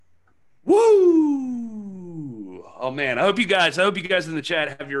Oh man, I hope you guys in the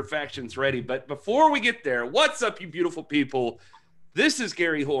chat have your factions ready. But before we get there, what's up, you beautiful people? This is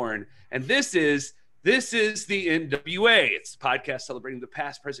Gary Horn, and this is the NWA. It's a podcast celebrating the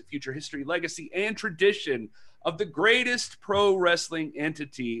past, present, future, history, legacy, and tradition of the greatest pro wrestling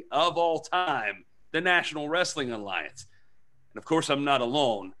entity of all time, the National Wrestling Alliance. And of course, I'm not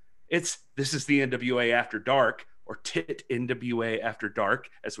alone. This is the NWA After Dark, or TIT NWA After Dark,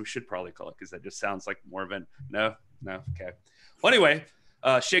 as we should probably call it, because that just sounds like more of no, okay. Well, anyway,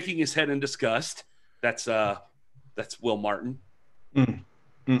 shaking his head in disgust. That's Will Martin. That's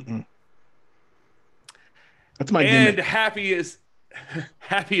my and gimmick.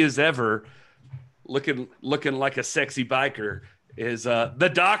 happy as ever, looking like a sexy biker is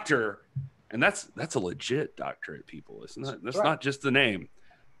the Doctor, and that's a legit doctorate, people. It's not that's right. Not just the name.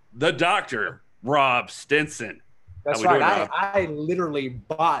 The Doctor, Rob Stinson. That's right. I literally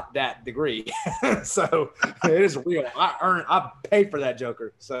bought that degree, so it is real. I paid for that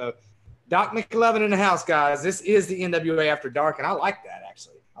joker. So, Doc McLevin in the house, guys. This is the NWA After Dark, and I like that,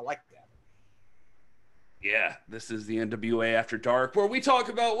 actually. I like that. Yeah, this is the NWA After Dark, where we talk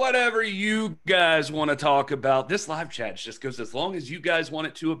about whatever you guys want to talk about. This live chat just goes as long as you guys want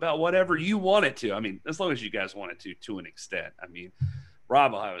it to, about whatever you want it to. I mean, as long as you guys want it to an extent. I mean,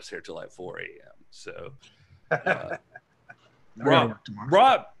 Rob will have us here till like 4 a.m. So,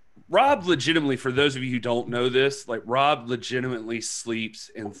 Rob legitimately, for those of you who don't know this, like Rob legitimately sleeps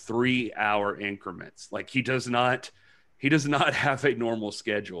in 3-hour increments. Like he does not have a normal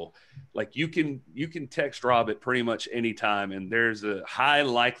schedule. Like you can text Rob at pretty much any time, and there's a high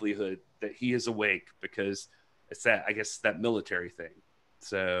likelihood that he is awake, because it's that military thing.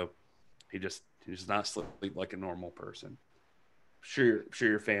 So he does not sleep like a normal person. Sure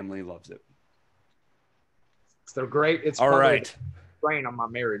your family loves it. So great. It's all right. Strain on my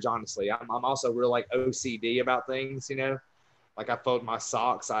marriage, honestly. I'm also real like OCD about things, you know. Like I fold my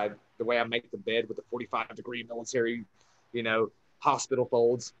socks, the way I make the bed with the 45-degree military, you know, hospital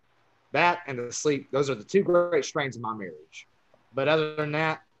folds. That and the sleep, those are the two great strains of my marriage. But other than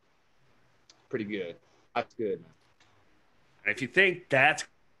that, pretty good. That's good. And if you think that's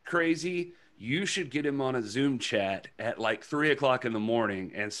crazy, you should get him on a Zoom chat at like 3 o'clock in the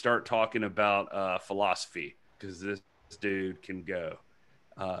morning and start talking about philosophy, because this dude can go.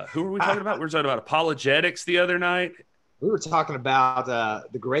 Who were we talking about? We were talking about apologetics the other night. We were talking about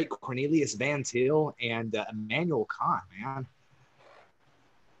the great Cornelius Van Til and Immanuel Kant, man.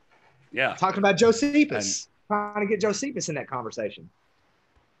 Yeah. Talking about Josephus. Trying to get Josephus in that conversation.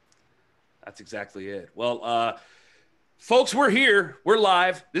 That's exactly it. Well, folks, we're here. We're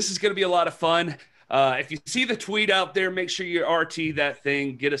live. This is going to be a lot of fun. If you see the tweet out there, make sure you RT that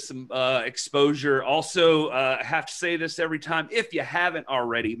thing. Get us some exposure. Also, I have to say this every time. If you haven't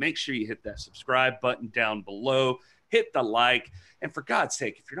already, make sure you hit that subscribe button down below. Hit the like. And for God's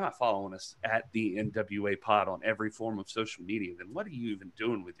sake, if you're not following us at the NWA Pod on every form of social media, then what are you even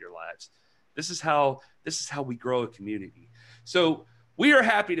doing with your lives? This is how we grow a community. So we are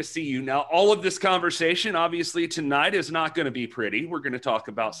happy to see you. Now, all of this conversation, obviously, tonight is not going to be pretty. We're going to talk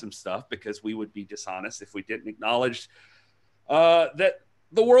about some stuff, because we would be dishonest if we didn't acknowledge that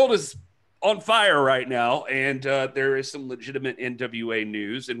the world is on fire right now, and there is some legitimate NWA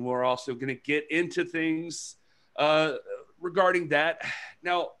news, and we're also going to get into things regarding that.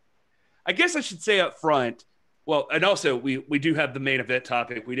 Now, I guess I should say up front, well, and also we do have the main event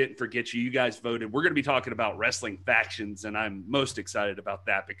topic. We didn't forget you. You guys voted. We're going to be talking about wrestling factions, and I'm most excited about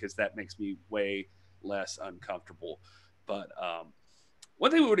that, because that makes me way less uncomfortable. But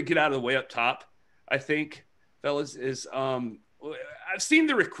one thing we want to get out of the way up top, I think, fellas, is I've seen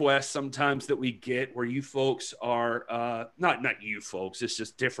the requests sometimes that we get where you folks are not you folks, it's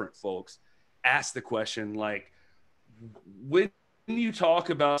just different folks ask the question, like, when you talk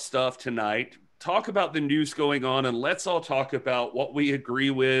about stuff tonight, talk about the news going on, and let's all talk about what we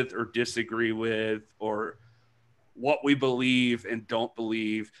agree with or disagree with, or what we believe and don't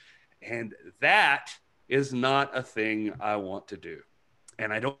believe. And that is not a thing I want to do.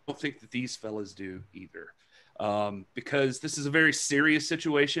 And I don't think that these fellas do either, because this is a very serious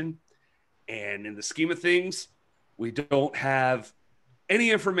situation. And in the scheme of things, we don't have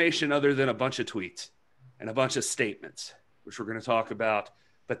any information other than a bunch of tweets and a bunch of statements, which we're going to talk about.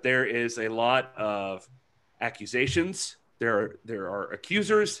 But there is a lot of accusations. There are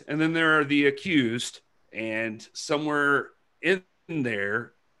accusers, and then there are the accused. And somewhere in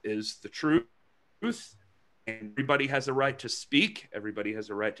there is the truth. And everybody has a right to speak. Everybody has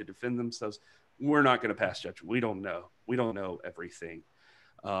a right to defend themselves. We're not going to pass judgment. We don't know. We don't know everything.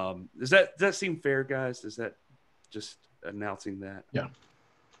 Does that seem fair, guys? Is that just announcing that? Yeah.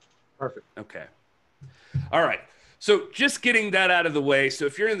 Perfect. Okay. All right. So just getting that out of the way. So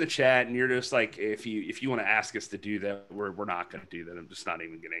if you're in the chat and you're just like, if you want to ask us to do that, we're not going to do that. I'm just not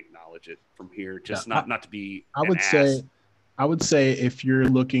even going to acknowledge it from here. Just not to be. I would say if you're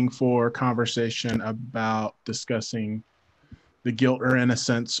looking for conversation about discussing the guilt or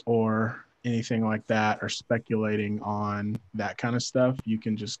innocence or anything like that, or speculating on that kind of stuff, you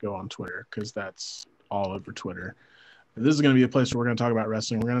can just go on Twitter, because that's all over Twitter. This is going to be a place where we're going to talk about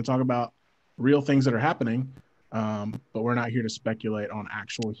wrestling. We're going to talk about real things that are happening, but we're not here to speculate on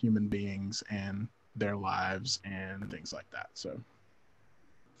actual human beings and their lives and things like that. So,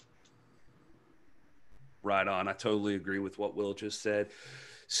 right on. I totally agree with what Will just said.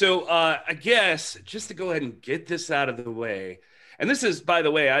 So I guess just to go ahead and get this out of the way, and this is, by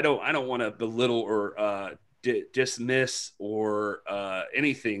the way, I don't want to belittle or dismiss or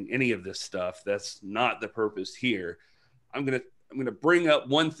any of this stuff. That's not the purpose here. I'm gonna bring up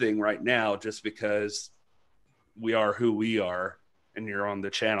one thing right now, just because we are who we are, and you're on the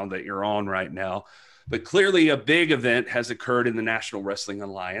channel that you're on right now. But clearly, a big event has occurred in the National Wrestling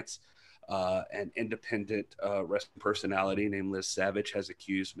Alliance. An independent wrestling personality named Liz Savage has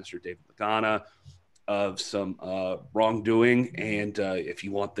accused Mr. David Lagana of some wrongdoing. And if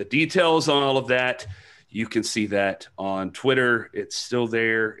you want the details on all of that, you can see that on Twitter. It's still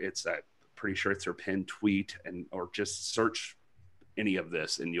there. I'm pretty sure it's her pinned tweet, or just search any of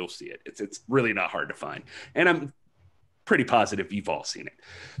this and you'll see it. It's really not hard to find. And I'm pretty positive you've all seen it.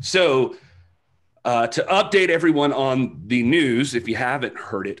 So to update everyone on the news, if you haven't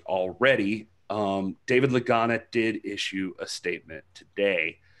heard it already, David Lagana did issue a statement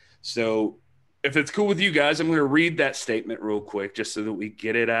today. So if it's cool with you guys, I'm going to read that statement real quick, just so that we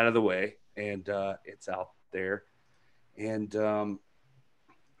get it out of the way, and it's out there. And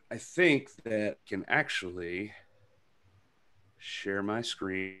I think that I can actually share my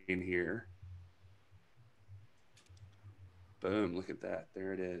screen here. Boom, look at that.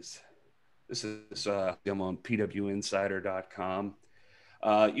 There it is. This is I'm on pwinsider.com.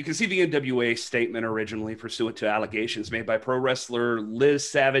 You can see the NWA statement originally pursuant to allegations made by pro wrestler Liz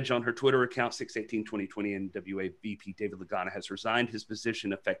Savage on her Twitter account, 6/18/2020. NWA VP David Lagana has resigned his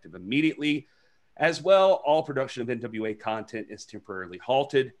position effective immediately. As well, all production of NWA content is temporarily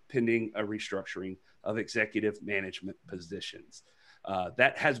halted pending a restructuring of executive management positions.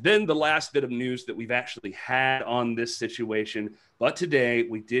 That has been the last bit of news that we've actually had on this situation. But today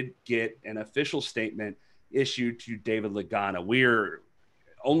we did get an official statement issued to David Lagana. We're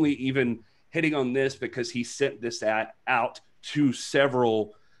only even hitting on this because he sent this out to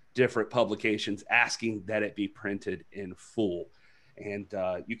several different publications asking that it be printed in full. And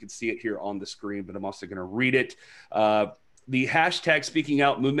you can see it here on the screen, but I'm also going to read it. The hashtag Speaking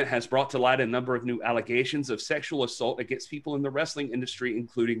Out movement has brought to light a number of new allegations of sexual assault against people in the wrestling industry,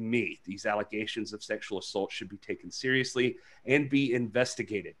 including me. These allegations of sexual assault should be taken seriously and be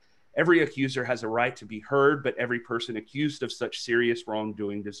investigated. Every accuser has a right to be heard, but every person accused of such serious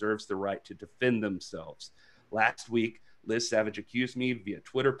wrongdoing deserves the right to defend themselves. Last week, Liz Savage accused me via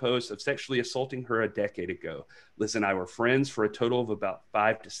Twitter post of sexually assaulting her a decade ago. Liz and I were friends for a total of about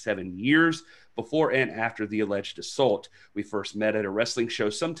 5 to 7 years before and after the alleged assault. We first met at a wrestling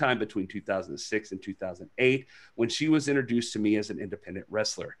show sometime between 2006 and 2008 when she was introduced to me as an independent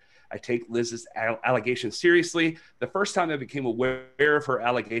wrestler. I take Liz's allegations seriously. The first time I became aware of her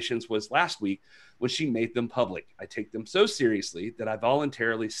allegations was last week when she made them public. I take them so seriously that I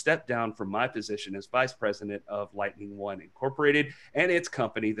voluntarily stepped down from my position as vice president of Lightning One Incorporated and its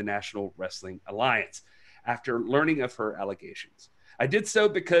company, the National Wrestling Alliance, after learning of her allegations. I did so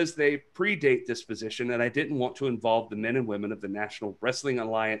because they predate this position, and I didn't want to involve the men and women of the National Wrestling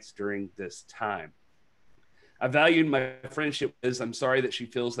Alliance during this time. I valued my friendship with Liz. I'm sorry that she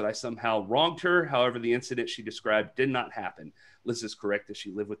feels that I somehow wronged her. However, the incident she described did not happen. Liz is correct that she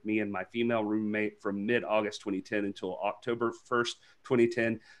lived with me and my female roommate from mid-August 2010 until October 1st,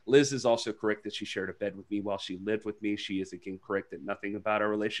 2010. Liz is also correct that she shared a bed with me while she lived with me. She is again correct that nothing about our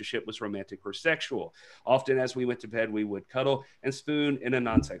relationship was romantic or sexual. Often as we went to bed, we would cuddle and spoon in a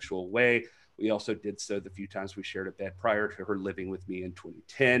non-sexual way. We also did so the few times we shared a bed prior to her living with me in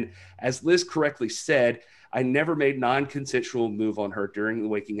 2010. As Liz correctly said, I never made non-consensual move on her during the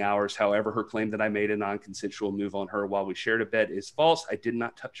waking hours. However, her claim that I made a non-consensual move on her while we shared a bed is false. I did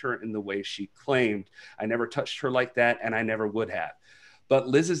not touch her in the way she claimed. I never touched her like that, and I never would have. But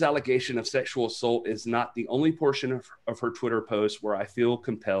Liz's allegation of sexual assault is not the only portion of her Twitter post where I feel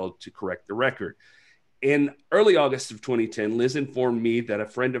compelled to correct the record. In early August of 2010, Liz informed me that a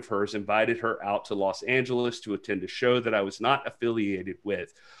friend of hers invited her out to Los Angeles to attend a show that I was not affiliated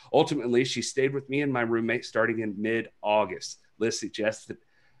with. Ultimately, she stayed with me and my roommate starting in mid-August. Liz suggested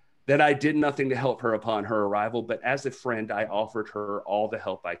that I did nothing to help her upon her arrival, but as a friend, I offered her all the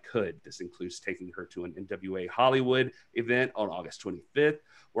help I could. This includes taking her to an NWA Hollywood event on August 25th,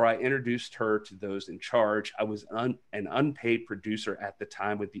 where I introduced her to those in charge. I was an unpaid producer at the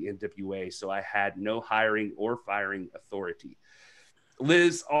time with the NWA, so I had no hiring or firing authority.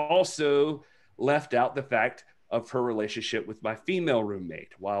 Liz also left out the fact of her relationship with my female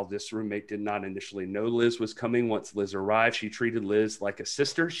roommate. While this roommate did not initially know Liz was coming, once Liz arrived, she treated Liz like a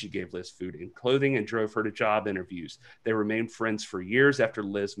sister. She gave Liz food and clothing and drove her to job interviews. They remained friends for years after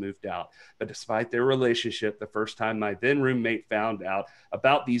Liz moved out. But despite their relationship, the first time my then roommate found out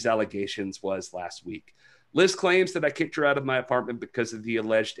about these allegations was last week. Liz claims that I kicked her out of my apartment because of the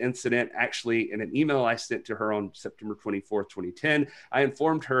alleged incident. Actually, in an email I sent to her on September 24th, 2010, I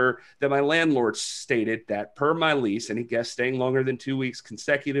informed her that my landlord stated that per my lease, any guest staying longer than 2 weeks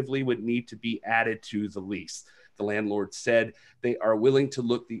consecutively would need to be added to the lease. The landlord said they are willing to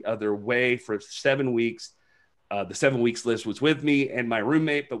look the other way for 7 weeks. The 7 weeks Liz was with me and my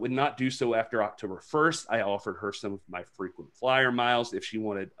roommate, but would not do so after October 1st. I offered her some of my frequent flyer miles if she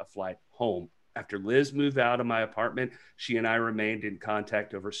wanted a flight home. After Liz moved out of my apartment, she and I remained in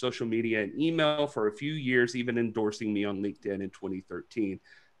contact over social media and email for a few years, even endorsing me on LinkedIn in 2013.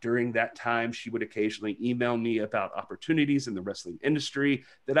 During that time, she would occasionally email me about opportunities in the wrestling industry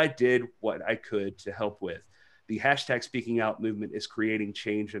that I did what I could to help with. The hashtag Speaking Out movement is creating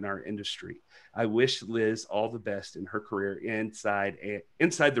change in our industry. I wish Liz all the best in her career inside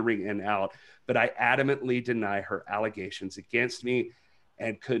the ring and out, but I adamantly deny her allegations against me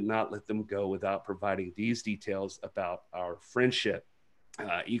and could not let them go without providing these details about our friendship.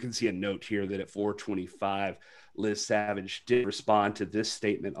 You can see a note here that at 4:25, Liz Savage did respond to this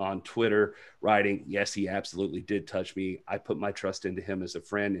statement on Twitter, writing, "Yes, he absolutely did touch me. I put my trust into him as a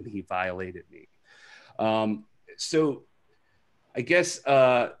friend, and he violated me." So I guess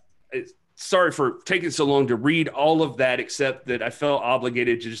sorry for taking so long to read all of that, except that I felt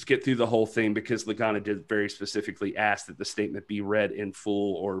obligated to just get through the whole thing because Lagana did very specifically ask that the statement be read in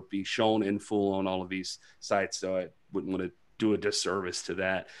full or be shown in full on all of these sites. So I wouldn't want to do a disservice to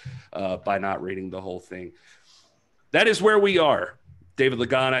that by not reading the whole thing. That is where we are. David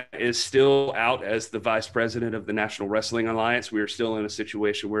Lagana is still out as the vice president of the National Wrestling Alliance. We are still in a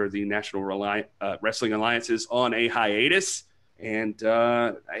situation where the National Wrestling Alliance is on a hiatus. And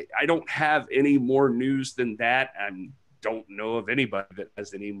I don't have any more news than that. I don't know of anybody that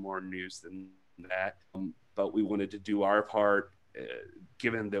has any more news than that. But we wanted to do our part,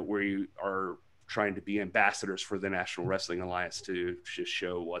 given that we are trying to be ambassadors for the National Wrestling Alliance, to just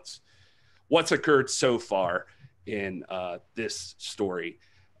show what's occurred so far in this story.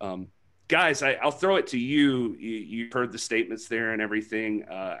 Guys, I'll throw it to you. You've heard the statements there and everything.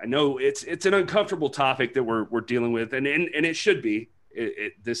 I know it's an uncomfortable topic that we're dealing with, and it should be.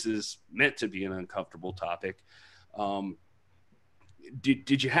 This is meant to be an uncomfortable topic.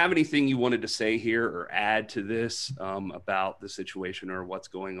 Did you have anything you wanted to say here or add to this about the situation or what's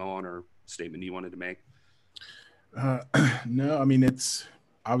going on, or statement you wanted to make? No, I mean, it's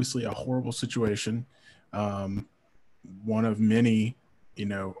obviously a horrible situation. One of many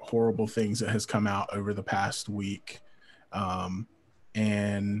horrible things that has come out over the past week. And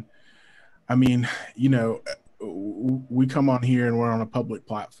I mean, we come on here and we're on a public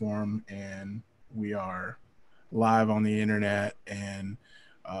platform and we are live on the internet, and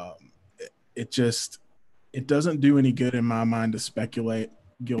it doesn't do any good in my mind to speculate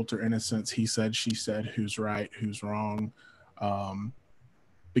guilt or innocence. He said, she said, who's right, who's wrong.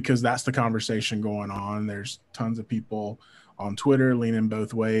 Because that's the conversation going on. There's tons of people on Twitter leaning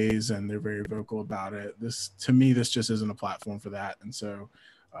both ways, and they're very vocal about it. To me, this just isn't a platform for that. And so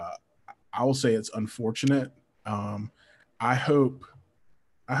I will say it's unfortunate. I hope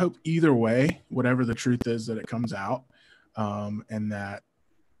either way, whatever the truth is, that it comes out, and that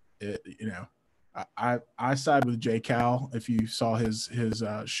it, I side with J. Cal. If you saw his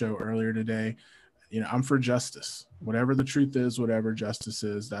show earlier today, I'm for justice. Whatever the truth is, whatever justice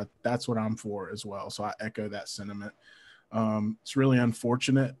is, that's what I'm for as well. So I echo that sentiment. It's really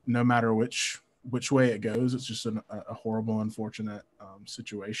unfortunate, no matter which way it goes. It's just a horrible, unfortunate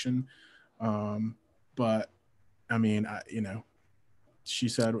situation. But I mean, she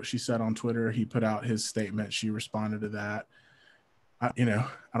said what she said on Twitter. He put out his statement. She responded to that. I don't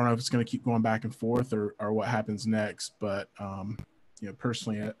know if it's going to keep going back and forth or what happens next, but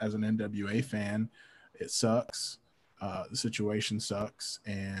personally, as an NWA fan, it sucks. The situation sucks,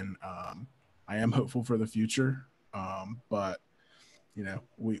 and I am hopeful for the future. But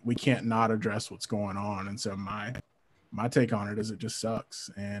we can't not address what's going on, and so my take on it is it just sucks.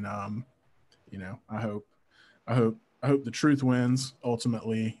 And I hope I hope the truth wins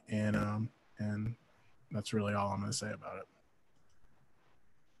ultimately, and that's really all I'm going to say about it.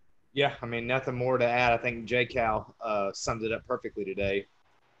 Yeah, I mean, nothing more to add. I think J. Cal summed it up perfectly today.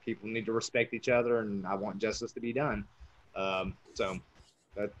 People need to respect each other, and I want justice to be done. So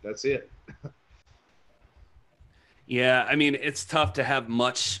that's it. Yeah, I mean, it's tough to have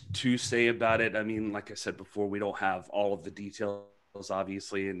much to say about it. I mean, like I said before, we don't have all of the details,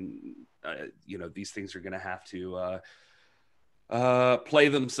 obviously, and these things are going to have to play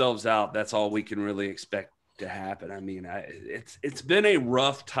themselves out. That's all we can really expect to happen. I mean, it's been a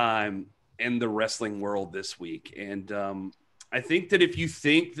rough time in the wrestling world this week, and I think that if you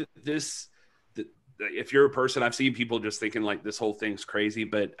think that if you're a person, I've seen people just thinking like this whole thing's crazy,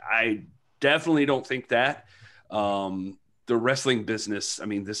 but I definitely don't think that. The wrestling business, I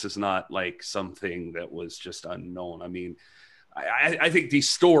mean, this is not like something that was just unknown. I mean, I think these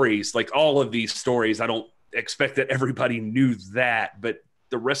stories, like all of these stories, I don't expect that everybody knew that, but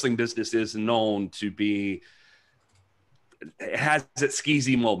the wrestling business is known to be, it has its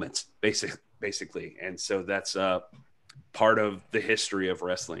skeezy moments, basically. And so that's part of the history of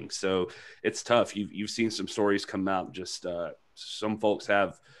wrestling. So it's tough. You've seen some stories come out. Just some folks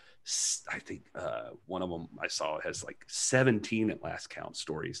have, I think one of them I saw has like 17 at last count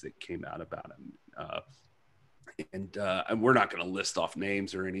stories that came out about him. And we're not going to list off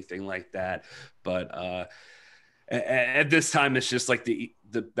names or anything like that, but at this time, it's just like the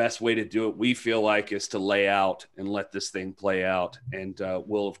best way to do it, we feel like, is to lay out and let this thing play out. And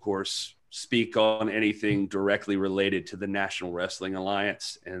we'll, of course, speak on anything directly related to the National Wrestling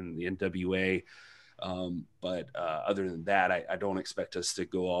Alliance and the NWA. But other than that, I don't expect us to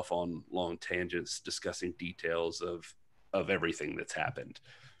go off on long tangents discussing details of everything that's happened.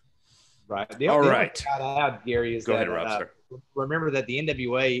 Right. All right. Thing I'd add, Gary, is go that, ahead, Rob, sir. Remember that the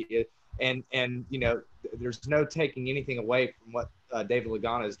NWA and there's no taking anything away from what David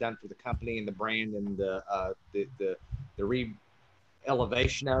Lagana has done for the company and the brand and the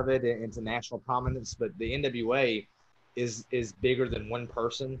re-elevation of it into national prominence. But the NWA is bigger than one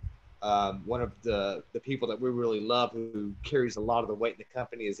person. One of the people that we really love who carries a lot of the weight in the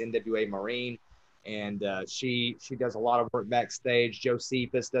company is NWA Marine. And she does a lot of work backstage. Joe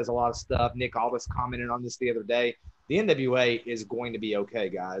Cephas does a lot of stuff. Nick Aldis commented on this the other day. The NWA is going to be okay,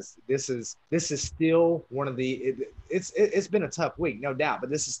 guys. This is still one of the it's been a tough week, no doubt, but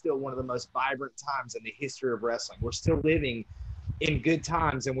this is still one of the most vibrant times in the history of wrestling. We're still living in good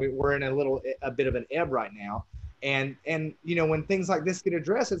times, and we're in a bit of an ebb right now. And when things like this get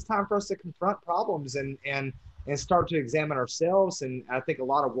addressed, it's time for us to confront problems and start to examine ourselves. And I think a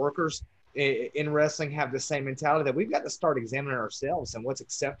lot of workers in wrestling have the same mentality that we've got to start examining ourselves and what's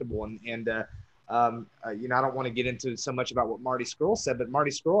acceptable. I don't want to get into so much about what Marty Scurll said, but Marty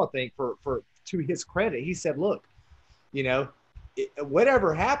Scurll, I think, for to his credit, he said, look,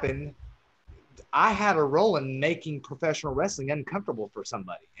 whatever happened, I had a role in making professional wrestling uncomfortable for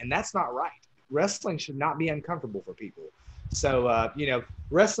somebody, and that's not right. Wrestling should not be uncomfortable for people. So,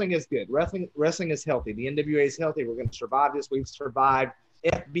 wrestling is good. Wrestling is healthy. The NWA is healthy. We're going to survive this. We've survived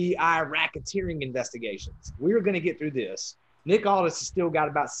FBI racketeering investigations. We're going to get through this. Nick Aldis has still got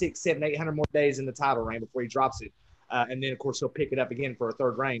about 600, 700, 800 more days in the title reign before he drops it. And then, of course, he'll pick it up again for a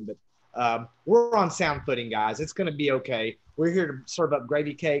third reign. But we're on sound footing, guys. It's going to be okay. We're here to serve up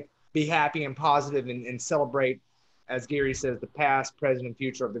gravy cake, be happy and positive, and celebrate, as Gary says, the past, present, and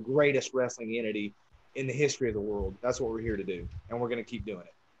future of the greatest wrestling entity in the history of the world. That's what we're here to do, and we're going to keep doing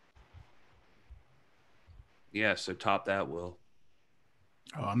it. Yeah, so top that, Will.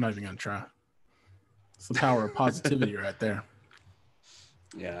 Oh, I'm not even going to try. It's the power of positivity right there.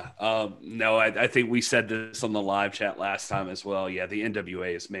 Yeah. No, I think we said this on the live chat last time as well. Yeah, the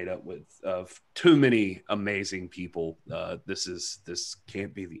NWA is made up of too many amazing people. This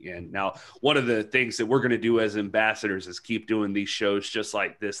can't be the end. Now, one of the things that we're going to do as ambassadors is keep doing these shows just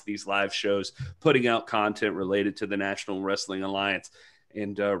like this, these live shows, putting out content related to the National Wrestling Alliance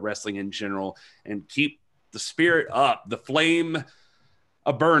and wrestling in general, and keep the spirit up, the flame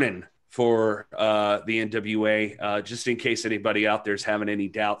burning for the NWA, just in case anybody out there is having any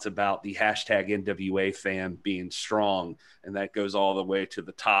doubts about the hashtag NWA fan being strong. And that goes all the way to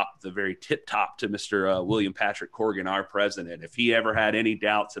the top, the very tip top, to Mr. William Patrick Corgan, our president. If he ever had any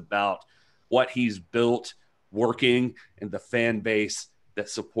doubts about what he's built working and the fan base that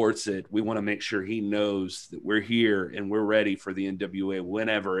supports it, we want to make sure he knows that we're here and we're ready for the NWA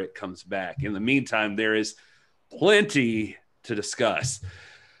whenever it comes back. In the meantime, there is plenty to discuss.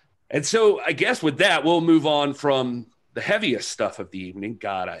 And so I guess with that, we'll move on from the heaviest stuff of the evening.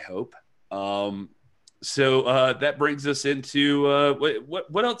 God, I hope. So that brings us into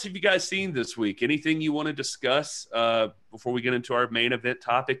what else have you guys seen this week? Anything you want to discuss before we get into our main event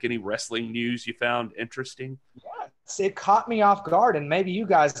topic? Any wrestling news you found interesting? Yes, it caught me off guard, and maybe you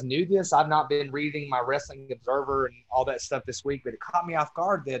guys knew this. I've not been reading my Wrestling Observer and all that stuff this week, but it caught me off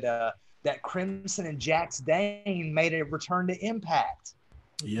guard that Crimson and Jax Dane made a return to Impact.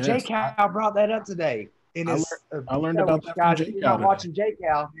 Yes, Jay Cal brought that up today. I learned about that from Jay If you're Cal not watching Jay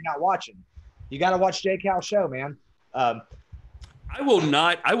Cal, you're not watching. You got to watch Jay Cal's show, man. I will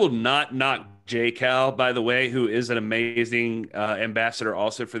not knock Jay Cal, by the way, who is an amazing ambassador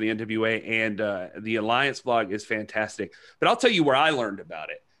also for the NWA, and the Alliance blog is fantastic. But I'll tell you where I learned about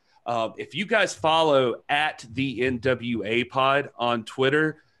it. If you guys follow at the NWA Pod on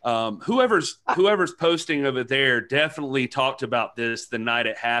Twitter, whoever's posting over there definitely talked about this the night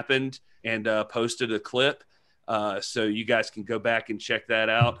it happened and posted a clip. So you guys can go back and check that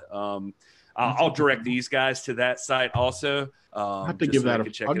out. I'll direct these guys to that site also. I have to give that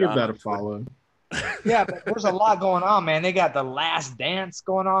a follow. Yeah, but there's a lot going on, man. They got The Last Dance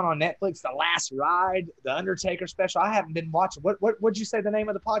going on Netflix, The Last Ride, The Undertaker special. I haven't been watching. What'd you say the name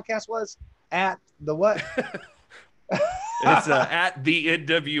of the podcast was? At the what? It's at the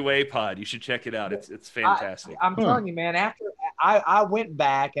NWA Pod. You should check it out. It's fantastic. I'm telling you, man. After I went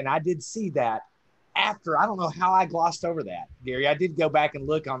back and I did see that. After, I don't know how I glossed over that, Gary. I did go back and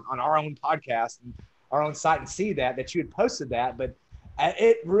look on our own podcast and our own site and see that you had posted that, but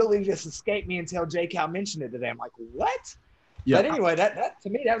it really just escaped me until Jay Cal mentioned it today. I'm like, what? Yeah. But anyway, that to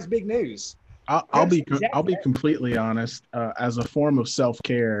me, that was big news. I'll be completely honest. As a form of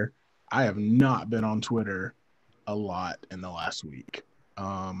self-care, I have not been on Twitter a lot in the last week.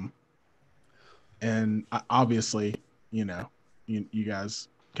 And obviously, you guys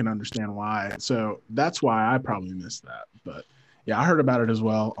can understand why. So that's why I probably missed that. But yeah, I heard about it as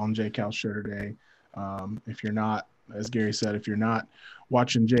well on Jay Cal's show today. If you're not, as Gary said, if you're not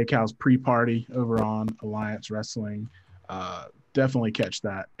watching Jay Cal's pre-party over on Alliance Wrestling, definitely catch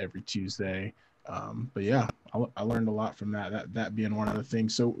that every Tuesday. But yeah, I learned a lot from that being one of the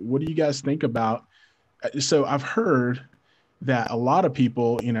things. So what do you guys think about? So I've heard that a lot of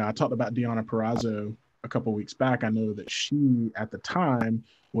people, I talked about Deonna Purrazzo a couple of weeks back. I know that she at the time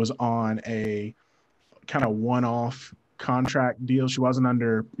was on a kind of one-off contract deal. She wasn't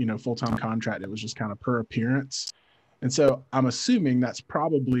under, full-time contract. It was just kind of per appearance. And so I'm assuming that's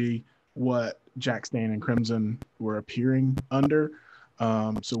probably what Jax Dane and Crimson were appearing under.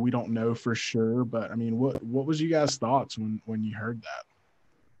 So we don't know for sure, but I mean, what was you guys' thoughts when you heard that?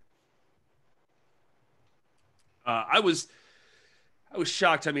 I was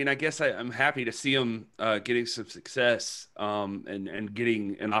shocked. I mean, I guess I'm happy to see him getting some success and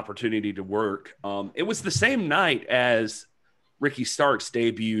getting an opportunity to work. It was the same night as Ricky Starks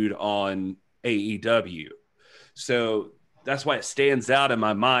debuted on AEW. So that's why it stands out in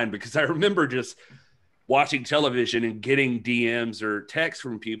my mind, because I remember just watching television and getting DMs or texts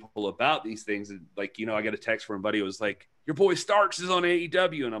from people about these things. And like, I got a text from a buddy who was like, your boy Starks is on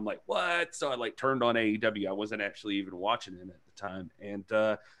AEW. And I'm like, what? So I turned on AEW. I wasn't actually even watching it at the time.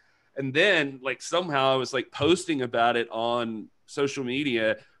 And then somehow I was posting about it on social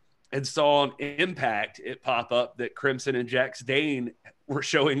media and saw on Impact it pop up that Crimson and Jax Dane were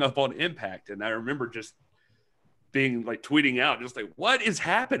showing up on Impact. And I remember just being tweeting out, just what is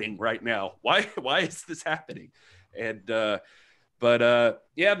happening right now? Why is this happening? And,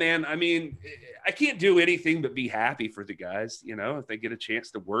 yeah, man, I mean, I can't do anything but be happy for the guys, if they get a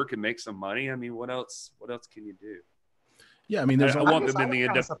chance to work and make some money. I mean, what else can you do? Yeah. I mean, I want them in the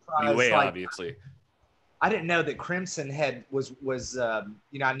NWA, obviously. I didn't know that Crimson was I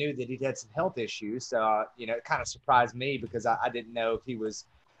knew that he'd had some health issues. So, it kind of surprised me because I didn't know if he was,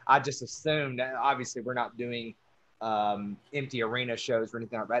 I just assumed that obviously we're not doing empty arena shows or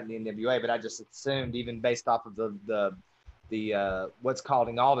anything like that in the NWA, but I just assumed, even based off of the What's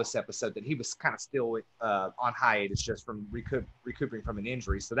Calling All This episode, that he was kind of still on hiatus just from recuperating from an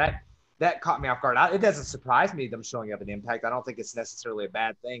injury. So that caught me off guard. It doesn't surprise me them showing up at Impact. I don't think it's necessarily a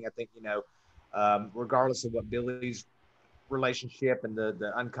bad thing. I think, regardless of what Billy's relationship and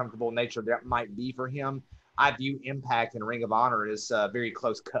the uncomfortable nature that might be for him, I view Impact and Ring of Honor as very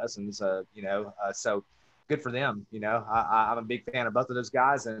close cousins, so good for them. I'm a big fan of both of those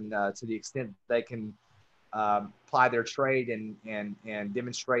guys, and to the extent they can apply their trade and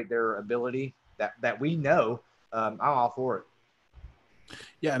demonstrate their ability that we know, I'm all for it.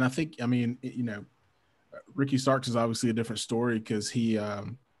 Yeah, and I think, Ricky Starks is obviously a different story because he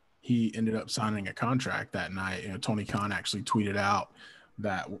ended up signing a contract that night. Tony Khan actually tweeted out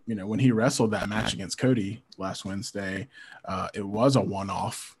that, when he wrestled that match against Cody last Wednesday, it was a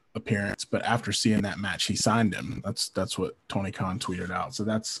one-off appearance, but after seeing that match, he signed him. That's what Tony Khan tweeted out. So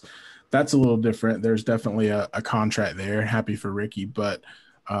that's a little different. There's definitely a contract there. Happy for Ricky, but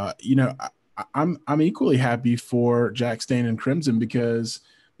I'm equally happy for Jack Stain and Crimson because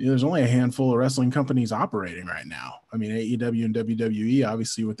there's only a handful of wrestling companies operating right now. I mean, AEW and WWE,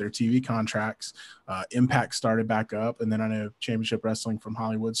 obviously with their TV contracts, Impact started back up, and then I know Championship Wrestling from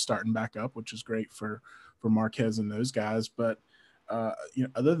Hollywood starting back up, which is great for Marquez and those guys. But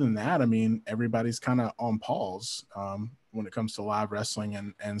other than that, I mean, everybody's kind of on pause when it comes to live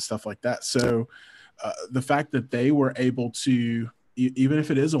wrestling and stuff like that. So the fact that they were able to, even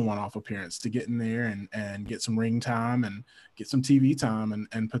if it is a one-off appearance, to get in there and get some ring time and get some TV time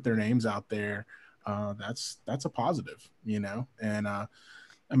and put their names out there, that's a positive, And I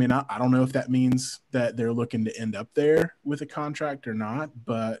mean, I don't know if that means that they're looking to end up there with a contract or not,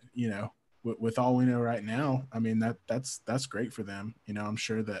 but with all we know right now, I mean, that's great for them. I'm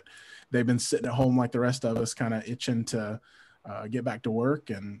sure that they've been sitting at home like the rest of us, kind of itching to get back to work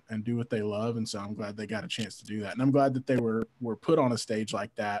and do what they love. And so I'm glad they got a chance to do that. And I'm glad that they were put on a stage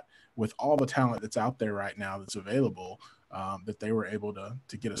like that with all the talent that's out there right now that's available, that they were able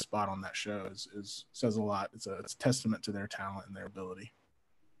to get a spot on that show says a lot. It's a testament to their talent and their ability.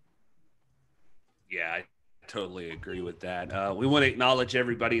 Yeah, I totally agree with that. We want to acknowledge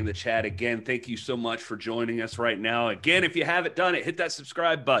everybody in the chat again. Thank you so much for joining us right now. Again, if you haven't done it, hit that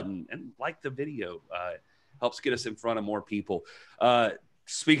subscribe button and like the video. Helps get us in front of more people.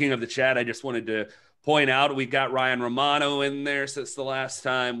 Speaking of the chat, I just wanted to point out we got Ryan Romano in there since the last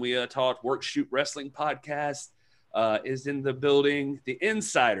time we talked. Work Shoot Wrestling Podcast is in the building. The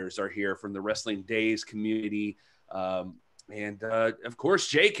insiders are here from the Wrestling Days community. And of course,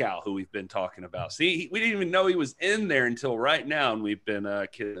 J-Cal, who we've been talking about. See, we didn't even know he was in there until right now, and we've been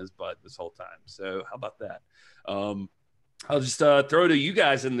kidding his butt this whole time. So how about that? I'll just throw to you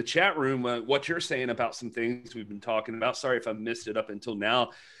guys in the chat room what you're saying about some things we've been talking about. Sorry if I missed it up until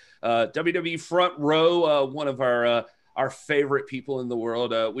now. WWE Front Row, one of our favorite people in the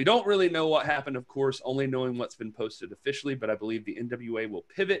world. We don't really know what happened, of course, only knowing what's been posted officially, but I believe the NWA will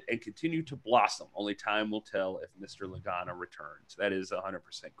pivot and continue to blossom. Only time will tell if Mr. Lagana returns. That is 100%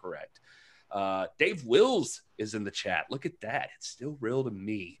 correct. Dave Wills is in the chat. Look at that. It's still real to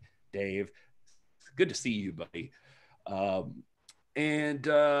me, Dave. Good to see you, buddy.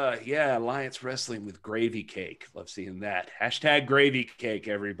 Alliance Wrestling with Gravy Cake. Love seeing that. Hashtag Gravy Cake,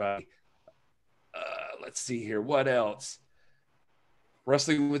 everybody. Let's see here. What else?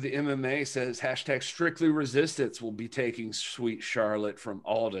 Wrestling with the MMA says hashtag Strictly Resistance will be taking Sweet Charlotte from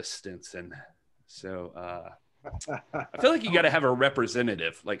Aldous Stinson. So I feel like you got to have a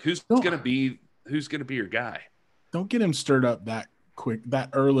representative. Like who's gonna be your guy? Don't get him stirred up that quick, that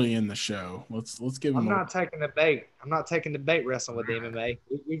early in the show. Let's give him. I'm not taking the bait. I'm not taking the bait wrestling with the MMA.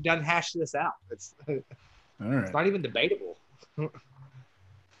 We've done hashed this out. It's all right. It's not even debatable.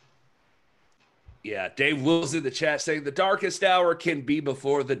 Yeah, Dave Wills in the chat saying the darkest hour can be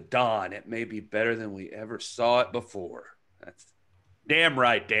before the dawn. It may be better than we ever saw it before. That's damn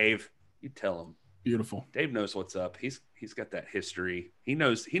right, Dave. You tell him. Beautiful. Dave knows what's up. He's got that history. He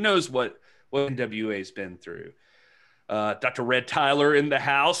knows what NWA's been through. Dr. Red Tyler in the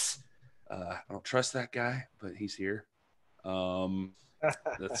house. I don't trust that guy, but he's here.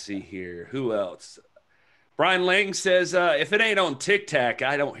 Let's see here. Who else? Brian Lang says, if it ain't on TikTok,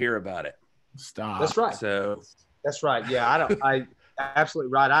 I don't hear about it. Stop. That's right. So that's right. Yeah, I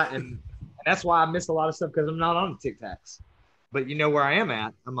absolutely right. And that's why I miss a lot of stuff because I'm not on TikToks. But you know where I am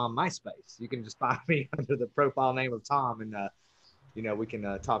at? I'm on MySpace. You can just find me under the profile name of Tom, and we can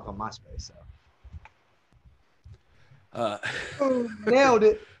talk on MySpace. So. Nailed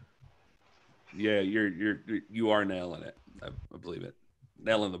it. Yeah, you are nailing it. I believe it.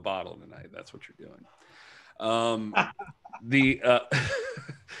 Nailing the bottle tonight. That's what you're doing.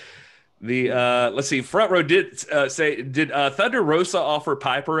 Let's see. Front Row did say, did Thunder Rosa offer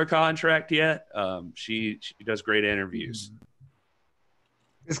Piper a contract yet? She does great interviews.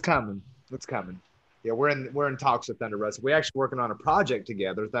 It's coming. It's coming. Yeah, we're in talks with Thunder Rosa. We're actually working on a project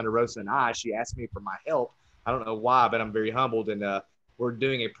together, Thunder Rosa and I. She asked me for my help. I don't know why, but I'm very humbled. And we're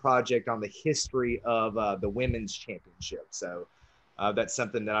doing a project on the history of the women's championship. So that's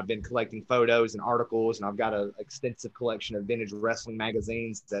something that I've been collecting photos and articles, and I've got an extensive collection of vintage wrestling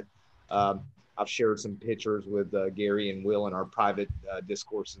magazines that I've shared some pictures with Gary and Will in our private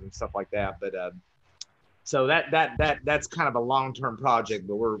discourses and stuff like that. But so that's kind of a long-term project,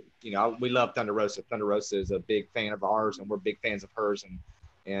 but we love Thunder Rosa. Thunder Rosa is a big fan of ours, and we're big fans of hers.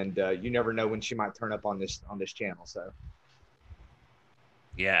 And you never know when she might turn up on this channel. So.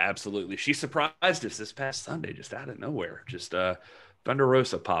 Yeah, absolutely. She surprised us this past Sunday, just out of nowhere. Just Thunder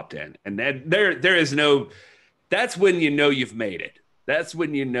Rosa popped in, and then there is no. That's when you know you've made it. That's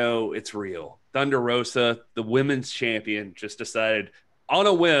when you know it's real. Thunder Rosa, the women's champion, just decided on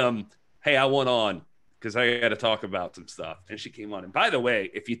a whim, hey, I want on because I got to talk about some stuff. And she came on. And by the way,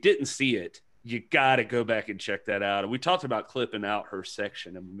 if you didn't see it, you got to go back and check that out. And we talked about clipping out her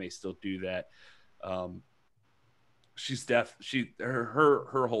section, and we may still do that. She's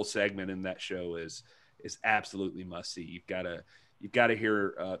her whole segment in that show is absolutely must see. You've got to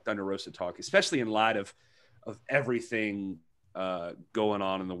hear Thunder Rosa talk, especially in light of everything going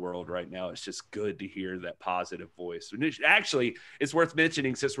on in the world right now. It's just good to hear that positive voice. And actually, it's worth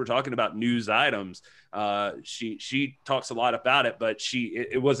mentioning, since we're talking about news items, she talks a lot about it, but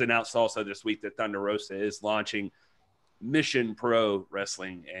it was announced also this week that Thunder Rosa is launching Mission Pro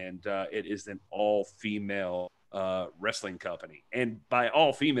Wrestling, and it is an all-female wrestling company. And by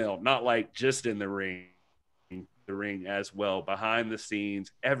all-female, not like just in the ring as well, behind the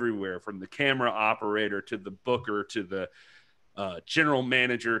scenes, everywhere, from the camera operator to the booker to the general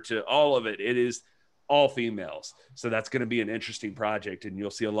manager to all of it. It is all females. So that's going to be an interesting project, and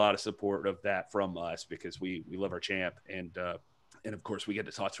you'll see a lot of support of that from us because we love our champ. And of course we get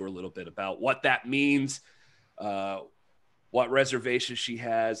to talk to her a little bit about what that means, what reservations she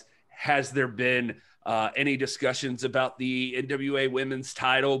has. Has there been any discussions about the NWA women's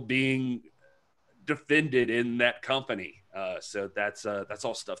title being defended in that company? So that's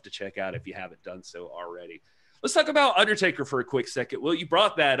all stuff to check out if you haven't done so already. Let's talk about Undertaker for a quick second. Well, you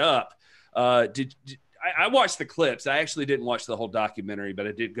brought that up. I watched the clips. I actually didn't watch the whole documentary, but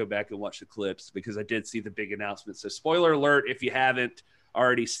I did go back and watch the clips because I did see the big announcement. So spoiler alert, if you haven't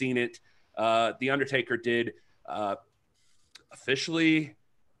already seen it, the Undertaker did officially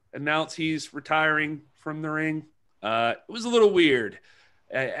announce he's retiring from the ring. It was a little weird.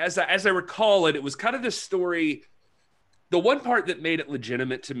 As I recall it, it was kind of this story. The one part that made it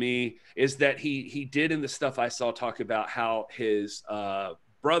legitimate to me is that he did, in the stuff I saw, talk about how his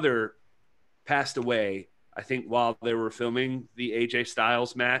brother passed away, I think, while they were filming the AJ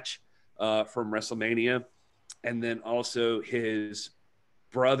Styles match from WrestleMania. And then also his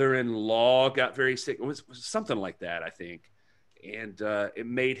brother-in-law got very sick. It was something like that, I think. And it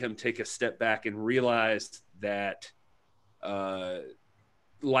made him take a step back and realize that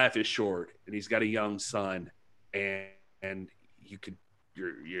life is short, and he's got a young son, and you could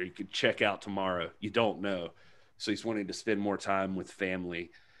check out tomorrow. You don't know. So he's wanting to spend more time with family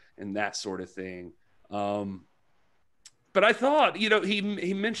and that sort of thing. But I thought,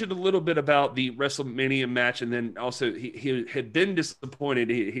 he mentioned a little bit about the WrestleMania match, and then also he had been disappointed.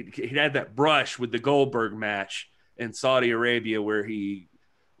 He had that brush with the Goldberg match in Saudi Arabia where he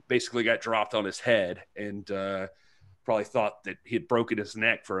basically got dropped on his head, and probably thought that he had broken his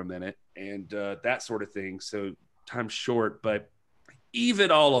neck for a minute, and that sort of thing. So time's short, but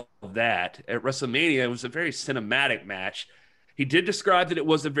even all of that at WrestleMania, it was a very cinematic match. He did describe that it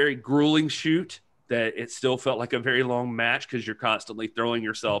was a very grueling shoot, that it still felt like a very long match because you're constantly throwing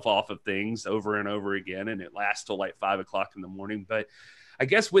yourself off of things over and over again, and it lasts till like 5 o'clock in the morning. But I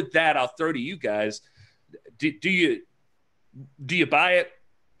guess with that, I'll throw to you guys. Do you buy it?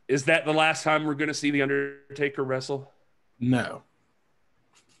 Is that the last time we're going to see the Undertaker wrestle? No.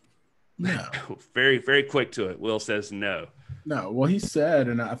 Very, very quick to it. Will says no. No. Well, he said,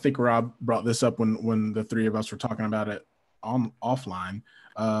 and I think Rob brought this up when the three of us were talking about it offline.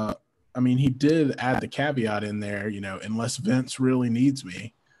 I mean, he did add the caveat in there, unless Vince really needs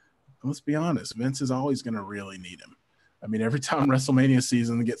me. Let's be honest, Vince is always going to really need him. I mean, every time WrestleMania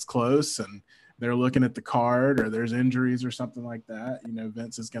season gets close and they're looking at the card or there's injuries or something like that,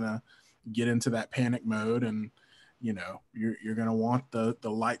 Vince is going to get into that panic mode, and you're going to want the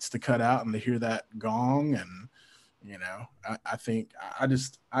lights to cut out and to hear that gong. And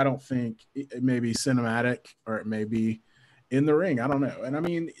I don't think it may be cinematic, or it may be in the ring. I don't know. And I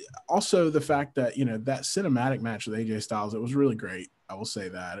mean, also the fact that that cinematic match with AJ Styles, it was really great. I will say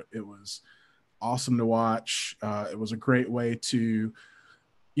that it was awesome to watch. It was a great way to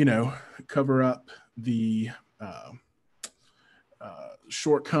cover up the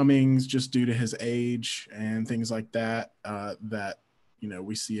shortcomings just due to his age and things like that, that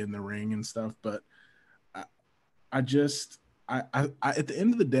we see in the ring and stuff. But I at the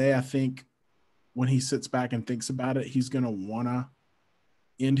end of the day, I think when he sits back and thinks about it, he's going to want to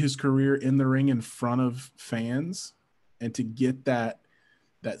end his career in the ring in front of fans, and to get that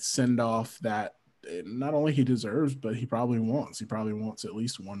send off that not only he deserves, but he probably wants. He probably wants at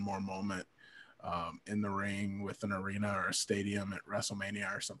least one more moment in the ring with an arena or a stadium at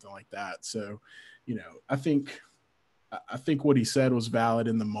WrestleMania or something like that. So, I think what he said was valid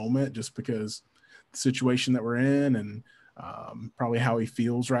in the moment, just because the situation that we're in, and probably how he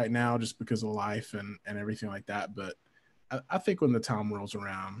feels right now just because of life and everything like that. But I think when the time rolls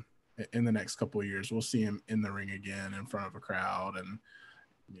around in the next couple of years, we'll see him in the ring again in front of a crowd, and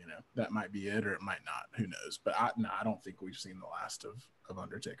that might be it, or it might not. Who knows? But I don't think we've seen the last of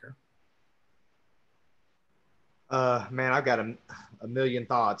Undertaker. Man, I've got a million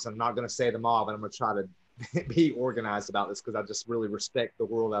thoughts. I'm not going to say them all, but I'm going to try to be organized about this because I just really respect the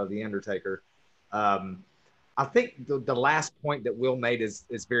world out of the Undertaker. I think the last point that Will made is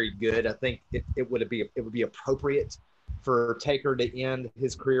very good. I think it would be appropriate for Taker to end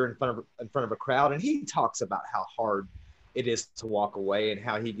his career in front of a crowd, and he talks about how hard it is to walk away and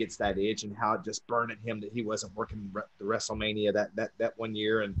how he gets that itch and how it just burned at him that he wasn't working the WrestleMania that one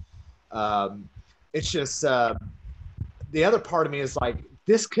year, and it's just the other part of me is like,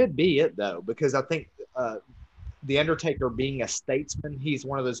 this could be it though, because I think the Undertaker being a statesman, he's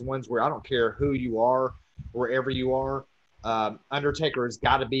one of those ones where I don't care who you are, wherever you are. Undertaker has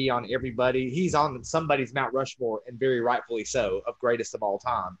got to be on everybody. He's on somebody's Mount Rushmore, and very rightfully so, of greatest of all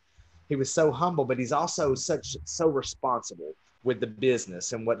time. He was so humble, but he's also so responsible with the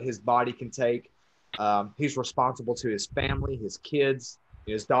business and what his body can take. He's responsible to his family, his kids,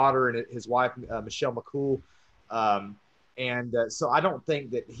 his daughter, and his wife, Michelle McCool. So I don't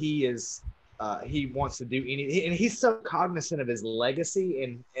think that he wants to do anything, and he's so cognizant of his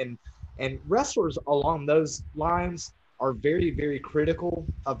legacy, and wrestlers along those lines are very, very critical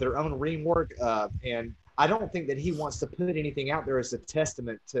of their own ring work. And I don't think that he wants to put anything out there as a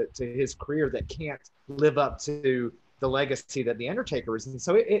testament to his career that can't live up to the legacy that the Undertaker is. And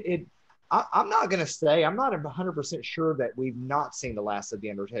so I'm not going to say, I'm not 100% sure that we've not seen the last of the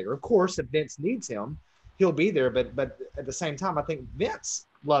Undertaker. Of course, if Vince needs him, he'll be there. But at the same time, I think Vince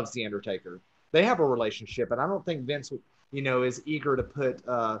loves the Undertaker. They have a relationship, and I don't think Vince, is eager to put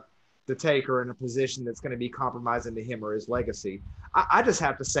the Taker in a position that's going to be compromising to him or his legacy. I just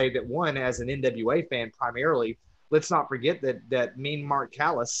have to say that, one, as an NWA fan primarily, let's not forget that Mean Mark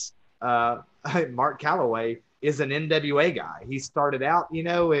Callis, Mark Calloway, is an NWA guy. He started out,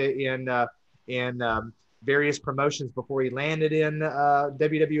 in various promotions before he landed in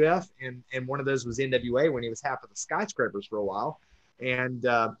WWF, and one of those was NWA when he was half of the Skyscrapers for a while, and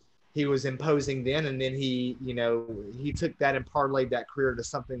he was imposing then, and then he took that and parlayed that career to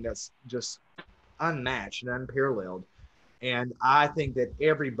something that's just unmatched and unparalleled. And I think that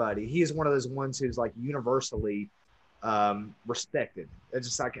he is one of those ones who's like universally respected. It's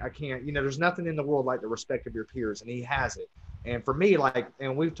just like, I can't, there's nothing in the world like the respect of your peers, and he has it. And for me,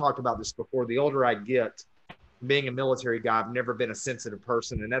 and we've talked about this before, the older I get, being a military guy, I've never been a sensitive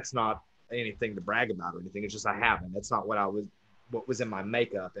person, and that's not anything to brag about or anything. It's just I haven't. That's not what was in my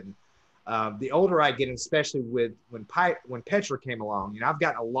makeup. And the older I get, especially when Petra came along, I've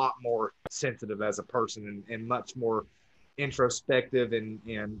gotten a lot more sensitive as a person and much more introspective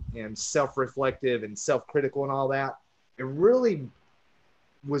and self-reflective and self-critical and all that. It really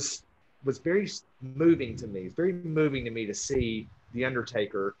was very moving to me. It's very moving to me to see the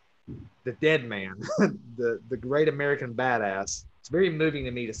Undertaker, the dead man, the great American badass. It's very moving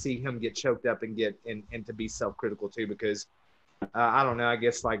to me to see him get choked up and to be self-critical too, because I don't know, I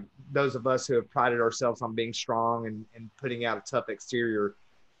guess like those of us who have prided ourselves on being strong and putting out a tough exterior,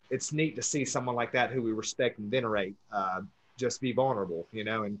 it's neat to see someone like that who we respect and venerate just be vulnerable,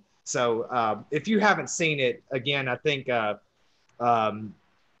 And so if you haven't seen it, again, I think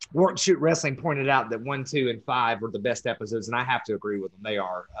Work Shoot Wrestling pointed out that 1, 2, and 5 were the best episodes, and I have to agree with them. They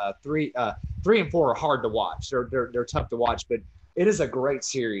are. 3 and 4 are hard to watch. They're tough to watch, but it is a great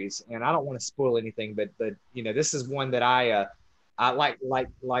series, and I don't want to spoil anything, but this is one that I like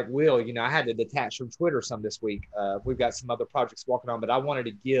Will. I had to detach from Twitter some this week. We've got some other projects walking on, but I wanted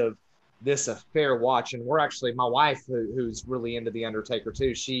to give this a fair watch. And we're actually, my wife, who's really into the Undertaker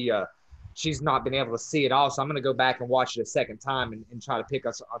too, she's not been able to see it all, so I'm going to go back and watch it a second time and try to pick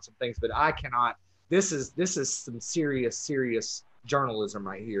us on some things. But I cannot. This is some serious journalism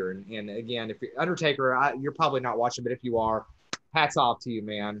right here. And again, if you're Undertaker, you're probably not watching, but if you are, hats off to you,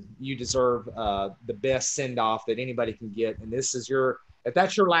 man. You deserve the best send-off that anybody can get. And if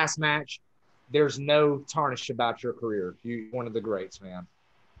that's your last match, there's no tarnish about your career. You're one of the greats, man.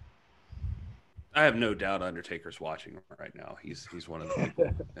 I have no doubt Undertaker's watching right now. He's one of the people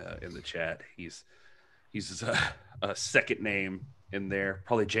in the chat. He's a second name in there.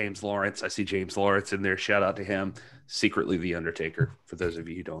 Probably James Lawrence. I see James Lawrence in there. Shout out to him. Secretly the Undertaker, for those of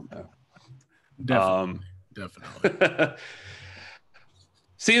you who don't know. Definitely.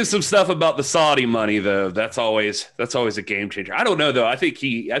 Seeing some stuff about the Saudi money though, that's always a game changer. I don't know though. I think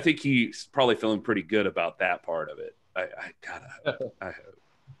he's probably feeling pretty good about that part of it. I hope.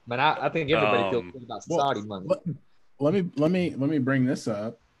 But I think everybody feels good about Saudi money. let me bring this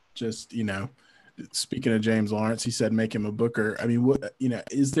up. Just, speaking of James Lawrence, he said make him a booker. I mean, what,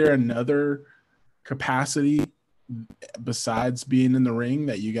 is there another capacity besides being in the ring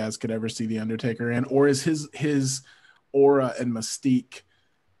that you guys could ever see the Undertaker in, or is his aura and mystique,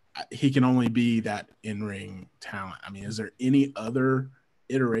 he can only be that in-ring talent? I mean, is there any other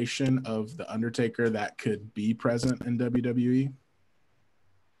iteration of the Undertaker that could be present in WWE?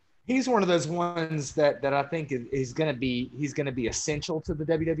 He's one of those ones that I think is going to be essential to the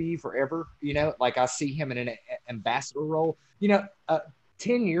WWE forever. Like I see him in an ambassador role.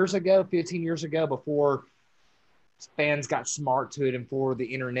 10 years ago, 15 years ago, before fans got smart to it and before the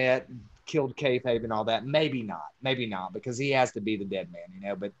internet killed kayfabe and all that, maybe not, because he has to be the dead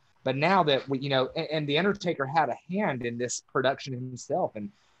man, But now that and the Undertaker had a hand in this production himself,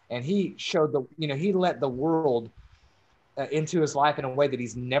 and he showed he let the world into his life in a way that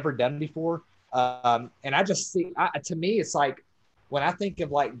he's never done before. And I just see, to me, it's like when I think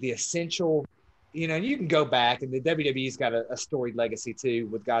of like the essential, you can go back, and the WWE's got a storied legacy too,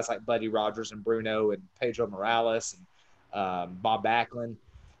 with guys like Buddy Rogers and Bruno and Pedro Morales and Bob Backlund.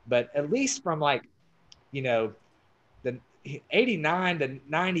 But at least from like, the 89 to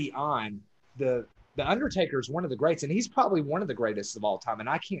 90 on, the Undertaker is one of the greats, and he's probably one of the greatest of all time. And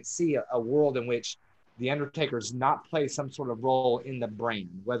I can't see a world in which the Undertaker's not play some sort of role in the brand,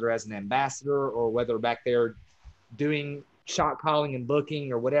 whether as an ambassador or whether back there doing shot calling and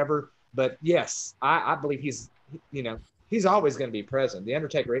booking or whatever. But yes, I believe he's always going to be present. The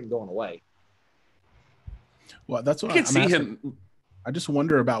Undertaker isn't going away. Well, that's what I can see him. I just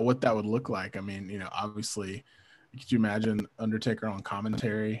wonder about what that would look like. I mean, obviously, could you imagine Undertaker on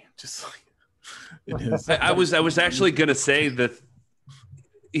commentary? Just like in his. I was actually going to say that.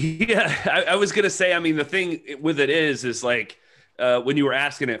 Yeah, I was going to say, I mean, the thing with it is like when you were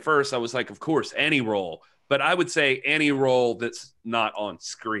asking at first, I was like, of course, any role. But I would say any role that's not on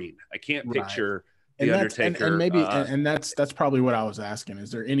screen. I can't picture the Undertaker. And maybe, and that's probably what I was asking.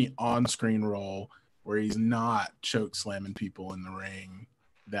 Is there any on-screen role where he's not choke slamming people in the ring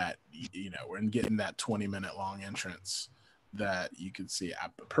that, and getting that 20-minute long entrance that you could see?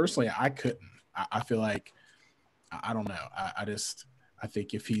 Personally, I couldn't. I feel like, I don't know. I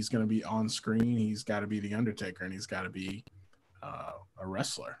think if he's going to be on screen, he's got to be the Undertaker, and he's got to be a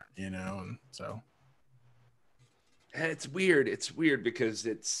wrestler, and so. It's weird. It's weird because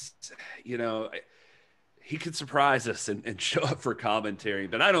it's, he could surprise us and show up for commentary,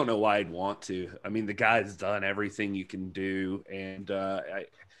 but I don't know why I'd want to. I mean, the guy's done everything you can do, and I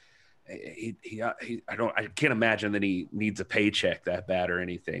can't imagine that he needs a paycheck that bad or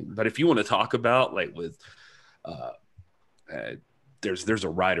anything. But if you want to talk about like with, there's a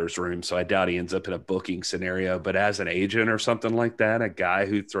writer's room, so I doubt he ends up in a booking scenario. But as an agent or something like that, a guy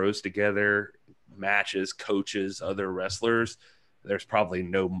who throws together matches, coaches other wrestlers, there's probably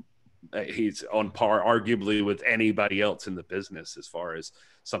he's on par arguably with anybody else in the business as far as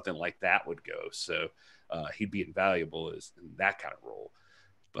something like that would go. So he'd be invaluable in that kind of role.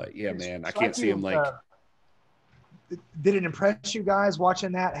 But yeah, man, I can't see him like. Did it impress you guys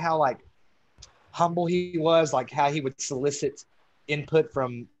watching that? How like humble he was, like how he would solicit input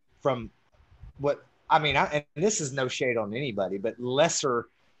from what I mean, and this is no shade on anybody, but lesser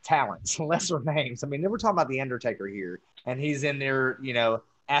talents, lesser names. I mean, we're talking about the Undertaker here, and he's in there,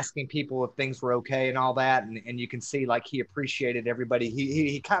 asking people if things were okay and all that, and you can see like he appreciated everybody.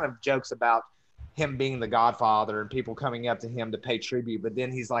 He kind of jokes about him being the Godfather and people coming up to him to pay tribute, but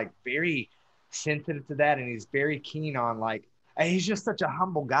then he's like very sensitive to that, and he's very keen on like, and he's just such a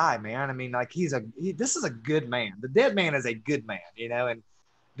humble guy, man. I mean, like this is a good man. The dead man is a good man, and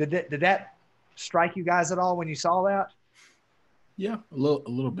did that strike you guys at all when you saw that? Yeah, a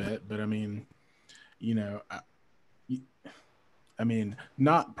little bit, but I mean, I mean,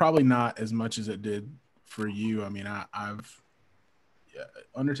 probably not as much as it did for you. I mean,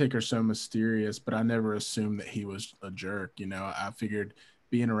 Undertaker's so mysterious, but I never assumed that he was a jerk. I figured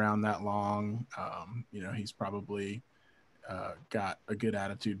being around that long, he's probably got a good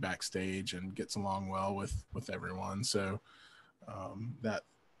attitude backstage and gets along well with everyone. So that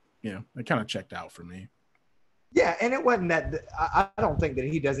kind of checked out for me. Yeah, and it wasn't that I don't think that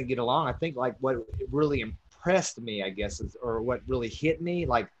he doesn't get along. I think like what really impressed me, I guess, or what really hit me,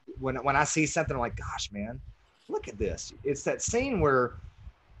 like when I see something, I'm like, gosh, man, look at this. It's that scene where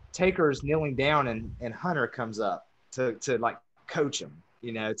Taker's kneeling down and Hunter comes up to like coach him,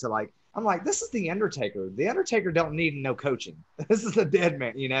 to like, I'm like, this is the Undertaker. The Undertaker don't need no coaching. This is the dead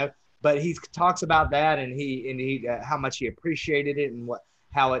man, But he talks about that, and he how much he appreciated it and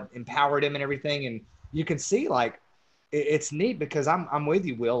how it empowered him and everything. And you can see like it's neat because I'm with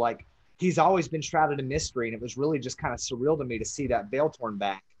you, Will. Like he's always been shrouded in mystery, and it was really just kind of surreal to me to see that veil torn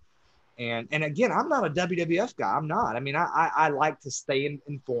back. And again, I'm not a WWF guy. I'm not. I mean, I like to stay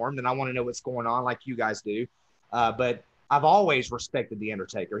informed, and I want to know what's going on, like you guys do. But I've always respected the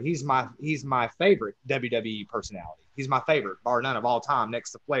Undertaker. He's my favorite WWE personality. He's my favorite, bar none, of all time,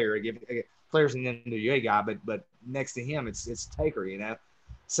 next to Flair. Flair's an NWA guy, but next to him, it's Taker. You know.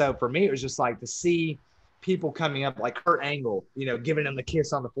 So for me, it was just like to see people coming up like Kurt Angle, you know, giving him the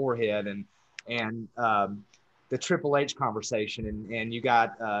kiss on the forehead, and the Triple H conversation, and you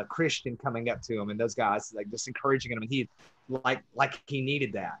got Christian coming up to him, and those guys like just encouraging him, and he like he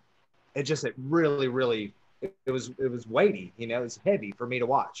needed that. It really it was weighty, you know, it was heavy for me to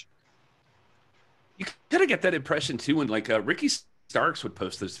watch. You kind of get that impression too when like Ricky Starks would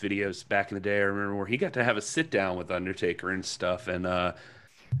post those videos back in the day. I remember where he got to have a sit down with Undertaker and stuff, and that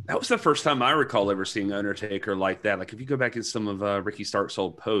was the first time I recall ever seeing Undertaker like that. Like if you go back in some of Ricky Starks'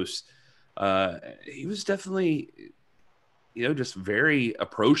 old posts, he was definitely, you know, just very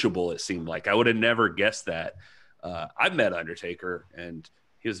approachable. It seemed like I would have never guessed that. I've met Undertaker, and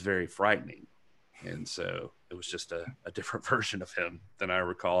he was very frightening, and so it was just a different version of him than I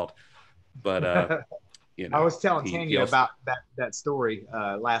recalled. But you know, I was telling Tanya about that story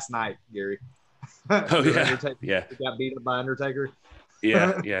last night, Gary. Oh yeah, yeah. He got beat up by Undertaker.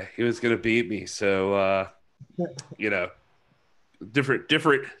 yeah, he was gonna beat me. So you know, different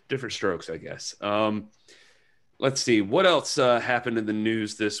strokes, I guess. Let's see what else happened in the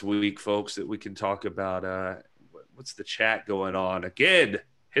news this week, folks, that we can talk about. What's the chat going on? Again,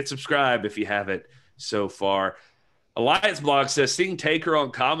 hit subscribe if you haven't so far. Alliance Blog says seeing Taker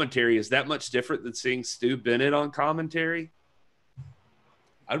on commentary is that much different than seeing Stu Bennett on commentary.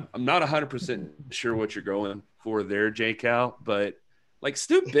 I'm not 100% sure what you're going for there, J Cal, but like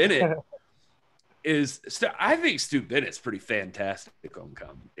Stu Bennett I think Stu Bennett's pretty fantastic on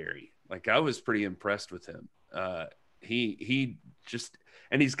commentary. Like I was pretty impressed with him. He just,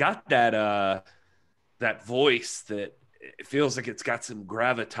 and he's got that voice that it feels like it's got some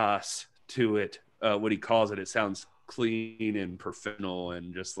gravitas to it. What he calls it, it sounds clean and professional,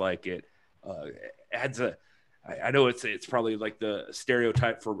 and just like it adds I know it's probably like the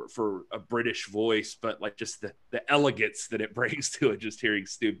stereotype for a British voice, but like just the elegance that it brings to it, just hearing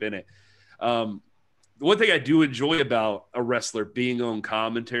Stu Bennett. The one thing I do enjoy about a wrestler being on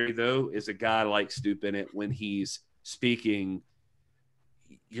commentary, though, is a guy like Stu Bennett, when he's speaking,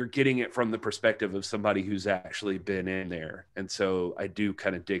 you're getting it from the perspective of somebody who's actually been in there. And so I do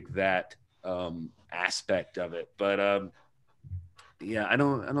kind of dig that aspect of it. But yeah, I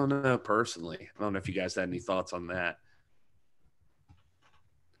don't know personally. I don't know if you guys had any thoughts on that.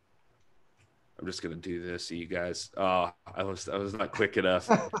 I'm just gonna do this so you guys. I was not quick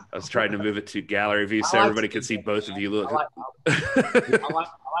enough. I was trying to move it to gallery view so everybody could see both of you. Look, I like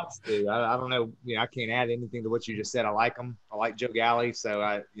Stu. I don't know. You know, I can't add anything to what you just said. I like him. I like Joe Galley.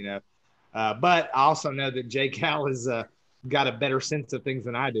 So but I also know that Jay Cal has got a better sense of things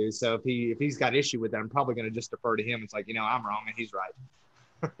than I do. So if he's got issue with that, I'm probably going to just defer to him. It's like, I'm wrong and he's right.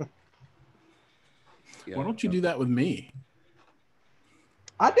 Yeah. Why don't you do that with me?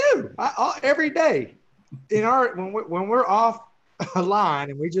 I do. Every day when we're off a line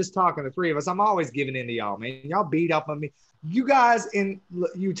and we just talking, the three of us, I'm always giving in to y'all, man. Y'all beat up on me. You guys in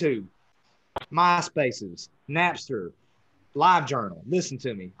YouTube, MySpaces, Napster, LiveJournal, listen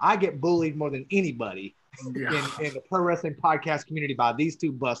to me. I get bullied more than anybody in the pro wrestling podcast community by these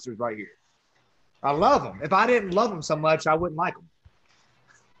two busters right here. I love them. If I didn't love them so much, I wouldn't like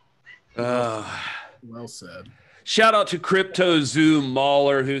them. Well said. Shout out to Crypto Zoom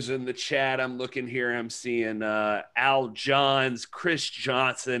Mauler, who's in the chat. I'm looking here. I'm seeing Al Johns, Chris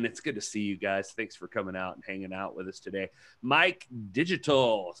Johnson. It's good to see you guys. Thanks for coming out and hanging out with us today. Mike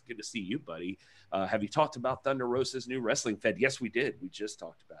Digital, it's good to see you, buddy. Have you talked about Thunder Rosa's new wrestling fed? Yes, we did. We just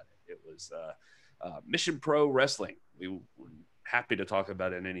talked about it. It was Mission Pro Wrestling. We were happy to talk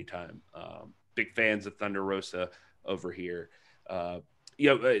about it anytime. Big fans of Thunder Rosa over here.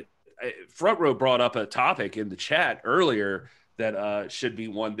 Front Row brought up a topic in the chat earlier that should be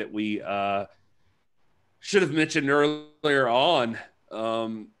one that we should have mentioned earlier on,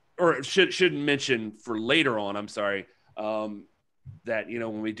 or shouldn't mention for later on. I'm sorry. That,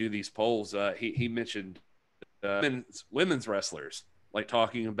 when we do these polls, he mentioned women's wrestlers, like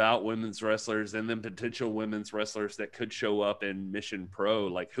talking about women's wrestlers and then potential women's wrestlers that could show up in Mission Pro,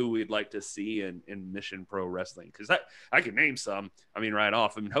 like who we'd like to see in Mission Pro Wrestling. Because I can name some, right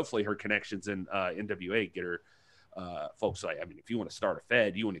off. Hopefully her connections in NWA get her folks. If you want to start a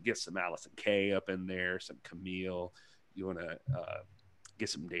fed, you want to get some Allison Kay up in there, some Camille, you want to get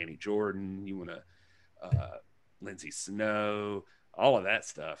some Danny Jordan, you want to Lindsay Snow, all of that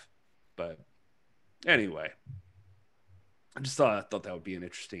stuff. But anyway, I just thought that would be an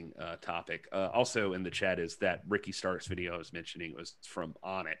interesting topic. Also in the chat is that Ricky Starks video I was mentioning was from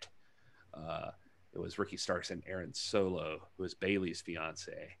On It. It was Ricky Starks and Aaron Solo, who is Bailey's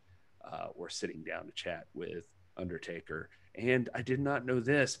fiance, were sitting down to chat with Undertaker. And I did not know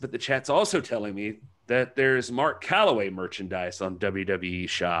this, but the chat's also telling me that there's Mark Calloway merchandise on WWE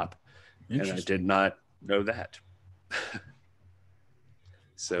Shop. And I did not know that.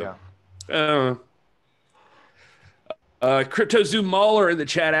 So, Crypto Zoom Mauler in the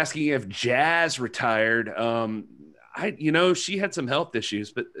chat asking if Jazz retired. She had some health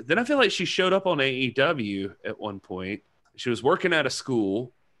issues, but then I feel like she showed up on AEW at one point. She was working at a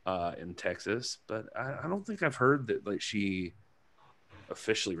school in Texas, but I don't think I've heard that like she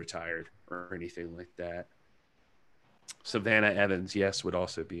officially retired or anything like that. Savannah Evans, yes, would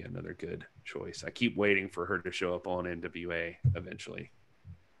also be another good choice. I keep waiting for her to show up on NWA eventually.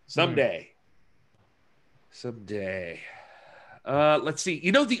 Someday. Let's see.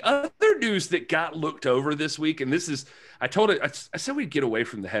 The other news that got looked over this week, and this is, I said we'd get away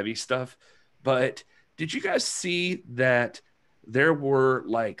from the heavy stuff, but did you guys see that there were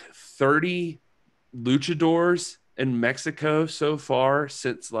like 30 luchadors in Mexico so far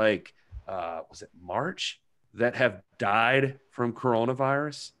since like, was it March, that have died from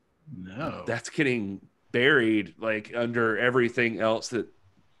coronavirus? No. That's getting buried like under everything else that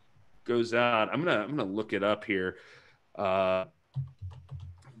goes on. I'm gonna look it up here. I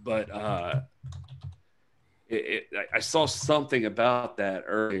saw something about that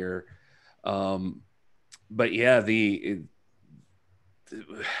earlier. But yeah, I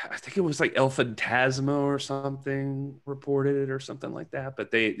think it was like El Fantasma or something reported it or something like that. But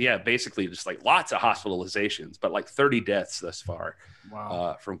basically just like lots of hospitalizations, but like 30 deaths thus far.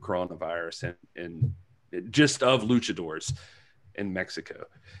 Wow. From coronavirus and just of luchadors in Mexico.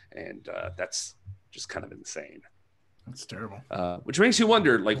 And that's just kind of insane. That's terrible. Which makes you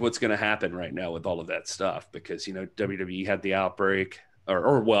wonder, like, what's going to happen right now with all of that stuff, because WWE had the outbreak,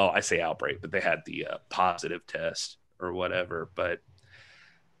 or I say outbreak, but they had the positive test or whatever. But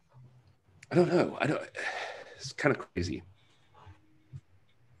I don't know. It's kind of crazy.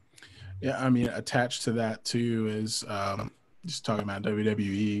 Yeah, I mean, attached to that too is just talking about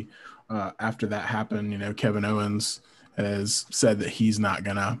WWE. After that happened, Kevin Owens has said that he's not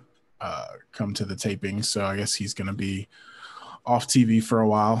gonna come to the taping, so I guess he's gonna be off TV for a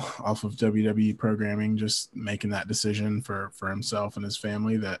while, off of WWE programming, just making that decision for himself and his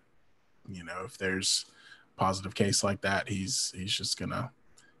family that if there's a positive case like that, he's just gonna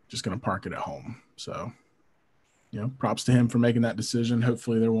park it at home. So props to him for making that decision.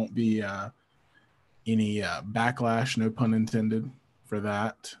 Hopefully there won't be any backlash, no pun intended, for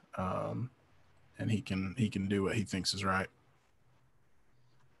that, and he can do what he thinks is right.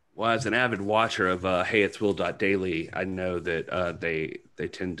 Well, as an avid watcher of Hey It's Will Daily, I know that they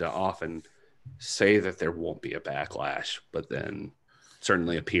tend to often say that there won't be a backlash, but then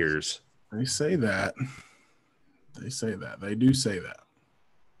certainly appears. They say that. They do say that.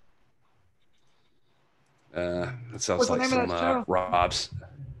 That sounds like some Rob's.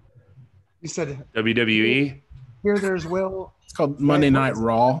 You said WWE. Here there's Will. It's called Monday Night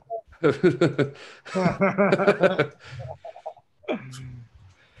Raw.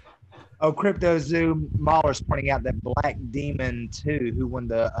 Oh, Crypto Zoom Mahler's pointing out that Black Demon 2, who won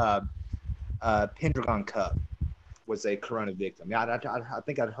the Pendragon Cup, was a corona victim. Yeah, I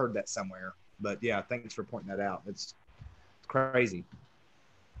think I'd heard that somewhere. But yeah, thanks for pointing that out. It's crazy.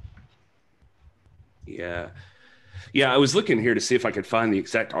 Yeah. I was looking here to see if I could find the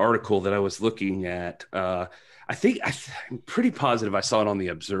exact article that I was looking at. I'm pretty positive I saw it on the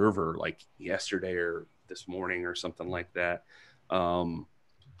Observer like yesterday or this morning or something like that.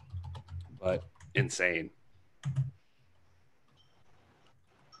 But insane.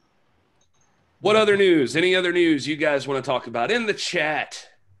 What other news? Any other news you guys want to talk about in the chat?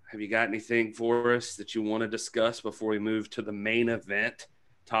 Have you got anything for us that you want to discuss before we move to the main event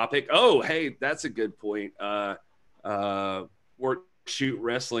topic? Oh, hey, that's a good point. Work Shoot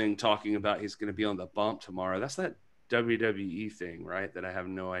Wrestling talking about he's going to be on the bump tomorrow. That's that WWE thing, right? That I have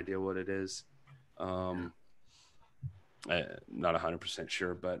no idea what it is. Not 100%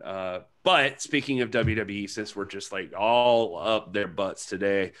 sure, but speaking of WWE, since we're just like all up their butts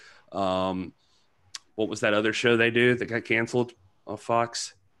today, what was that other show they do that got canceled on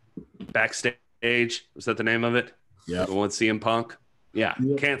Fox? Backstage, was that the name of it? Yeah, the one with CM Punk. Yeah,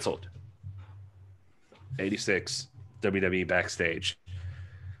 yep. Canceled. 86 WWE Backstage,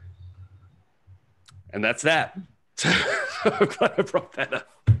 and that's that. I'm glad I brought that up.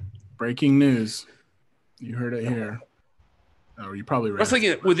 Breaking news. You heard it here. Oh, you probably read Wrestling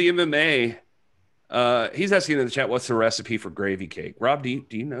it with the MMA. He's asking in the chat, what's the recipe for gravy cake? Rob, do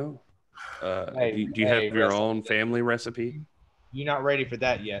you know? Do you have your own family recipe? You're not ready for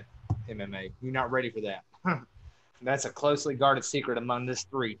that yet, MMA. You're not ready for that. That's a closely guarded secret among this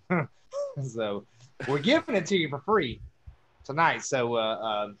three. So we're giving it to you for free tonight. So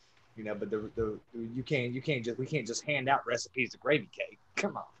but we can't just hand out recipes of gravy cake.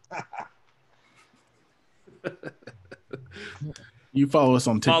 Come on. You follow us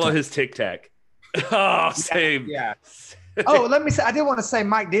on TikTok. Follow his TikTok. Oh, same. Yeah. Oh, let me say, I did want to say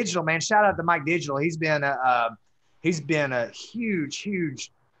Mike Digital, man. Shout out to Mike Digital. He's been a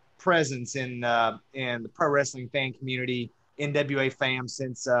huge presence in the pro wrestling fan community, NWA fam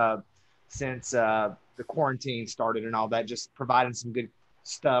since the quarantine started and all that. Just providing some good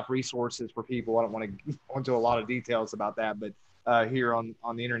stuff, resources for people. I don't want to go into a lot of details about that, but here on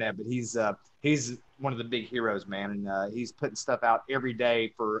the internet. But he's one of the big heroes, man, and he's putting stuff out every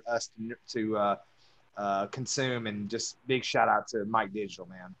day for us to consume. And just big shout out to Mike Digital,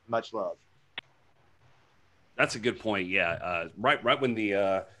 man. Much love. That's a good point. Yeah. Right when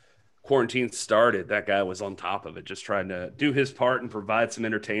the quarantine started, that guy was on top of it, just trying to do his part and provide some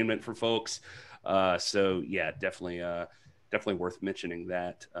entertainment for folks. So yeah, definitely worth mentioning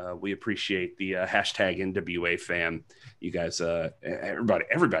that. We appreciate the hashtag NWA fam. You guys,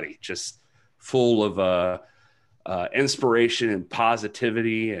 everybody just full of inspiration and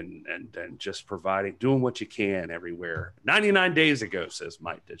positivity and just doing what you can everywhere. 99 days ago, says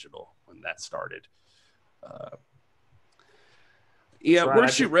Mike Digital, when that started.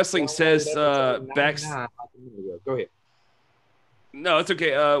 Worst Shoot Wrestling says Go ahead. No, it's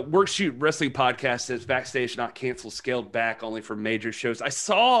okay. Worst Shoot Wrestling podcast says backstage not canceled, scaled back only for major shows. I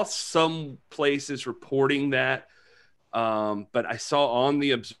saw some places reporting that, but I saw on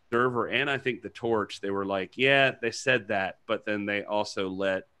the Observer and I think the Torch, they were like, yeah, they said that, but then they also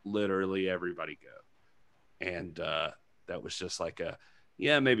let literally everybody go. And that was just like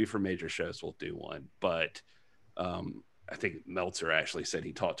maybe for major shows we'll do one. But I think Meltzer actually said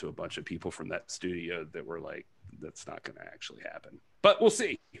he talked to a bunch of people from that studio that were like, that's not going to actually happen. But we'll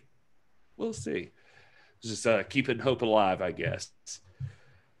see. We'll see. Just keeping hope alive, I guess.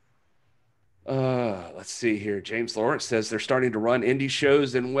 Let's see here. James Lawrence says they're starting to run indie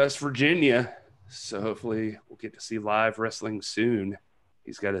shows in West Virginia. So hopefully we'll get to see live wrestling soon.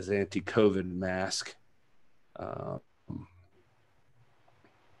 He's got his anti-COVID mask.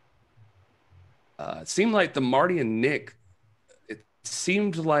 It seemed like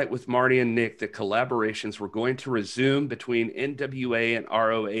with Marty and Nick, the collaborations were going to resume between NWA and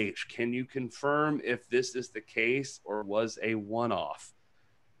ROH. Can you confirm if this is the case or was a one-off?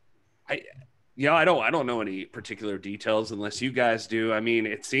 I don't know any particular details unless you guys do. I mean,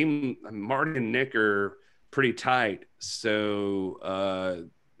 it seemed Marty and Nick are pretty tight. So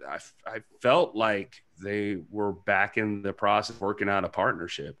I felt like they were back in the process of working out a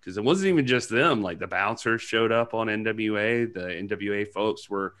partnership, because it wasn't even just them. Like the Bouncers showed up on NWA. The NWA folks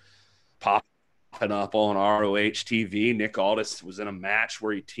were popping up on ROH TV. Nick Aldis was in a match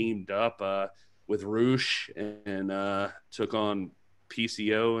where he teamed up with Roosh and took on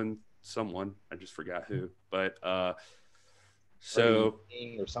PCO and someone. I just forgot who. But or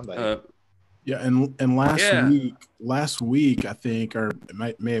somebody. Yeah, and last week I think, or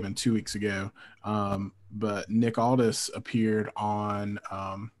it may have been 2 weeks ago, but Nick Aldis appeared on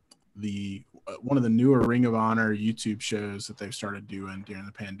one of the newer Ring of Honor YouTube shows that they've started doing during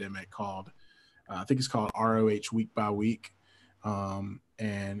the pandemic called, I think it's called ROH Week by Week, and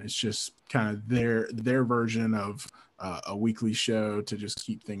it's just kind of their version of a weekly show to just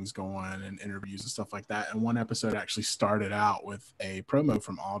keep things going and interviews and stuff like that. And one episode actually started out with a promo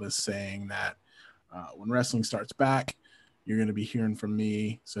from Aldis saying that when wrestling starts back, you're going to be hearing from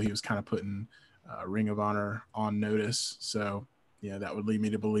me. So he was kind of putting Ring of Honor on notice. So yeah, that would lead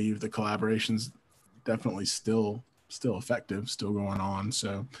me to believe the collaboration's definitely still effective, still going on.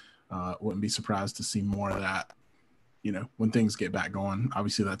 So wouldn't be surprised to see more of that, when things get back going.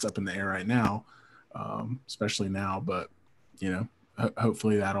 Obviously that's up in the air right now, especially now, but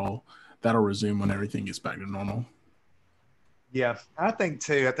hopefully that'll resume when everything gets back to normal. Yeah, I think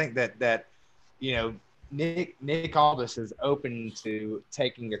too. I think that Nick Aldis is open to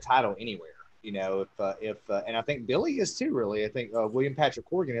taking the title anywhere. If and I think Billy is too. Really, I think William Patrick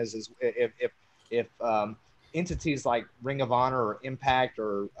Corgan is if entities like Ring of Honor or Impact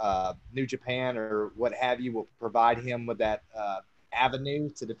or New Japan or what have you will provide him with that avenue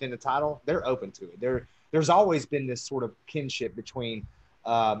to defend the title, they're open to it. There's always been this sort of kinship between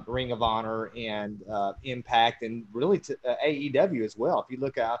Ring of Honor and Impact, and really to AEW as well. If you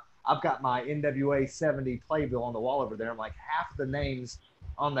look at I've got my NWA 70 playbill on the wall over there. I'm like, half of the names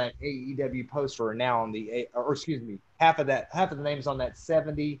on that AEW poster are now on the, or excuse me, half of the names on that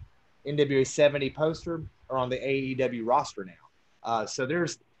 70 NWA 70 poster are on the AEW roster now. So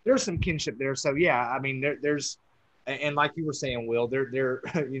there's some kinship there. So yeah, I mean, there's, and like you were saying, Will, they're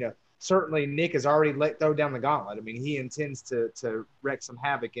certainly Nick has already throw down the gauntlet. I mean, he intends to wreak some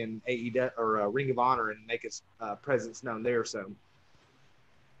havoc in AEW or Ring of Honor and make his presence known there. So.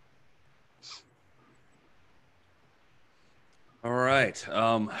 All right.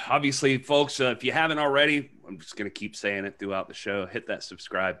 Obviously, folks, if you haven't already, I'm just going to keep saying it throughout the show. Hit that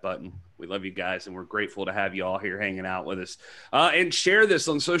subscribe button. We love you guys, and we're grateful to have you all here hanging out with us. And share this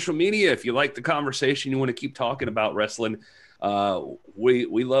on social media if you like the conversation. You want to keep talking about wrestling.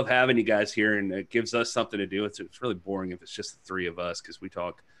 We love having you guys here, and it gives us something to do. It's really boring if it's just the three of us because we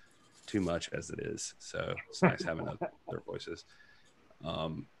talk too much as it is. So it's nice having other voices.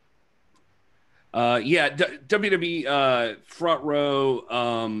 WWE front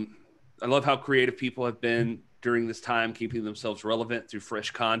row. I love how creative people have been during this time, keeping themselves relevant through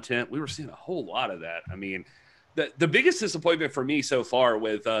fresh content. We were seeing a whole lot of that. I mean, the biggest disappointment for me so far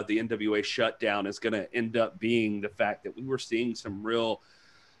with the NWA shutdown is going to end up being the fact that we were seeing some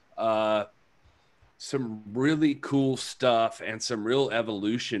really cool stuff and some real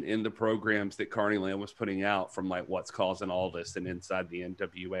evolution in the programs that Carneyland was putting out, from like What's Causing All This and Inside the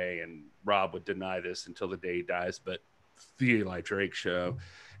NWA. And Rob would deny this until the day he dies, but the Eli Drake show.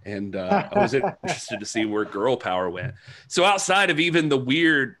 And I was interested to see where Girl Power went. So outside of even the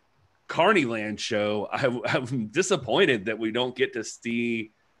weird Carneyland show, I'm disappointed that we don't get to see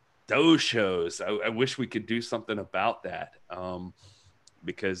those shows. I wish we could do something about that.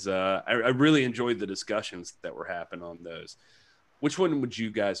 Because I really enjoyed the discussions that were happening on those. Which one would you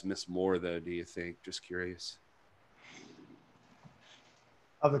guys miss more, though, do you think? Just curious.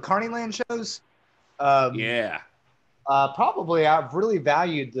 Of the Carneyland shows? Yeah. Probably I've really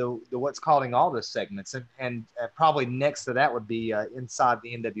valued the What's Calling All This segments. And probably next to that would be Inside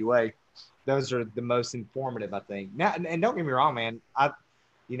the NWA. Those are the most informative, I think. Now, and don't get me wrong, man. I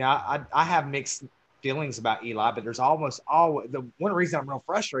have mixed feelings about Eli, but there's almost always one reason I'm real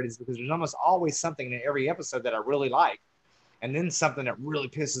frustrated is because there's almost always something in every episode that I really like, and then something that really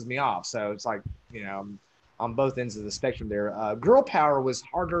pisses me off. So it's like, on both ends of the spectrum there. Girl Power was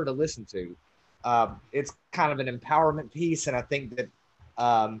harder to listen to. It's kind of an empowerment piece, and I think that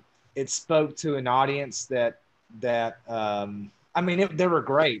it spoke to an audience that they were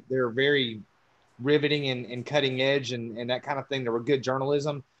great. They were very riveting and cutting edge and that kind of thing. They were good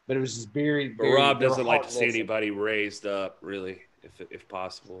journalism. But it was just very, but Rob doesn't like to see anybody raised up, really, if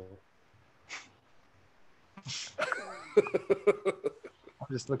possible. I'm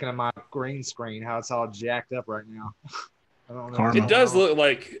just looking at my green screen, how it's all jacked up right now. I don't know. It does look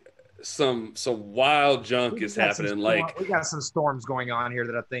like some wild junk is happening. We got some storms going on here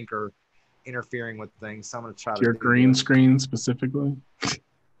that I think are interfering with things. So I'm going to try to. Your green screen specifically? What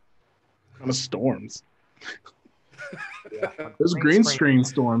kind of storms? Yeah, those green screen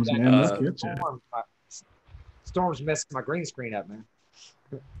storms, man. Let's get you. Storms messed my green screen up, man.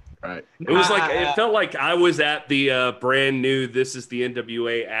 Right. It was it felt like I was at the brand new This Is the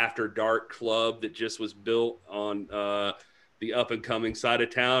NWA After Dark club that just was built on the up and coming side of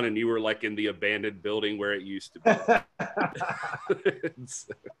town, and you were like in the abandoned building where it used to be.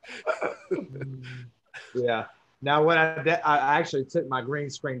 Yeah. Now, when I actually took my green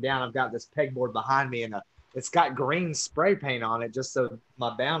screen down, I've got this pegboard behind me, and it's got green spray paint on it just so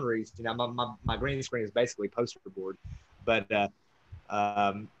my boundaries, my green screen is basically poster board. But,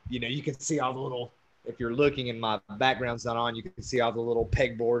 you can see all the little, if you're looking and my background's not on, you can see all the little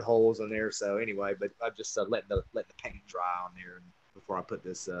pegboard holes in there. So anyway, but I'm just letting the paint dry on there before I put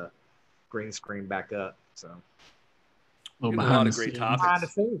this green screen back up. So. A lot of great topics. Behind the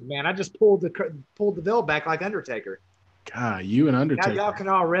scenes, man. I just pulled the veil back like Undertaker. God, you and Undertaker. Now y'all can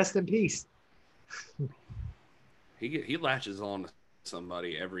all rest in peace. He latches on to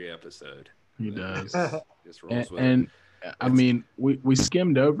somebody every episode. He does. Just rolls with and I mean, we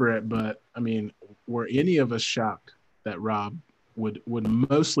skimmed over it, but I mean, were any of us shocked that Rob would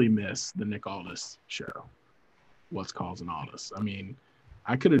mostly miss the Nick Aldis show? What's Causing Aldis? I mean,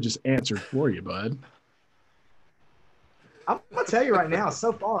 I could have just answered for you, bud. I'm gonna tell you right now,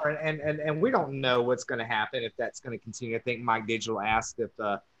 so far, and we don't know what's going to happen if that's going to continue. I think Mike Digital asked if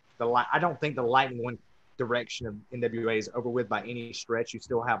I don't think the Lightning One direction of NWA is over with by any stretch. You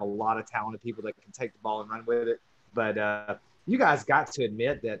still have a lot of talented people that can take the ball and run with it. But you guys got to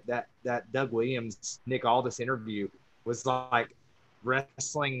admit that Doug Williams, Nick Aldis interview was like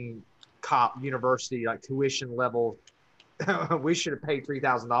wrestling cop university, like tuition level we should have paid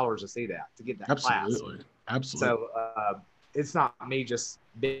 $3,000 to see that, to get that class. Absolutely. So it's not me just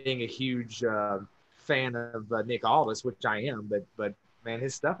being a huge fan of Nick Aldis, which I am, but man,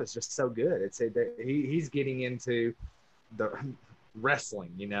 his stuff is just so good. He's getting into the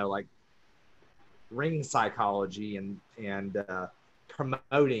wrestling, like ring psychology and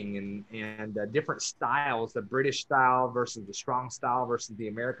promoting and different styles, the British style versus the strong style versus the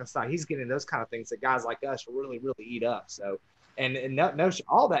American style. He's getting those kind of things that guys like us really, really eat up. So, and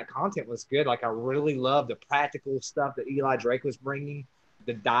all that content was good. Like I really love the practical stuff that Eli Drake was bringing,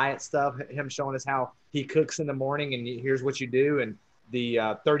 the diet stuff, him showing us how he cooks in the morning and here's what you do. And the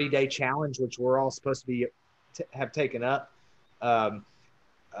 30-day challenge, which we're all supposed to have taken up.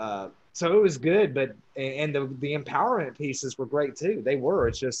 So it was good, and the empowerment pieces were great too. They were.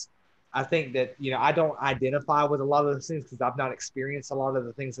 It's just, I think that, I don't identify with a lot of those things because I've not experienced a lot of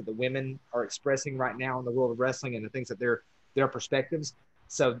the things that the women are expressing right now in the world of wrestling and the things that their perspectives.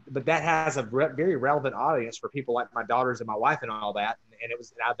 So, but that has a very relevant audience for people like my daughters and my wife and all that. And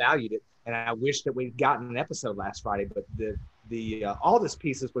I valued it. And I wish that we'd gotten an episode last Friday, but the Aldis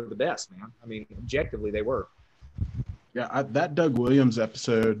pieces were the best, man. I mean, objectively they were. Yeah, that Doug Williams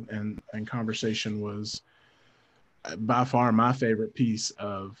episode and conversation was by far my favorite piece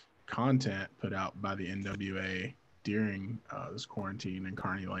of content put out by the NWA during this quarantine and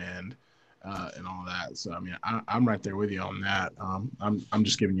Carneyland and all that. So, I mean, I'm right there with you on that. I'm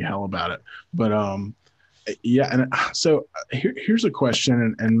just giving you hell about it. But, yeah, and so here's a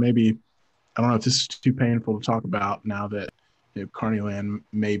question, and maybe I don't know if this is too painful to talk about now that Carneyland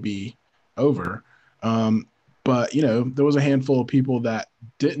may be over. But, there was a handful of people that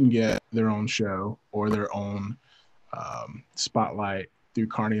didn't get their own show or their own spotlight through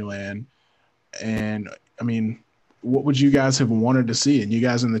Carneyland. And, I mean, what would you guys have wanted to see? And you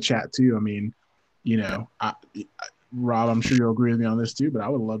guys in the chat, too. I mean, Rob, I'm sure you'll agree with me on this, too, but I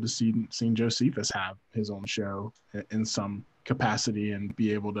would love to seen Josephus have his own show in some capacity and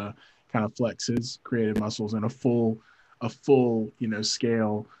be able to kind of flex his creative muscles in a full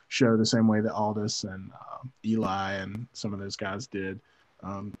scale show the same way that Aldis and Eli and some of those guys did.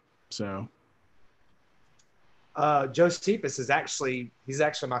 Josephus he's actually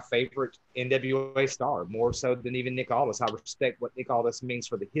my favorite NWA star, more so than even Nick Aldis. I respect what Nick Aldis means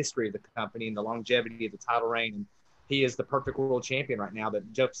for the history of the company and the longevity of the title reign. And he is the perfect world champion right now,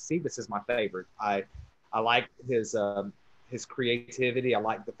 but Josephus is my favorite. I like his creativity. I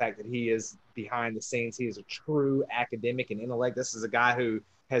like the fact that he is behind the scenes. He is a true academic and intellect. This is a guy who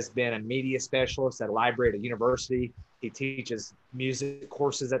has been a media specialist at a library at a university. He teaches music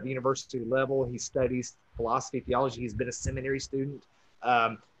courses at the university level. He studies philosophy, theology. He's been a seminary student.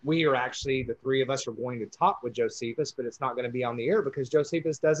 We are actually, the three of us are going to talk with Josephus, but it's not going to be on the air because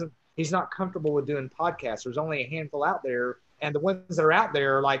Josephus he's not comfortable with doing podcasts. There's only a handful out there. And the ones that are out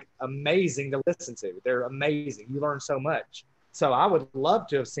there are like amazing to listen to. They're amazing. You learn so much. So I would love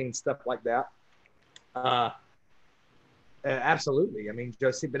to have seen stuff like that. Absolutely. I mean,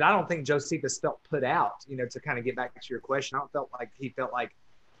 but I don't think Josephus felt put out, to kind of get back to your question. I don't felt like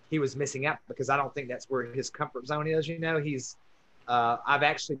he was missing out because I don't think that's where his comfort zone is. I've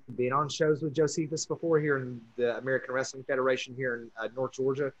actually been on shows with Josephus before here in the American Wrestling Federation here in North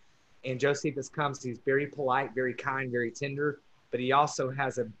Georgia. And Josephus comes, he's very polite, very kind, very tender, but he also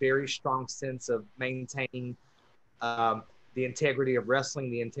has a very strong sense of maintaining the integrity of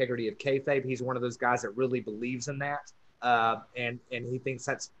wrestling, the integrity of kayfabe. He's one of those guys that really believes in that. And he thinks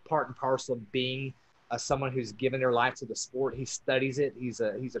that's part and parcel of being someone who's given their life to the sport. He studies it. He's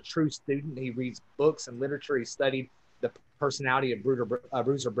a true student. He reads books and literature. He studied the personality of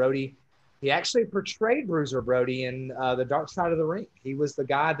Bruiser Brody. He actually portrayed Bruiser Brody in The Dark Side of the Ring. He was the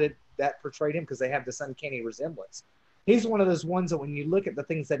guy that portrayed him because they have this uncanny resemblance. He's one of those ones that when you look at the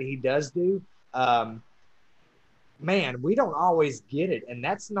things that he does do, man, we don't always get it. And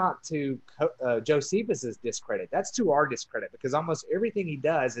that's not to Josephus's discredit. That's to our discredit because almost everything he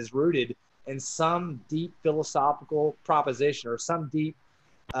does is rooted in some deep philosophical proposition or some deep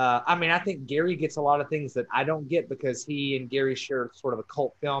I think Gary gets a lot of things that I don't get because he and Gary share sort of a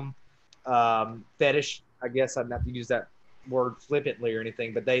cult film fetish. I guess I'd have to use that word flippantly or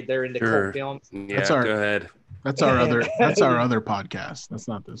anything, but they're into cult films. Yeah, go ahead. That's our other podcast. That's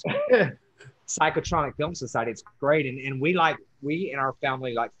not this one. Psychotronic Film Society. It's great. And we in our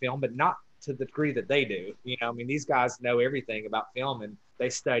family like film, but not to the degree that they do. These guys know everything about film and they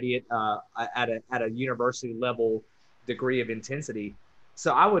study it at a university level degree of intensity.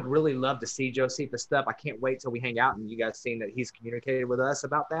 So I would really love to see Josephus stuff. I can't wait till we hang out and you guys seen that he's communicated with us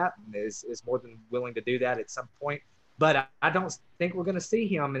about that and is more than willing to do that at some point. But I don't think we're going to see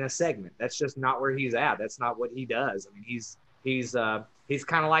him in a segment. That's just not where he's at. That's not what he does. I mean, he's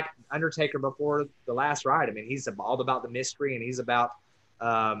kind of like Undertaker before the last ride. I mean, he's all about the mystery, and he's about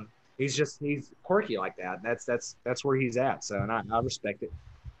he's quirky like that. That's where he's at. So, and I respect it.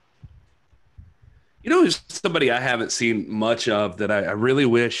 You know, who's somebody I haven't seen much of that I really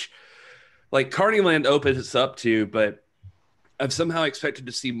wish, like, Carneyland opens up to, but I've somehow expected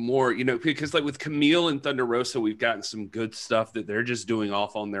to see more, you know, because like with Camille and Thunder Rosa, we've gotten some good stuff that they're just doing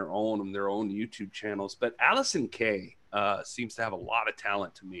off on their own YouTube channels. But Allison Kay seems to have a lot of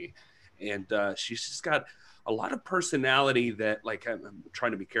talent to me. And she's just got a lot of personality that, like, I'm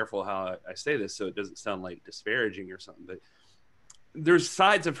trying to be careful how I say this so it doesn't sound like disparaging or something, but there's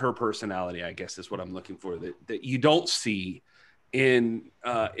sides of her personality, I guess is what I'm looking for, that you don't see in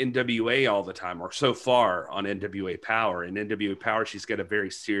NWA all the time, or so far on NWA Power. In NWA Power, she's got a very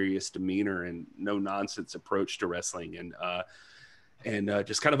serious demeanor and no nonsense approach to wrestling, and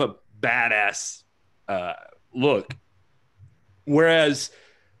just kind of a badass look. Whereas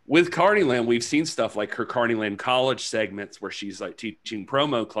with Carneyland, we've seen stuff like her Carneyland College segments where she's like teaching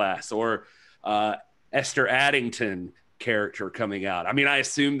promo class, or Esther Addington character coming out. I mean, I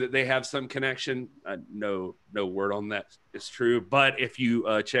assume that they have some connection. No word on that is true. But if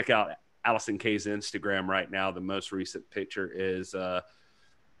you check out Allison Kay's Instagram right now, the most recent picture is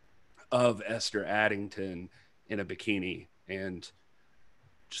of Esther Addington in a bikini, and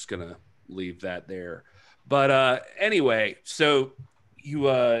just gonna leave that there. But anyway, so you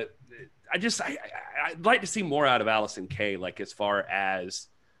I'd like to see more out of Allison Kay, like as far as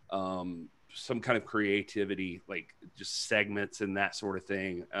some kind of creativity, like just segments and that sort of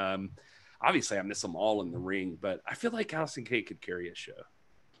thing. Obviously I miss them all in the ring, but I feel like Allison Kay could carry a show.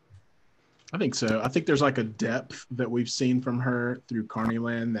 I think so. I think there's like a depth that we've seen from her through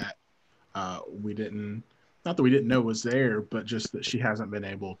Carneyland that we didn't know was there, but just that she hasn't been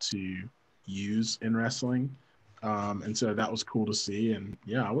able to use in wrestling. And so that was cool to see. And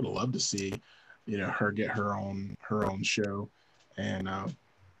yeah, I would have loved to see, you know, her get her own show, and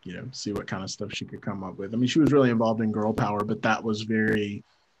you know, see what kind of stuff she could come up with. I mean, she was really involved in Girl Power, but that was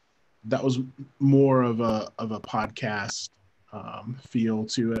more of a podcast feel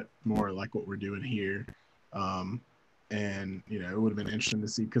to it, more like what we're doing here. And, you know, it would have been interesting to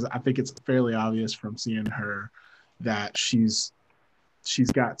see, because I think it's fairly obvious from seeing her that she's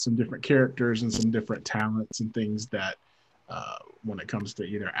got some different characters and some different talents and things that when it comes to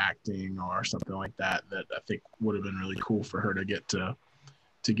either acting or something like that, that I think would have been really cool for her to get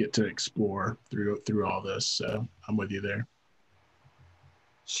to explore through all this. So I'm with you there.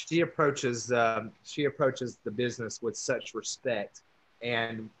 She approaches the business with such respect,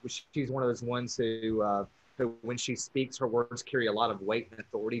 and she's one of those ones who when she speaks, her words carry a lot of weight and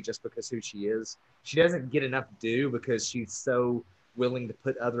authority just because who she is. She doesn't get enough due because she's so willing to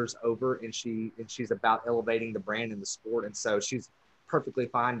put others over, and she's about elevating the brand and the sport, and so she's perfectly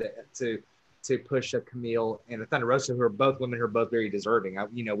fine to push a Camille and a Thunder Rosa, who are both women who are both very deserving.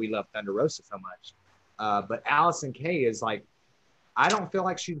 We love Thunder Rosa so much. But Allison Kay is like, I don't feel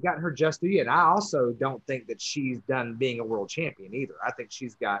like she's gotten her just due yet. I also don't think that she's done being a world champion either. I think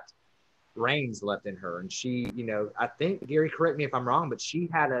she's got reins left in her. And she, I think, Gary, correct me if I'm wrong, but she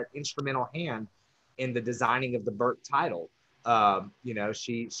had an instrumental hand in the designing of the Burke title.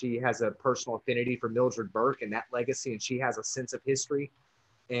 She has a personal affinity for Mildred Burke and that legacy, and she has a sense of history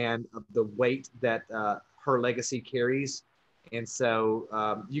and of the weight that her legacy carries. And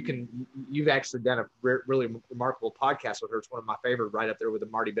so you've actually done a really remarkable podcast with her. It's one of my favorite, right up there with the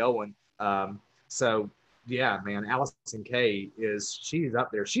Marty Bell one. So yeah, man, Allison Kay she's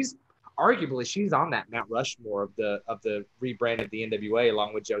up there. She's on that Mount Rushmore of the rebrand of the NWA,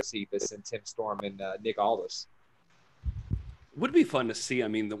 along with Josephus and Tim Storm and Nick Aldis. Would be fun to see. I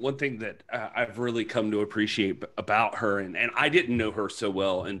mean, the one thing that I've really come to appreciate about her, and I didn't know her so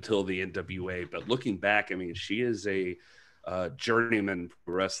well until the NWA, but looking back, I mean, she is a journeyman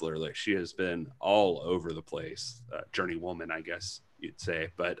wrestler. Like, she has been all over the place. Journeywoman, I guess you'd say.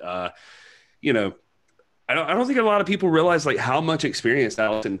 But I don't think a lot of people realize like how much experience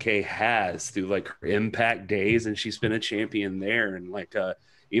Allison Kay has through like her Impact days, and she's been a champion there, and like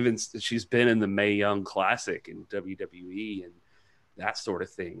even she's been in the Mae Young Classic in WWE and that sort of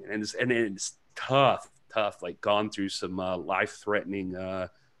thing. And it's tough, like gone through some life-threatening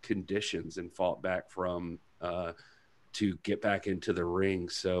conditions and fought back from to get back into the ring.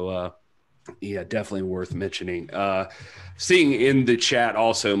 So yeah, definitely worth mentioning. Seeing in the chat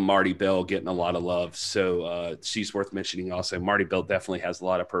also Marty Bell getting a lot of love. So she's worth mentioning also. Marty Bell definitely has a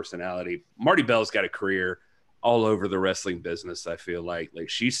lot of personality. Marty Bell's got a career all over the wrestling business. I feel like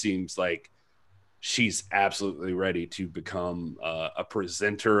she seems like she's absolutely ready to become a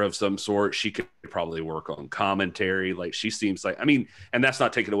presenter of some sort. She could probably work on commentary. Like, she seems like, I mean, and that's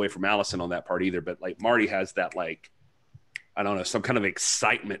not taken away from Allison on that part either, but like Marty has that, like, I don't know, some kind of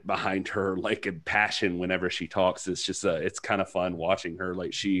excitement behind her, like, and passion whenever she talks. It's just it's kind of fun watching her.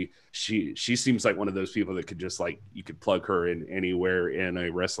 Like, she seems like one of those people that could just, like, you could plug her in anywhere in a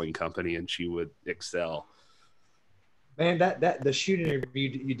wrestling company and she would excel. Man, that the shoot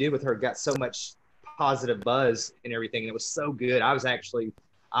interview you did with her got so much positive buzz and everything, and it was so good. I was actually,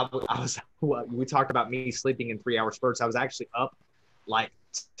 we talked about me sleeping in 3 hour spurts. I was actually up like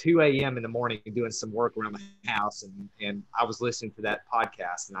 2 a.m. in the morning doing some work around the house, and I was listening to that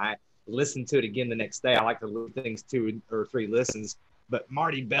podcast, and I listened to it again the next day. I like to listen to things 2 or 3 listens, but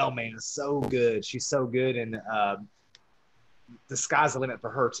Marty Bell, man, is so good. She's so good, and the sky's the limit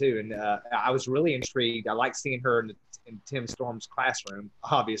for her too. And I was really intrigued. I like seeing her in Tim Storm's classroom,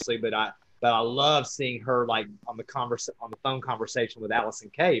 obviously, but I love seeing her like on the phone conversation with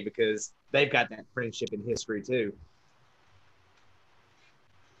Allison Kay, because they've got that friendship in history too.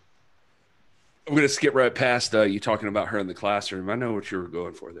 I'm going to skip right past you talking about her in the classroom. I know what you were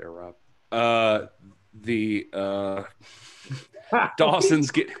going for there, Rob.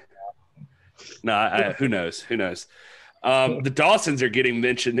 Dawson's get. No, who knows? Who knows? The Dawsons are getting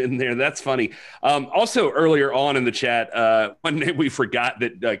mentioned in there. That's funny. Also, earlier on in the chat, one name we forgot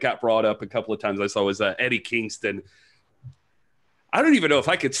that got brought up a couple of times I saw was Eddie Kingston. I don't even know if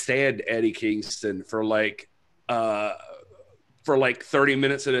I could stand Eddie Kingston for like 30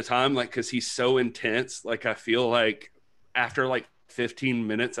 minutes at a time, like, because he's so intense. Like, I feel like after like 15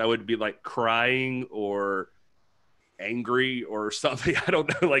 minutes, I would be like crying or angry or something. I don't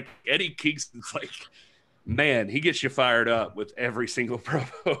know. Like, Eddie Kingston's like, man, he gets you fired up with every single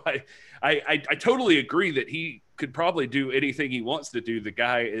promo. I totally agree that he could probably do anything he wants to do. The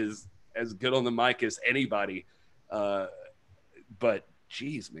guy is as good on the mic as anybody. But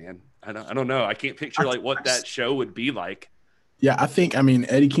geez, man, I don't know. I can't picture like what that show would be like. Yeah, I mean,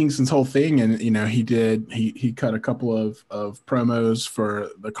 Eddie Kingston's whole thing, and, you know, he cut a couple of promos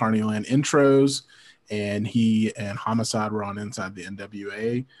for the Carney Land intros, and he and Homicide were on Inside the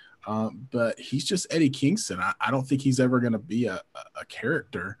NWA. But he's just Eddie Kingston. I don't think he's ever going to be a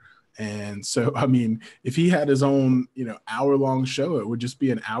character. And so, I mean, if he had his own, you know, hour-long show, it would just be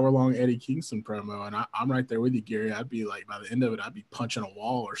an hour-long Eddie Kingston promo. And I'm right there with you, Gary. I'd be like, by the end of it, I'd be punching a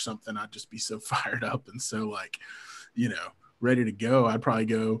wall or something. I'd just be so fired up and so, like, you know, ready to go. I'd probably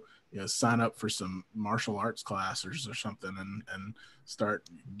go, you know, sign up for some martial arts classes or something and start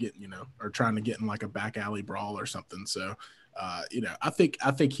getting, you know, or trying to get in like a back alley brawl or something. So, you know, I think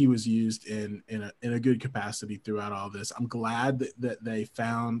he was used in a good capacity throughout all this. I'm glad that they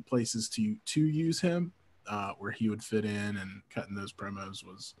found places to use him where he would fit in, and cutting those promos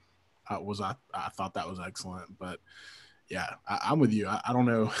was I thought that was excellent. But yeah, I'm with you. I don't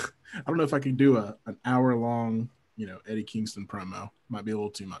know. I don't know if I could do an hour long, you know, Eddie Kingston promo. Might be a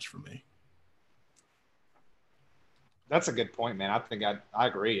little too much for me. That's a good point, man. I think I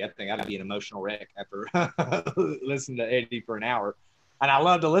agree. I think I'd be an emotional wreck after listening to Eddie for an hour. And I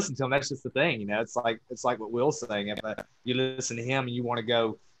love to listen to him. That's just the thing, you know. It's like what Will's saying. If you listen to him and you want to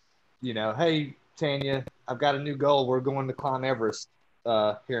go, you know, hey, Tanya, I've got a new goal. We're going to climb Everest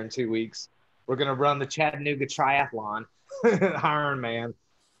here in 2 weeks. We're going to run the Chattanooga Triathlon, Ironman.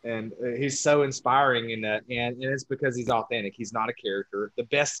 And he's so inspiring, and it's because he's authentic. He's not a character. The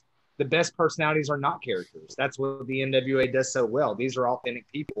best personalities are not characters. That's what the NWA does so well. These are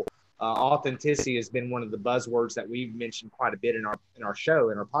authentic people. Authenticity has been one of the buzzwords that we've mentioned quite a bit in our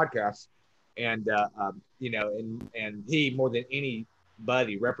show, in our podcast. And you know, and he more than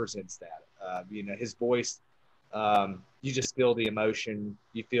anybody represents that. You know, his voice. You just feel the emotion.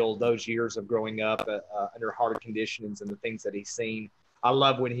 You feel those years of growing up under hard conditions and the things that he's seen. I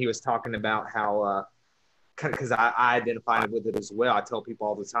love when he was talking about how, because I identify with it as well. I tell people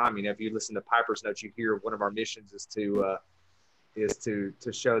all the time, you know, if you listen to Piper's Notes, you hear one of our missions is to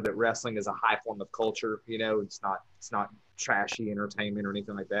show that wrestling is a high form of culture. You know, it's not trashy entertainment or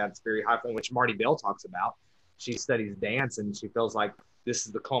anything like that. It's very high form, which Marty Bell talks about. She studies dance, and she feels like this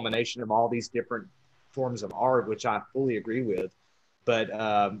is the culmination of all these different forms of art, which I fully agree with. But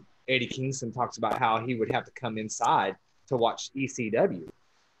Eddie Kingston talks about how he would have to come inside to watch ECW,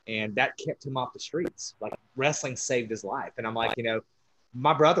 and that kept him off the streets. Like, wrestling saved his life. And I'm like, you know,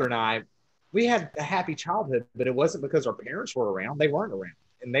 my brother and I, we had a happy childhood, but it wasn't because our parents were around. They weren't around,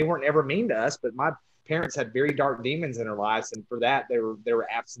 and they weren't ever mean to us. But my parents had very dark demons in their lives, and for that they were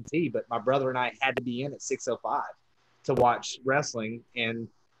absentee. But my brother and I had to be in at 6:05 to watch wrestling, and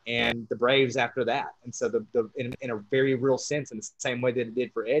the Braves after that. And so in a very real sense, in the same way that it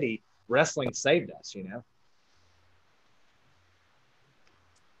did for Eddie, wrestling saved us, you know?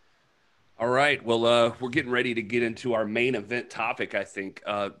 All right. Well, we're getting ready to get into our main event topic, I think.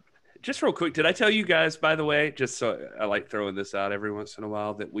 Just real quick, did I tell you guys, by the way, just so I like throwing this out every once in a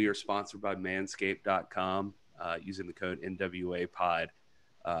while, that we are sponsored by manscaped.com using the code NWAPOD.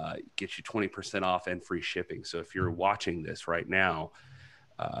 Gets you 20% off and free shipping. So if you're watching this right now,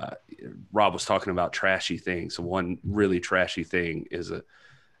 Rob was talking about trashy things. So one really trashy thing is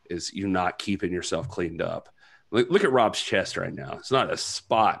you not keeping yourself cleaned up. Look at Rob's chest right now. It's not a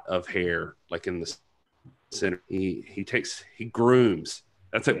spot of hair like in the center. He grooms.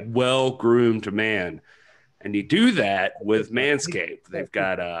 That's a well-groomed man. And you do that with Manscaped. They've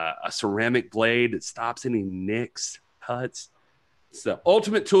got a ceramic blade that stops any nicks, cuts. It's the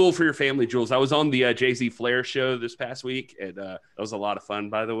ultimate tool for your family jewels. I was on the Jay-Z Flair show this past week, and that was a lot of fun,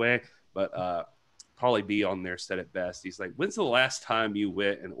 by the way. But Paulie B on there said it best. He's like, "When's the last time you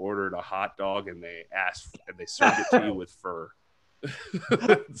went and ordered a hot dog and they served it to you with fur?"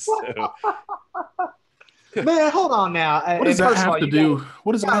 So, man, hold on now. What does that have to do?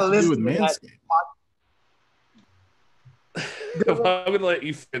 What does that have to do with Manscaped? I'm going to let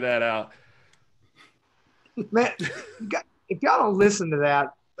you figure that out. Man, if y'all don't listen to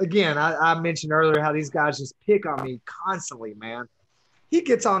that, again, I mentioned earlier how these guys just pick on me constantly, man. He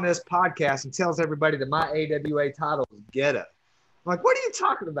gets on this podcast and tells everybody that my AWA title is ghetto. I'm like, what are you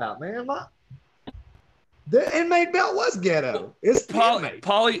talking about, man? The inmate belt was ghetto. It's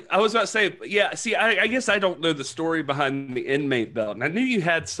Paulie, I was about to say, yeah, see, I guess I don't know the story behind the inmate belt. And I knew you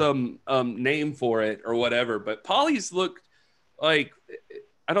had some name for it or whatever, but Paulie's looked like,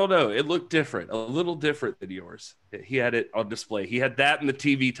 I don't know, it looked different, a little different than yours. He had it on display. He had that in the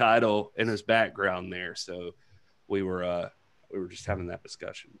TV title in his background there. So we were just having that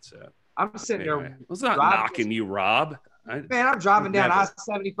discussion. So I'm sitting there. I was not knocking you, Rob. Man, I'm driving down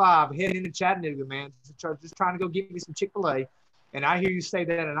I-75, heading into Chattanooga, man, just trying to go get me some Chick-fil-A. And I hear you say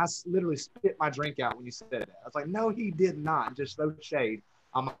that, and I literally spit my drink out when you said that. I was like, no, he did not. Just throw shade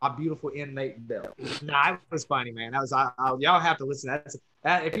on my beautiful inmate belt. Nah, it was funny, man. That was y'all have to listen.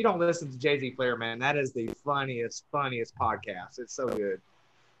 That if you don't listen to Jay-Z Flair, man, that is the funniest podcast. It's so good.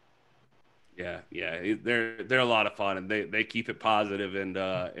 Yeah, they're a lot of fun, and they keep it positive, and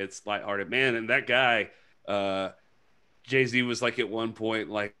it's lighthearted, man. And that guy, Jay-Z was like at one point,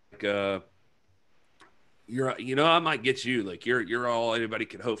 like, I might get you, like you're all anybody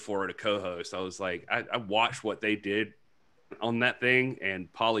could hope for at a co-host. I was like, I watched what they did on that thing,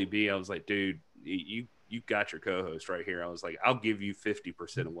 and Paulie B, I was like, dude, you got your co-host right here. I was like, I'll give you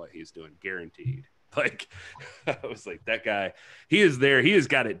 50% of what he's doing, guaranteed. Like, I was like, that guy, he is there. He has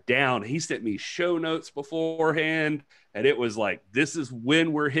got it down. He sent me show notes beforehand, and it was like, this is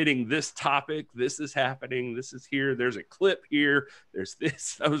when we're hitting this topic. This is happening. This is here. There's a clip here. There's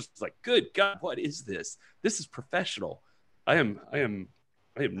this. I was like, good God, what is this? This is professional. I am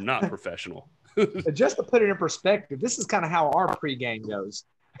not professional. Just to put it in perspective, this is kind of how our pregame goes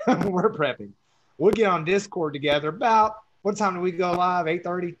when we're prepping. We'll get on Discord together about, what time do we go live?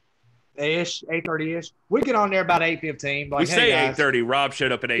 8:30-ish. We get on there about 8:15. Like, we say 8:30. Rob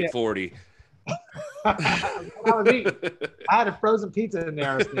showed up at 8:40. I had a frozen pizza in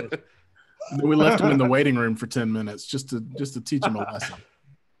there. We left him in the waiting room for 10 minutes just to teach him a lesson.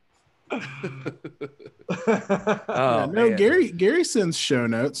 Gary sends show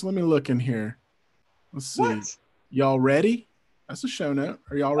notes. Let me look in here. Let's see. What? Y'all ready? That's a show note.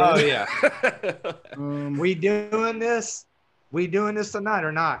 Are y'all ready? Oh yeah. We doing this? We doing this tonight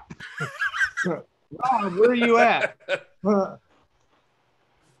or not? Rob, where are you at?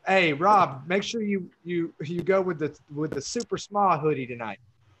 Hey, Rob, make sure you go with the super small hoodie tonight.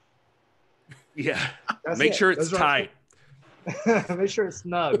 Yeah. Make sure it's tight. Make sure it's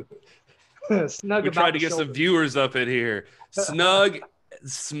snug. Snug. We tried to get some viewers up in here. Snug,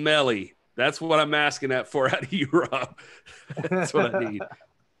 smelly. That's what I'm asking that for out of you, Rob. That's what I need.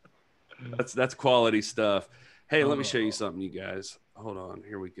 That's quality stuff. Hey, let me show you something, you guys. Hold on.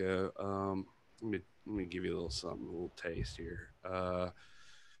 Here we go. Let me give you a little taste here.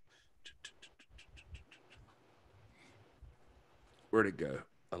 Where'd it go?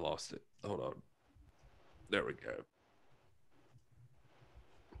 I lost it. Hold on. There we go.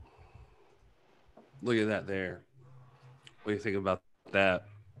 Look at that there. What do you think about that?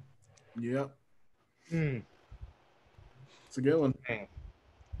 Yep. It's a good one. Man.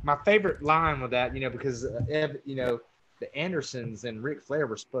 My favorite line with that, because the Andersons and Ric Flair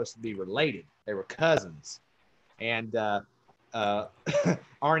were supposed to be related. They were cousins. And Arn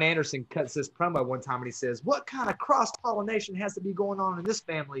Anderson cuts this promo one time and he says, what kind of cross-pollination has to be going on in this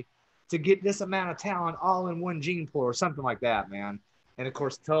family to get this amount of talent all in one gene pool or something like that, man. And of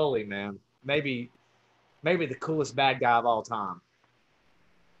course, Tully, man, maybe the coolest bad guy of all time.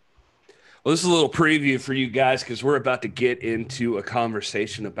 Well, this is a little preview for you guys because we're about to get into a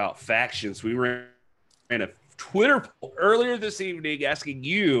conversation about factions. We ran a Twitter poll earlier this evening asking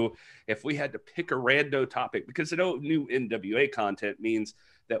you if we had to pick a rando topic, because new NWA content means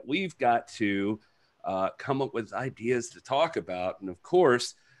that we've got to come up with ideas to talk about. And of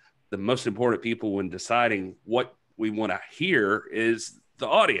course, the most important people when deciding what we want to hear is the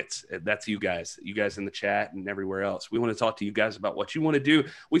audience. That's you guys in the chat and everywhere else. We want to talk to you guys about what you want to do.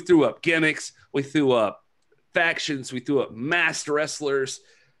 We threw up gimmicks, we threw up factions, we threw up masked wrestlers,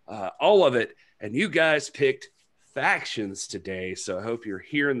 all of it. And you guys picked factions today. So I hope you're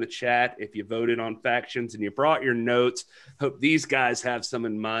here in the chat. If you voted on factions and you brought your notes, hope these guys have some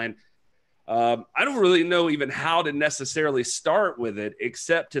in mind. I don't really know even how to necessarily start with it,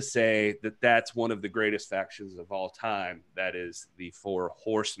 except to say that that's one of the greatest factions of all time. That is the Four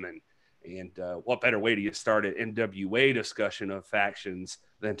Horsemen. And what better way do you start an NWA discussion of factions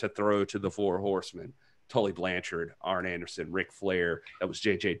than to throw to the Four Horsemen? Tully Blanchard, Arn Anderson, Ric Flair. That was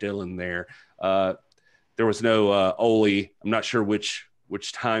J.J. Dillon there. There was no Ole. I'm not sure which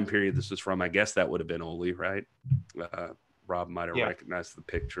time period this was from. I guess that would have been Ole, right? Rob might have recognized the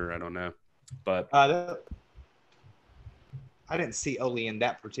picture. I don't know. But I didn't see Ole in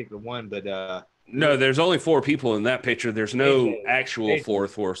that particular one, but no, there's only 4 people in that picture. There's no JJ. actual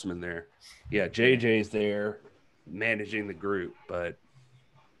fourth horseman there. Yeah, JJ's there managing the group, but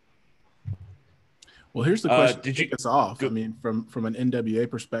well, here's the question. Did you kick us off? I mean, from an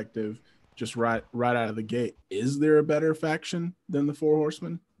NWA perspective, just right out of the gate, is there a better faction than the Four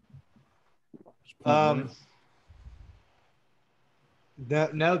Horsemen?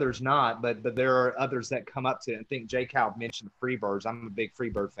 No, there's not, but there are others that come up to it. I think J. Cal mentioned the Freebirds. I'm a big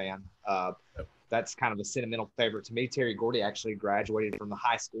Freebird fan. That's kind of a sentimental favorite to me. Terry Gordy actually graduated from the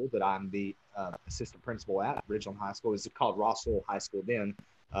high school that I'm the assistant principal at, Ridgeland High School. It was called Rossville High School then,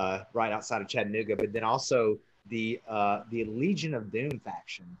 right outside of Chattanooga. But then also the Legion of Doom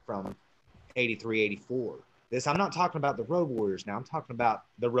faction from 83, 84. I'm not talking about the Road Warriors now. I'm talking about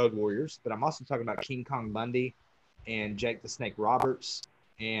the Road Warriors, but I'm also talking about King Kong Bundy and Jake the Snake Roberts,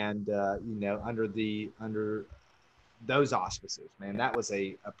 and under those auspices, man, that was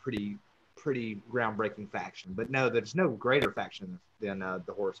a pretty groundbreaking faction. But no, there's no greater faction than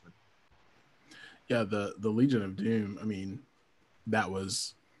the Horsemen. Yeah, the Legion of Doom. I mean, that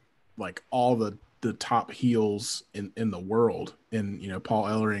was like all the top heels in the world, and Paul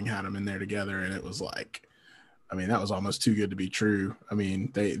Ellering had them in there together, and it was like, I mean, that was almost too good to be true. I mean,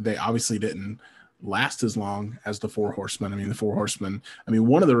 they obviously didn't last as long as the Four Horsemen. I mean, the Four Horsemen,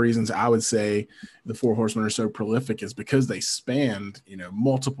 one of the reasons I would say the Four Horsemen are so prolific is because they spanned,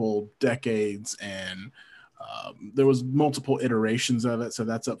 multiple decades, and there was multiple iterations of it. So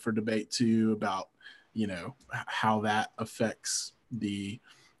that's up for debate too, about, how that affects the,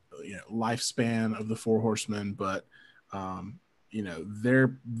 lifespan of the Four Horsemen. But,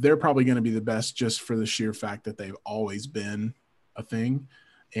 they're probably going to be the best just for the sheer fact that they've always been a thing.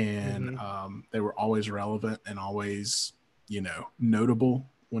 And they were always relevant and always, notable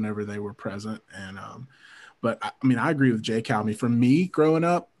whenever they were present. And but I agree with Jay Cal. For me, growing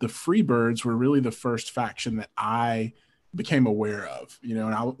up, the Freebirds were really the first faction that I became aware of.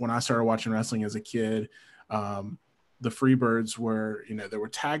 And when I started watching wrestling as a kid, the Freebirds were, there were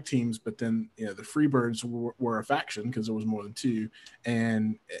tag teams, but then the Freebirds were a faction because there was more than 2,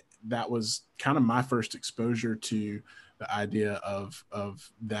 and that was kind of my first exposure to the idea of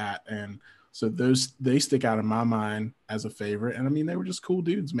that. And so they stick out in my mind as a favorite. And they were just cool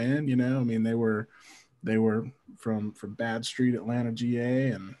dudes, man. They were from Bad Street, Atlanta,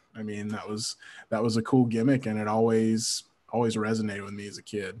 GA. And that was a cool gimmick, and it always resonated with me as a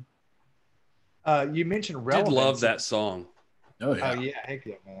kid. You mentioned relevance. I did love that song. Oh yeah. Oh yeah. Heck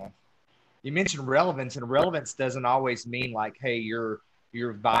yeah, man. You mentioned relevance, and relevance doesn't always mean like, hey, you're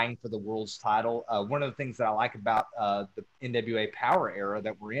vying for the world's title. One of the things that I like about the NWA Power era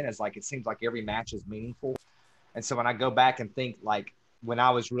that we're in is like, it seems like every match is meaningful. And so when I go back and think like when I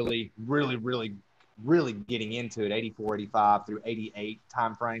was really, really, really, really getting into it, 84, 85 through 88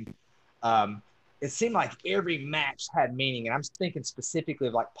 timeframe, it seemed like every match had meaning. And I'm thinking specifically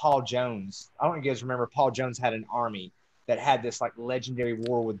of like Paul Jones. I don't know if you guys remember, Paul Jones had an army that had this like legendary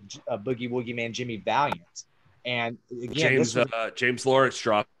war with Boogie Woogie Man Jimmy Valiant. And again, James Lawrence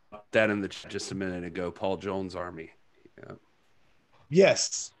dropped that in the chat just a minute ago. Paul Jones Army. Yeah.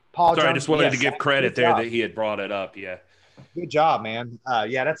 Yes, Paul. Sorry, Jones, I just wanted to give credit there that he had brought it up. Yeah. Good job, man.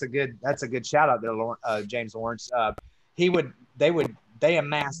 Yeah, that's a good shout out there, James Lawrence. They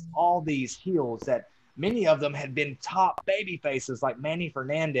amassed all these heels that many of them had been top baby faces like Manny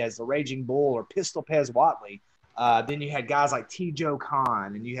Fernandez, the Raging Bull, or Pistol Pez Watley. Then you had guys like T. Joe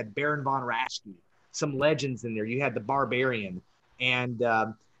Khan, and you had Baron von Raschke, some legends in there. You had the Barbarian, and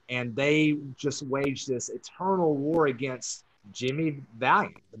they just waged this eternal war against Jimmy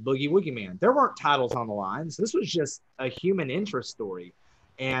Valiant, the Boogie Woogie Man. There weren't titles on the line. So this was just a human interest story.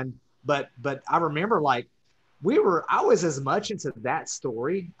 But I remember, like, I was as much into that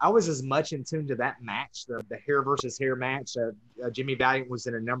story. I was as much in tune to that match, the hair versus hair match. Jimmy Valiant was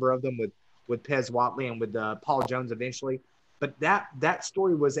in a number of them with Pez Watley and with Paul Jones eventually. But that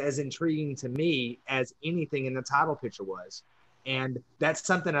story was as intriguing to me as anything in the title picture was. And that's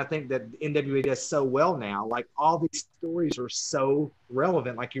something I think that NWA does so well now. Like, all these stories are so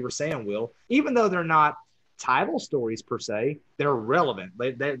relevant, like you were saying, Will. Even though they're not title stories per se, they're relevant.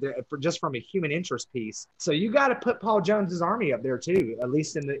 They're just from a human interest piece. So you got to put Paul Jones's Army up there too. At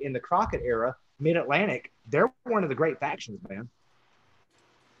least in the Crockett era, Mid Atlantic, they're one of the great factions, man.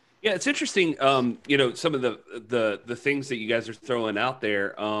 Yeah, it's interesting. Some of the things that you guys are throwing out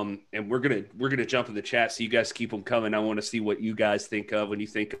there, and we're gonna jump in the chat, so you guys keep them coming. I want to see what you guys think of when you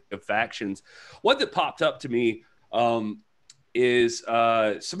think of factions. One that popped up to me is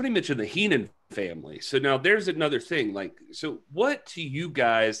somebody mentioned the Heenan family. So now there's another thing. Like, so what do you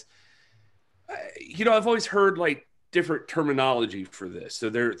guys? I've always heard like different terminology for this. So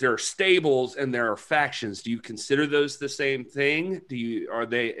there are stables and there are factions. Do you consider those the same thing?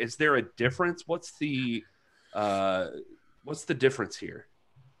 Is there a difference? What's the difference here?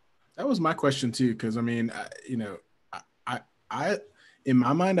 That was my question too. Cause I mean, I in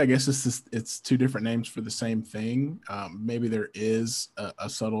my mind, I guess it's two different names for the same thing. Maybe there is a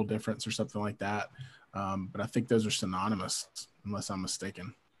subtle difference or something like that. But I think those are synonymous unless I'm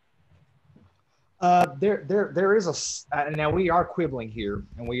mistaken. There is now we are quibbling here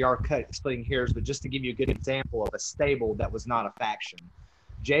and we are splitting hairs, but just to give you a good example of a stable that was not a faction,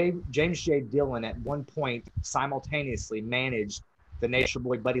 James J. Dillon at one point simultaneously managed the Nature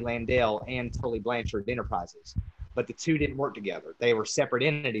Boy Buddy Landell and Tully Blanchard Enterprises, but the two didn't work together. They were separate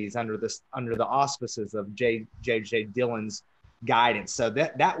entities under the auspices of J. Dillon's guidance. So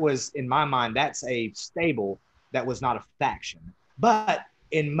that was, in my mind, that's a stable that was not a faction. But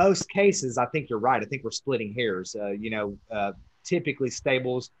in most cases, I think you're right. I think we're splitting hairs. Typically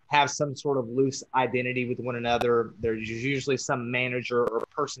stables have some sort of loose identity with one another. There's usually some manager or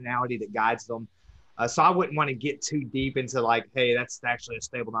personality that guides them. So I wouldn't want to get too deep into like, hey, that's actually a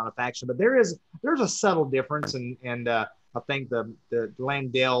stable, not a faction. But there's a subtle difference, and I think the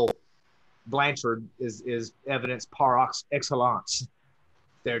Landell Blanchard is evidence par excellence.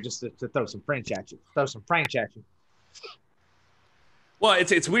 There, just to throw some French at you. Well,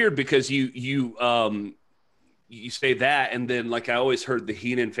 it's weird because you say that, and then like I always heard the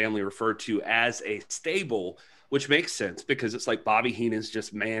Heenan family referred to as a stable, which makes sense because it's like Bobby Heenan's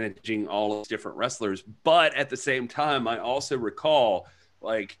just managing all those different wrestlers. But at the same time, I also recall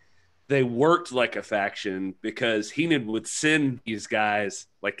like they worked like a faction because Heenan would send these guys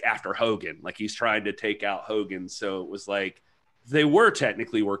like after Hogan, like he's trying to take out Hogan. So it was like they were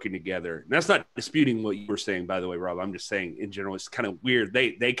technically working together. And that's not disputing what you were saying, by the way, Rob. I'm just saying in general, it's kind of weird.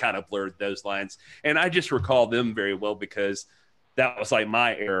 They kind of blurred those lines. And I just recall them very well because that was like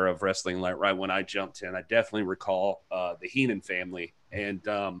my era of wrestling, like right when I jumped in. I definitely recall the Heenan family. And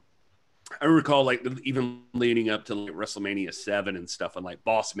I recall like even leading up to like WrestleMania 7 and stuff, and like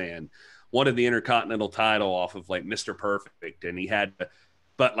Boss Man wanted the Intercontinental title off of like Mr. Perfect. And he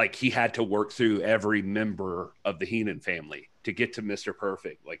had to work through every member of the Heenan family to get to Mr.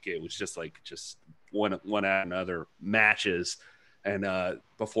 Perfect. Like it was just one out another matches. And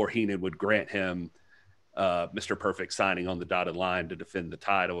before Heenan would grant him Mr. Perfect signing on the dotted line to defend the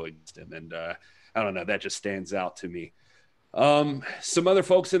title against him. And I don't know, that just stands out to me. Some other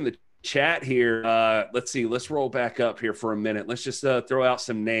folks in the chat here. Let's see, let's roll back up here for a minute. Let's just throw out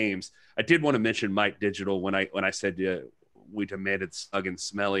some names. I did want to mention Mike Digital when I said we demanded Snug and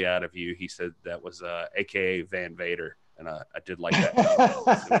Smelly out of you. He said that was AKA Van Vader. And I did like that.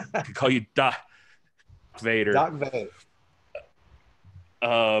 So I could call you Doc Vader. Doc Vader.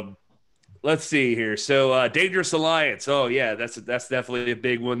 Let's see here. So Dangerous Alliance. Oh yeah, that's definitely a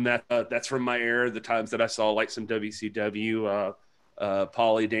big one. That's from my era, the times that I saw like some WCW,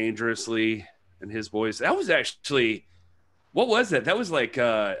 Paulie Dangerously and his boys. That was actually, what was that? That was like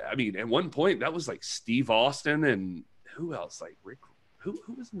at one point that was like Steve Austin and who else? Like Rick. Who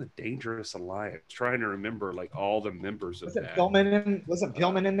was in the Dangerous Alliance? Trying to remember like all the members of that. Wasn't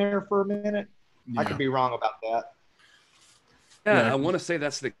Pillman in there for a minute? Yeah. I could be wrong about that. Yeah, I want to say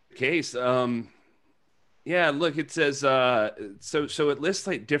that's the case. Yeah, look, it says so it lists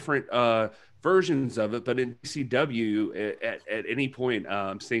like different versions of it, but in CW, at any point,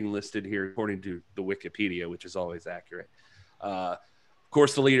 I'm seeing listed here according to the Wikipedia, which is always accurate. Of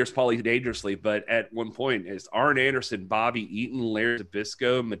course, the leader is Paulie Dangerously, but at one point is Arn Anderson, Bobby Eaton, Larry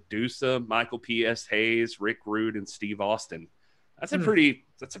Zbyszko, Medusa, Michael P.S. Hayes, Rick Rude, and Steve Austin. That's a pretty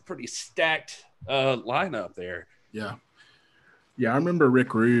stacked lineup there. Yeah. Yeah, I remember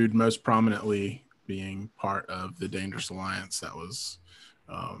Rick Rude most prominently being part of the Dangerous Alliance. That was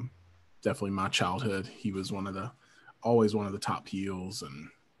definitely my childhood. He was always one of the top heels, and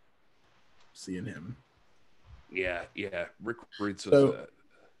seeing him. Yeah. Rick Rude.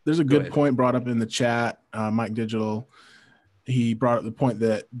 There's a good point brought up in the chat. Mike Digital, he brought up the point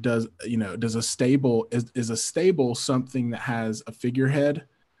that is a stable something that has a figurehead,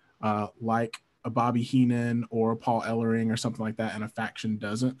 like a Bobby Heenan or Paul Ellering or something like that, and a faction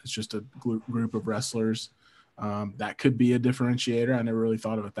doesn't. It's just a group of wrestlers. That could be a differentiator. I never really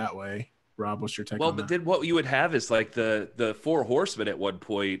thought of it that way. Rob, what's your take on that? Well, but then what you would have is like the Four Horsemen at one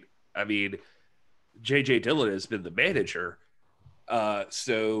point. I mean, J.J. Dillon has been the manager.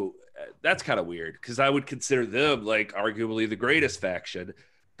 So that's kind of weird because I would consider them like arguably the greatest faction.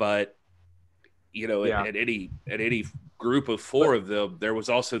 But, at any group of four of them, there was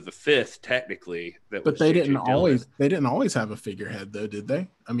also the fifth technically. But they didn't always have a figurehead though, did they?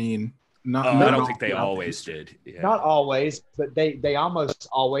 I mean, I don't think they always did. Yeah. Not always, but they almost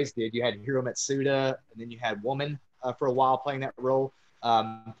always did. You had Hiro Matsuda, and then you had Woman for a while playing that role.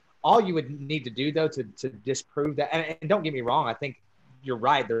 All you would need to do, though, to disprove that, and don't get me wrong, I think you're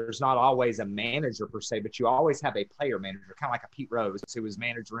right. There's not always a manager per se, but you always have a player manager, kind of like a Pete Rose, who was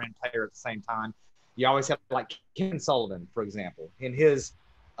manager and player at the same time. You always have like Kevin Sullivan, for example, in his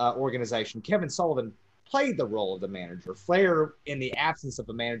organization. Kevin Sullivan played the role of the manager. Flair, in the absence of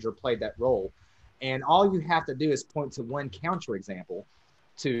a manager, played that role. And all you have to do is point to one counterexample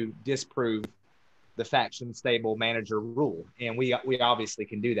to disprove the faction stable manager rule. And we obviously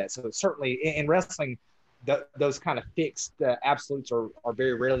can do that. So certainly in wrestling, those kind of fixed absolutes are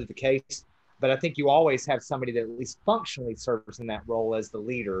very rarely the case. But I think you always have somebody that at least functionally serves in that role as the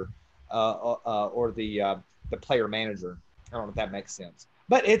leader or the player manager. I don't know if that makes sense.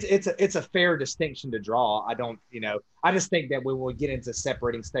 But it's a fair distinction to draw. I just think that when we get into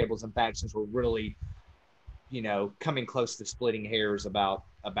separating stables and factions, we're really, coming close to splitting hairs about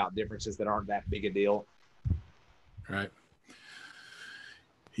differences that aren't that big a deal. Right.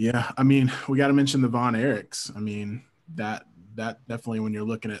 Yeah. I mean, we got to mention the Von Erichs. I mean, that definitely, when you're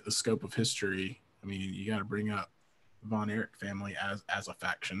looking at the scope of history, I mean, you got to bring up the Von Erich family as a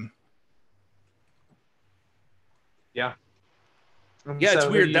faction. Yeah. Yeah, it's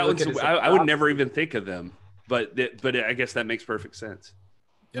weird. That one's, I would never even think of them, but I guess that makes perfect sense.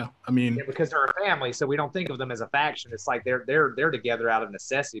 Yeah, I mean, because they're a family, so we don't think of them as a faction. It's like they're together out of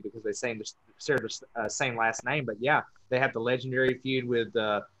necessity because they share the same last name. But yeah, they have the legendary feud with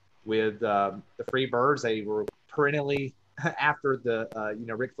the Freebirds. They were perennially after the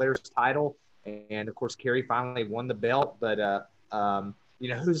Ric Flair's title, and of course Kerry finally won the belt. But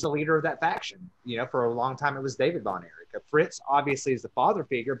who's the leader of that faction? For a long time it was David Von Erich. Fritz obviously is the father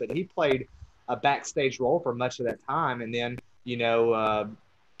figure, but he played a backstage role for much of that time. And then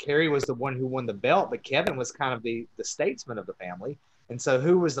Kerry was the one who won the belt, but Kevin was kind of the statesman of the family. And so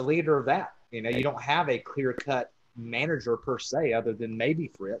who was the leader of that? You don't have a clear-cut manager per se, other than maybe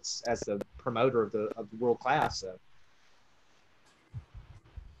Fritz as the promoter of the world class. So.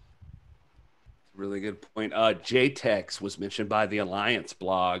 Really good point. JTEX was mentioned by the Alliance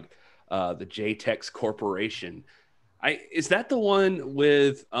blog, the JTEX Corporation. Is that the one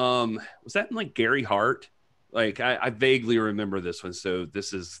with was that in like Gary Hart? Like I vaguely remember this one. So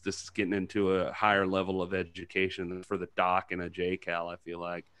this is getting into a higher level of education for the doc and a JCal, I feel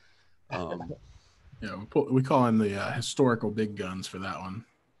like. Yeah, we call him the historical big guns for that one.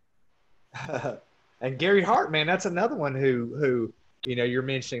 And Gary Hart, man, that's another one who you're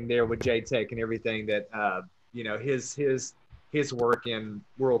mentioning there with JTEC and everything that his work in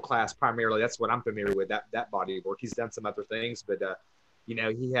world class primarily. That's what I'm familiar with, that body of work. He's done some other things, but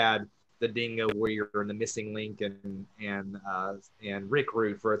he had the Dingo Warrior and the Missing Link and Rick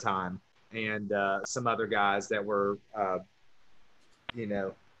Rude for a time, and some other guys that were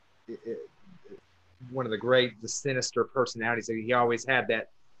one of the sinister personalities. He always had that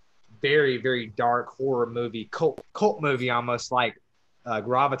very, very dark horror movie, cult movie, almost like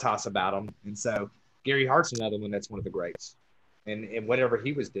gravitas about him. And so Gary Hart's another one that's one of the greats, and whatever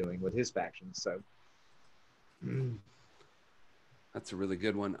he was doing with his faction. So that's a really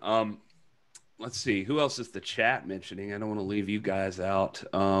good one. Let's see, who else is the chat mentioning? I don't want to leave you guys out.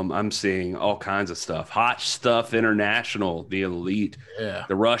 I'm seeing all kinds of stuff. Hot Stuff International, the Elite,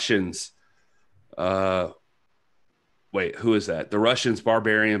 the Russians. Wait, who is that? The Russians,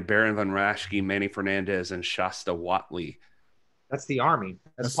 Barbarian, Baron von Raschke, Manny Fernandez, and Shasta Watley. That's the army.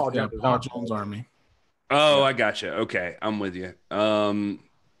 That's Paul Jones' Paul army. Jones' army. Oh, Yeah. I gotcha. Okay, I'm with you.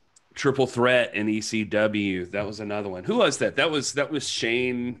 Triple Threat in ECW. That was another one. Who was that? That was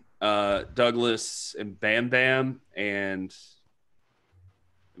Shane, Douglas, and Bam Bam. And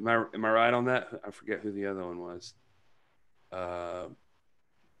am I right on that? I forget who the other one was.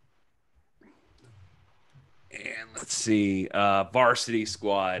 And let's see, Varsity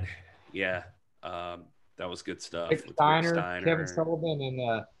Squad. Yeah, that was good stuff. Rick Steiner, Kevin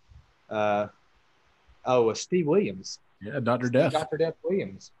Sullivan, and Steve Williams. Yeah, Dr. Death. Dr. Death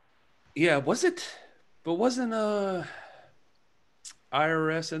Williams. Yeah, wasn't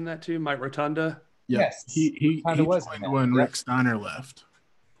IRS in that too? Mike Rotunda? Yep. Yes. He joined when Rick Steiner left.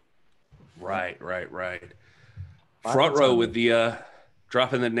 Right. Front row with the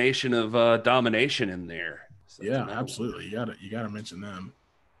dropping the Nation of Domination in there. So yeah, absolutely. You gotta mention them.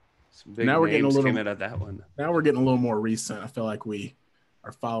 Some big names came out of that one. Now we're getting a little more recent. I feel like we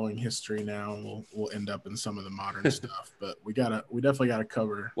are following history now, and we'll end up in some of the modern stuff. But we definitely gotta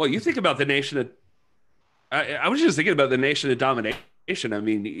cover. Well, you think about the Nation of. I was just thinking about the Nation of Domination. I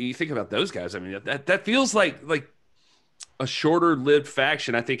mean, you think about those guys. I mean, that feels like a shorter lived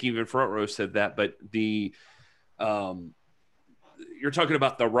faction. I think even Front Row said that. But the you're talking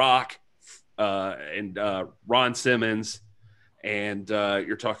about The Rock and Ron Simmons, and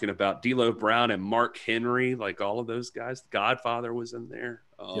you're talking about D'Lo Brown and Mark Henry, like all of those guys. Godfather was in there.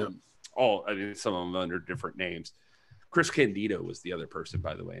 Yep. I mean, some of them under different names. Chris Candido was the other person,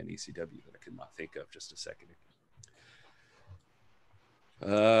 by the way, in ECW that I could not think of just a second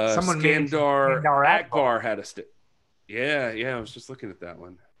ago. Skandar Akbar had a Yeah, I was just looking at that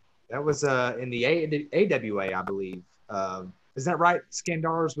one. That was in the AWA, I believe. Is that right?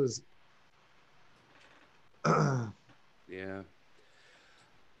 Skandar's was. Yeah.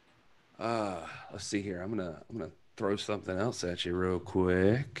 Let's see here. I'm gonna throw something else at you real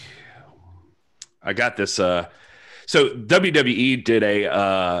quick. I got this. So WWE did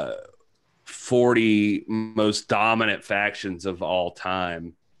a 40 most dominant factions of all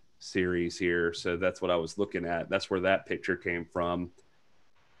time series here. So that's what I was looking at. That's where that picture came from.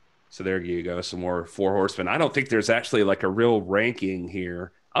 So there you go. Some more Four Horsemen. I don't think there's actually like a real ranking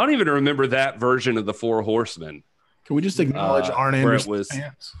here. I don't even remember that version of the Four Horsemen. Can we just acknowledge Arn Anderson's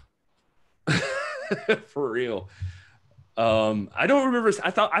pants? For real. I don't remember.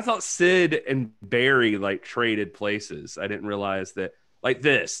 I thought Sid and Barry like traded places. I didn't realize that. Like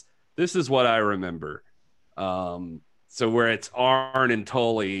this is what I remember. So where it's Arn and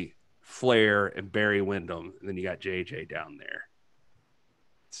Tully, Flair and Barry Windham, and then you got JJ down there.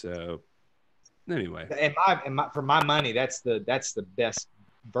 So anyway, for my money, that's the best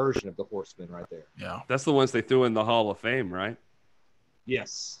version of the Horsemen right there. Yeah, that's the ones they threw in the Hall of Fame, right?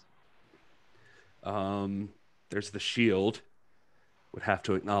 Yes. There's the Shield. Would have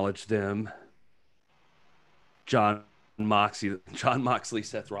to acknowledge them. John Moxley,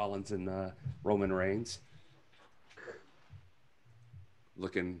 Seth Rollins, and Roman Reigns.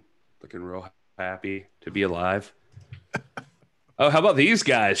 Looking real happy to be alive. Oh, how about these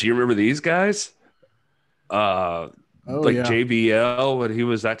guys? You remember these guys? Like yeah. JBL, when he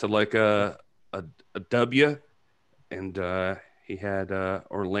was acting like a W, and he had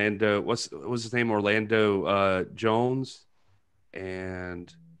Orlando. What's his name? Orlando Jones,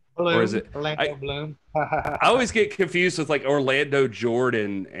 and Bloom, or is it Orlando Bloom? I always get confused with like Orlando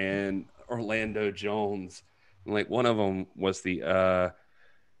Jordan and Orlando Jones. And like one of them was the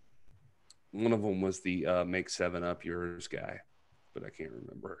make 7 Up yours guy, but I can't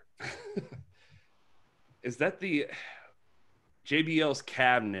remember. Is that the JBL's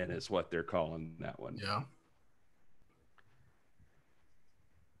Cabinet is what they're calling that one? Yeah.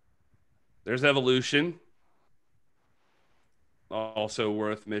 There's Evolution. Also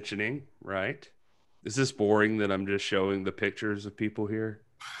worth mentioning, right? Is this boring that I'm just showing the pictures of people here?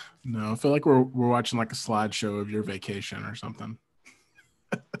 No, I feel like we're watching like a slideshow of your vacation or something.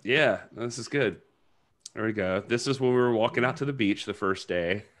 Yeah, this is good. There we go. This is when we were walking out to the beach the first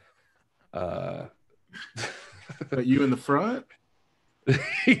day. But you in the front?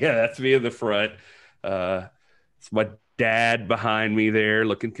 Yeah, that's me in the front. It's my dad behind me there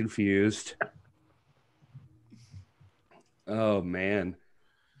looking confused. Oh, man.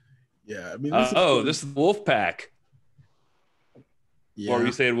 Yeah, I mean, this is the Wolfpack. Yeah. What were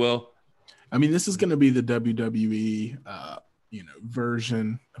you saying, Will? I mean, this is going to be the WWE,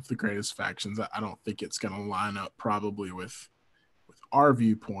 version of the greatest factions. I don't think it's going to line up probably with our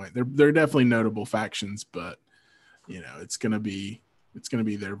viewpoint. They're definitely notable factions, but it's going to be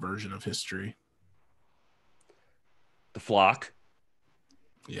their version of history. The Flock.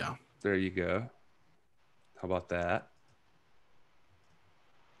 Yeah. There you go. How about that?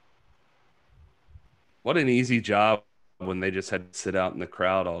 What an easy job when they just had to sit out in the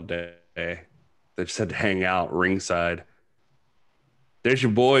crowd all day. They just had to hang out ringside. There's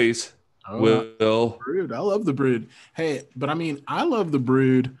your boys, Will. Brood. I love the Brood. Hey, but I mean, I love the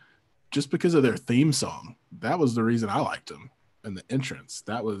Brood just because of their theme song. That was the reason I liked them. And the entrance.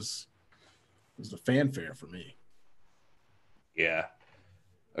 That was the fanfare for me. Yeah.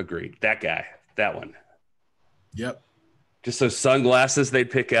 Agreed. That guy. That one. Yep. Just those sunglasses they'd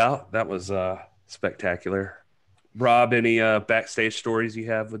pick out. That was spectacular. Rob, any backstage stories you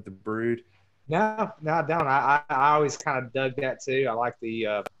have with the Brood? No, I don't. I always kind of dug that too. I like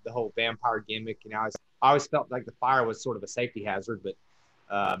the whole vampire gimmick. You know, I always felt like the fire was sort of a safety hazard, but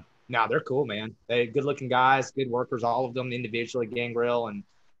no, they're cool, man. They good looking guys, good workers, all of them individually. Gangrel and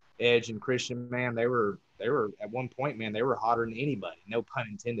Edge and Christian, man, they were at one point, man, they were hotter than anybody. No pun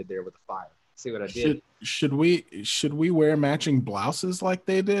intended there with the fire. See what I did? Should we wear matching blouses like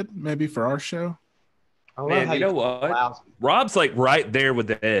they did, maybe for our show? Man, you know what? Blouse. Rob's like right there with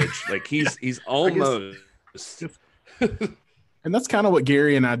the Edge. Like he's almost. And that's kind of what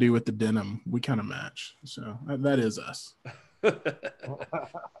Gary and I do with the denim. We kind of match. So that is us.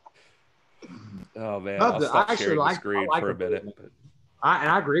 Oh man, I'll stop sharing the screen for a minute.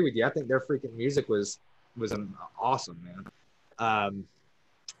 I agree with you. I think their freaking music was awesome, man.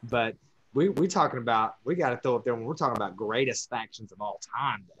 But we talking about, we got to throw up there when we're talking about greatest factions of all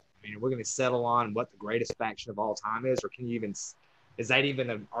time. Though. I mean, we're going to settle on what the greatest faction of all time is, or can you even? Is that even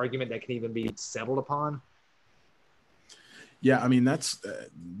an argument that can even be settled upon? Yeah, I mean that's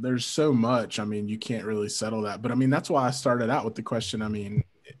there's so much. I mean, you can't really settle that. But I mean, that's why I started out with the question. I mean,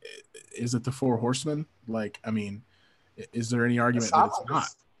 is it the Four Horsemen? Like, I mean, is there any argument that it's not?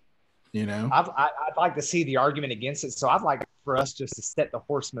 You know, I'd like to see the argument against it. So I'd like for us just to set the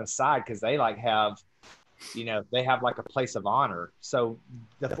Horsemen aside because they like have, you know, they have like a place of honor. So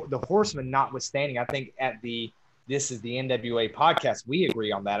the Horsemen notwithstanding, I think this is the NWA podcast. We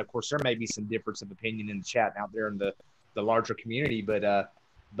agree on that. Of course, there may be some difference of opinion in the chat out there in the larger community, but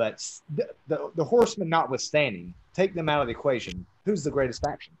the Horsemen notwithstanding, take them out of the equation. Who's the greatest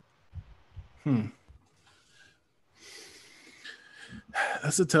faction?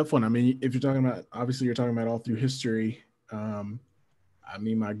 That's a tough one. I mean, if you're talking about, obviously you're talking about all through history. I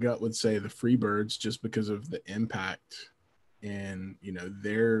mean, my gut would say the Freebirds just because of the impact and, you know,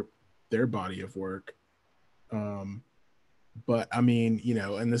 their body of work. But I mean, you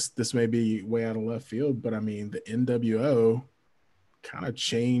know, and this may be way out of left field, but I mean, the NWO kind of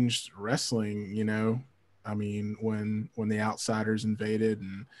changed wrestling, you know. I mean, when the Outsiders invaded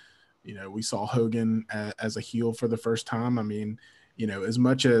and, you know, we saw Hogan as a heel for the first time. I mean, you know, as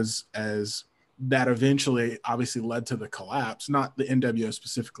much as that eventually obviously led to the collapse, not the NWO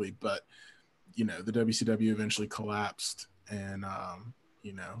specifically, but, you know, the WCW eventually collapsed. And,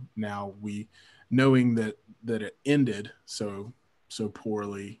 you know, now knowing that it ended so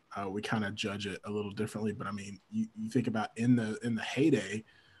poorly, we kind of judge it a little differently. But I mean, you think about in the heyday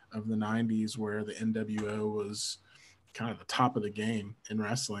of the 90s where the NWO was kind of the top of the game in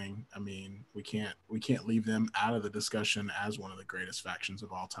wrestling. I mean, we can't leave them out of the discussion as one of the greatest factions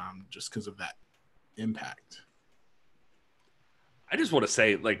of all time just because of that impact. I just want to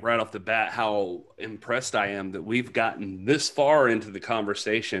say, like, right off the bat, how impressed I am that we've gotten this far into the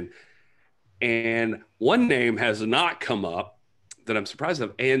conversation. And one name has not come up that I'm surprised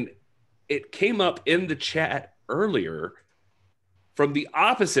of. And it came up in the chat earlier from the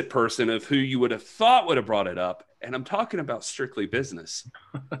opposite person of who you would have thought would have brought it up. And I'm talking about Strictly Business.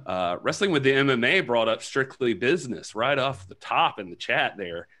 Wrestling with the MMA brought up Strictly Business right off the top in the chat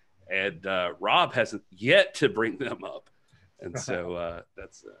there. And Rob hasn't yet to bring them up. And so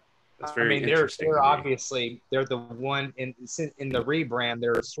that's very interesting. They're obviously, they're the one in the rebrand.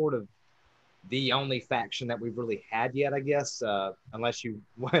 They're sort of the only faction that we've really had yet, I guess, unless you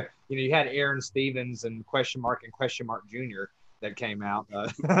you had Aaron Stevens and Question Mark Jr. that came out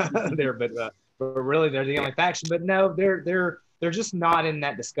there, but really they're the only faction. But no, they're just not in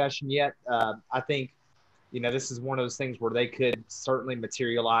that discussion yet. I think, you know, this is one of those things where they could certainly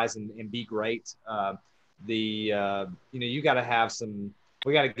materialize and be great. You know, you got to have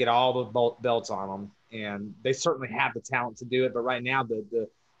we got to get all the belts on them, and they certainly have the talent to do it. But right now,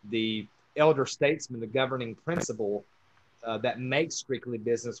 the elder statesman, the governing principle that makes Strictly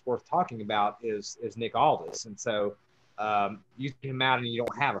Business worth talking about is Nick Aldis. And so you take him out and you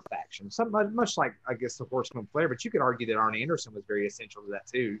don't have a faction. Much like, I guess, the Horseman Flair, but you could argue that Arn Anderson was very essential to that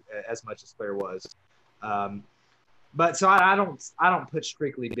too, as much as Flair was. But so I don't put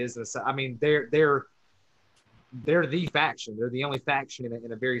Strictly Business. I mean, they're they're the faction. They're the only faction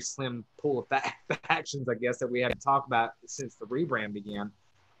in a very slim pool of factions, I guess, that we haven't talked about since the rebrand began.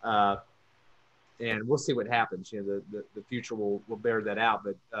 And we'll see what happens. You know, the future will bear that out.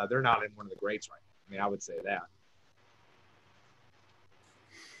 But they're not in one of the greats right now. I mean, I would say that.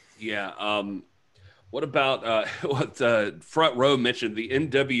 Yeah. What about what Front Row mentioned? The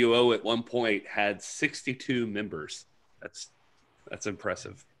NWO at one point had 62 members. That's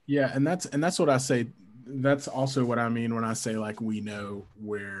impressive. Yeah, and that's what I say. That's also what I mean when I say like we know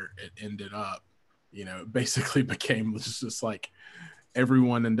where it ended up. You know, it basically became just like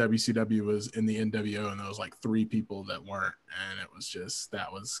everyone in WCW was in the NWO, and there was like 3 people that weren't, and it was just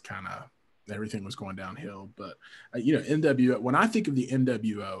that was kind of everything was going downhill. But you know, NWO. When I think of the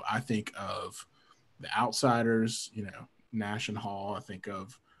NWO, I think of the Outsiders. You know, Nash and Hall. I think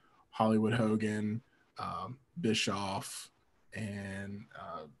of Hollywood Hogan, Bischoff, and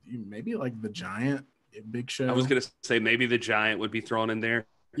maybe like the Giant. Big Show. I was gonna say maybe the Giant would be thrown in there.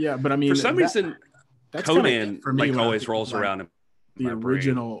 Yeah, but I mean, for some reason, that's Conan for me, like always rolls around in the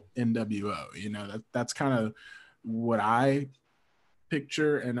original NWO. You know, that's kind of what I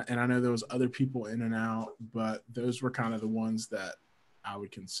picture, and I know there was other people in and out, but those were kind of the ones that I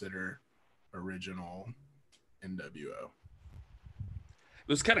would consider original NWO.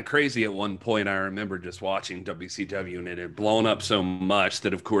 It was kind of crazy at one point. I remember just watching WCW, and it had blown up so much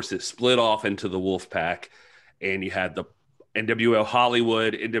that, of course, it split off into the Wolfpack, and you had the NWO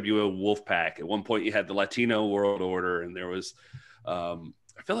Hollywood, NWO Wolfpack. At one point, you had the Latino World Order, and there was, I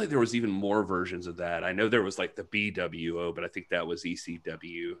feel like there was even more versions of that. I know there was like the BWO, but I think that was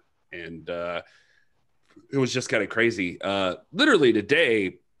ECW, and it was just kind of crazy. Literally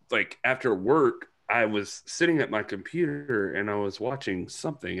today, like after work, I was sitting at my computer and I was watching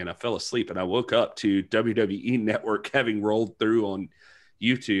something and I fell asleep, and I woke up to WWE Network having rolled through on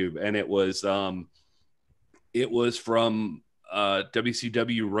YouTube, and it was from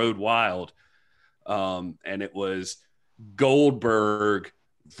WCW Road Wild, and it was Goldberg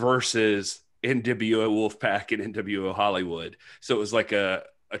versus NWO Wolfpack and NWO Hollywood. So it was like a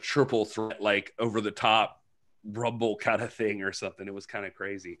triple threat, like over the top Rumble kind of thing or something. It was kind of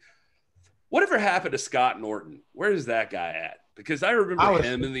crazy. Whatever happened to Scott Norton? Where is that guy at? Because I remember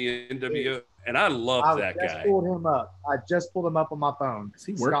him in the NWO, and I loved that guy. I pulled him up. I just pulled him up on my phone. Is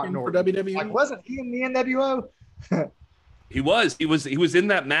he working for WWE? Like, wasn't he in the NWO? He was in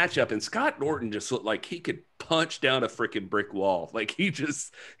that matchup, and Scott Norton just looked like he could punch down a freaking brick wall. Like he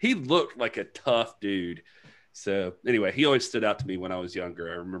looked like a tough dude. So anyway, he always stood out to me when I was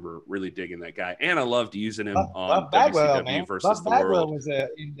younger. I remember really digging that guy, and I loved using him on WCW versus the World. Was a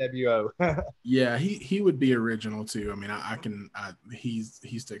NWO. Yeah, he would be original too. I mean, he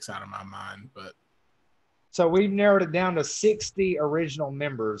sticks out of my mind. But so we've narrowed it down to 60 original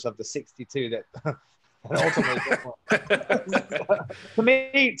members of the 62 that ultimately. to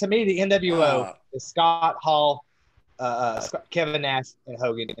me, the NWO is Scott, Hall, Kevin Nash, and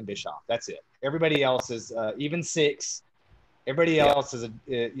Hogan and Bischoff. That's it. Everybody else is even 6. Everybody else is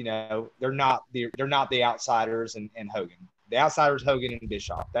they're not the Outsiders and Hogan. The Outsiders, Hogan, and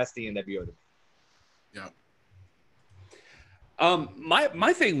Bischoff. That's the NWO to me. Yeah.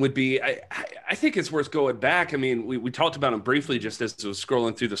 My thing would be, I think it's worth going back. I mean, we talked about them briefly just as I was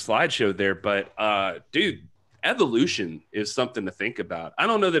scrolling through the slideshow there, but dude, Evolution is something to think about. I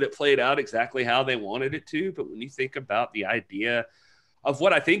don't know that it played out exactly how they wanted it to, but when you think about the idea of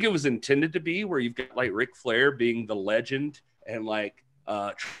what I think it was intended to be, where you've got like Ric Flair being the legend and like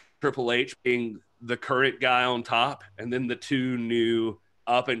Triple H being the current guy on top, and then the 2 new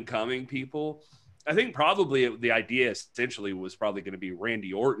up and coming people. I think probably the idea essentially was probably going to be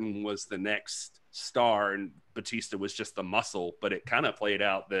Randy Orton was the next star and Batista was just the muscle, but it kind of played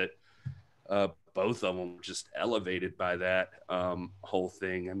out that both of them were just elevated by that whole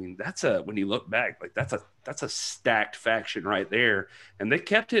thing. I mean, when you look back, like that's a stacked faction right there, and they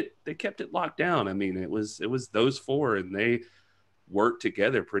kept it locked down. I mean, it was those 4, and they worked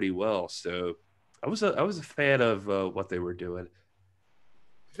together pretty well. So I was a fan of what they were doing.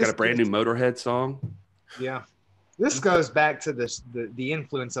 Got a brand new Motorhead song. Yeah, this goes back to the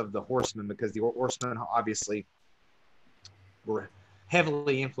influence of the Horsemen, because the Horsemen obviously were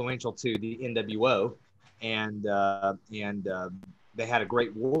heavily influential to the NWO, and they had a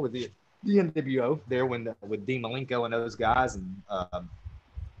great war with the NWO there with Dean Malenko and those guys, and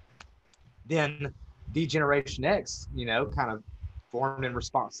then D-Generation X, kind of formed in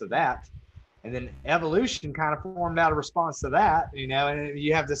response to that. And then Evolution kind of formed out of response to that, and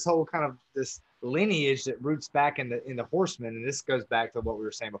you have this whole kind of this lineage that roots back in the Horsemen. And this goes back to what we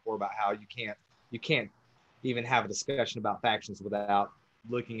were saying before about how you can't even have a discussion about factions without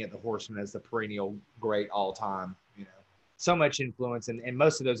looking at the Horsemen as the perennial great all time. You know, so much influence, and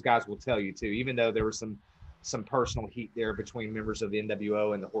most of those guys will tell you too. Even though there was some personal heat there between members of the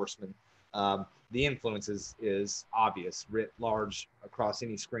NWO and the Horsemen, the influence is obvious, writ large across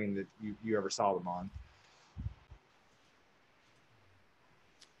any screen that you ever saw them on.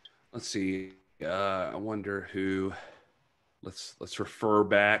 Let's see. I wonder who. Let's refer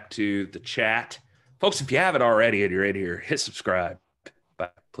back to the chat, folks. If you haven't already and you're in here, hit subscribe,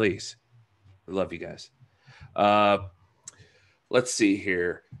 please. We love you guys. Let's see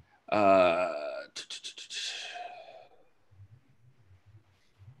here.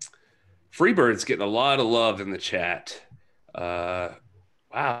 Freebird's getting a lot of love in the chat.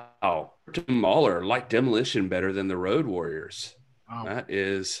 Wow, Tim Mahler like Demolition better than the Road Warriors. Wow. That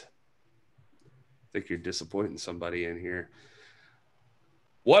is. I think you're disappointing somebody in here.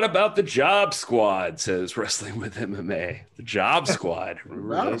 What about the Job Squad, says Wrestling with MMA. The Job Squad.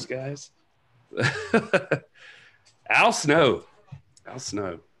 Remember those guys? Al Snow.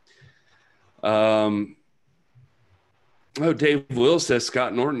 Oh, Dave Will says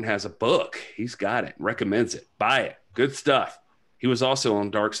Scott Norton has a book. He's got it. Recommends it. Buy it. Good stuff. He was also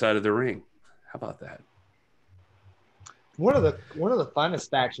on Dark Side of the Ring. How about that? One of the funnest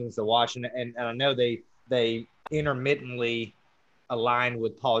factions to watch, and I know they intermittently aligned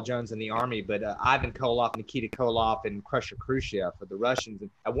with Paul Jones in the Army, but Ivan Koloff, Nikita Koloff, and Crusher Khrushchev for the Russians. And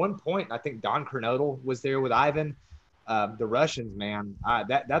at one point, I think Don Kernodle was there with Ivan. The Russians, man,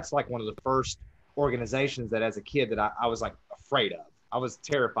 that's like one of the first organizations that as a kid that I was like afraid of. I was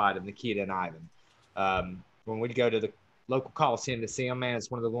terrified of Nikita and Ivan. When we'd go to the local Coliseum to see them, man, it's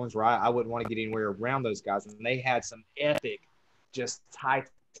one of the ones where I wouldn't want to get anywhere around those guys. And they had some epic, just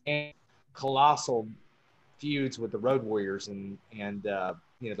titanic, colossal feuds with the Road Warriors and the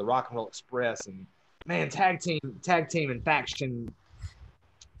Rock and Roll Express, and man, tag team and faction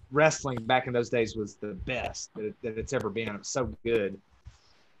wrestling back in those days was the best that it's ever been. It was so good.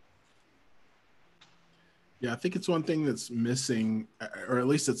 Yeah, I think it's one thing that's missing, or at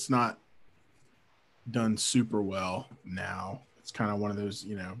least it's not done super well now. It's kind of one of those,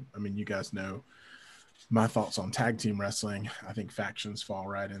 I mean, you guys know my thoughts on tag team wrestling. I think factions fall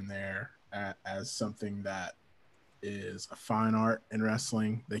right in there as something that is a fine art in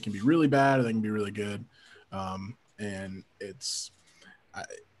wrestling. They can be really bad or they can be really good. And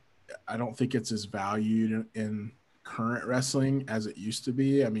I don't think it's as valued in current wrestling as it used to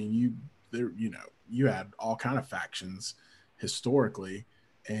be. I mean, you had all kind of factions historically,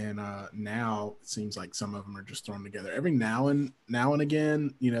 and now it seems like some of them are just thrown together every now and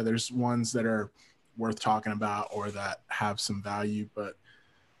again. There's ones that are worth talking about or that have some value, but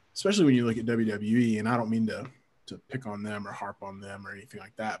especially when you look at WWE, and I don't mean to pick on them or harp on them or anything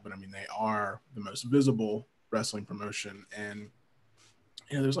like that, but I mean, they are the most visible wrestling promotion, and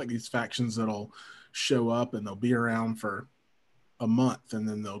there's like these factions that'll show up and they'll be around for a month and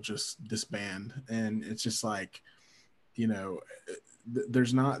then they'll just disband, and it's just like,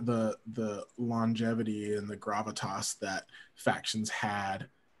 there's not the longevity and the gravitas that factions had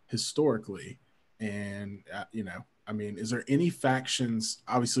historically. And I mean, is there any factions?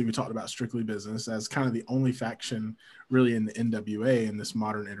 Obviously, we talked about Strictly Business as kind of the only faction really in the NWA in this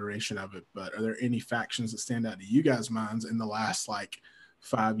modern iteration of it. But are there any factions that stand out to you guys' minds in the last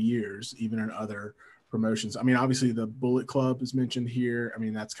 5 years, even in other promotions? I mean, obviously the Bullet Club is mentioned here. I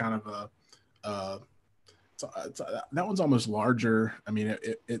mean, that's kind of that one's almost larger. I mean,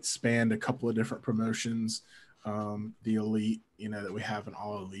 it spanned a couple of different promotions. The Elite, that we have in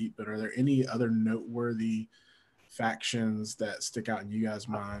All Elite. But are there any other noteworthy factions that stick out in you guys'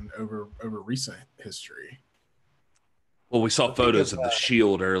 mind over recent history? Well, we saw photos of the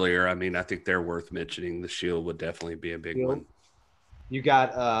Shield earlier. I mean, I think they're worth mentioning. The Shield would definitely be a big one. You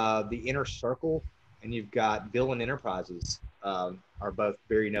got the Inner Circle, and you've got Villain Enterprises. Are both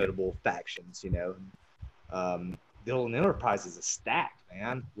very notable factions. Villain Enterprises is stacked,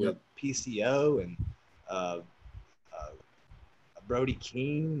 man, with PCO and Brody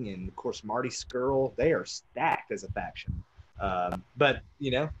King and of course Marty Scurll. They are stacked as a faction. But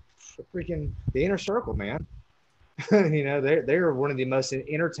freaking the Inner Circle, man. They're one of the most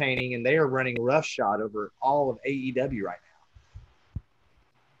entertaining, and they are running roughshod over all of AEW right now.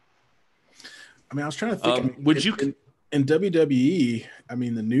 I mean, I was trying to think. In WWE, I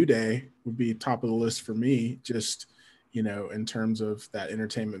mean, the New Day would be top of the list for me, just, in terms of that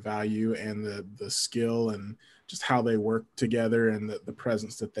entertainment value and the skill and just how they work together and the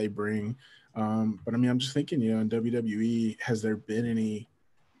presence that they bring. But I mean, I'm just thinking, in WWE, has there been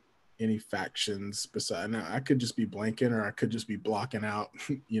any factions beside? Now, I could just be blanking, or I could just be blocking out,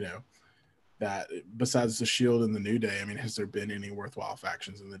 that besides the Shield and the New Day? I mean, has there been any worthwhile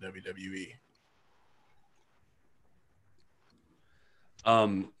factions in the WWE?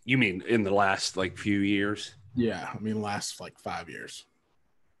 You mean in the last like few years? Yeah, I mean, last like 5 years.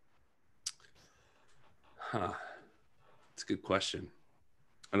 Huh. That's a good question.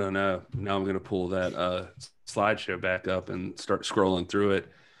 I don't know. Now I'm going to pull that slideshow back up and start scrolling through it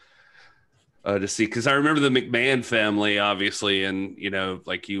to see, because I remember the McMahon family, obviously, and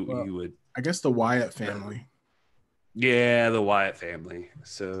like you would. I guess the Wyatt family. Yeah, the Wyatt family.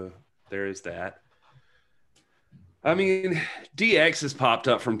 So there is that. I mean, DX has popped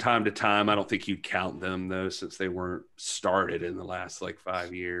up from time to time. I don't think you'd count them though, since they weren't started in the last like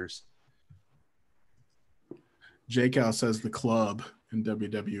 5 years. J-Cal says the club in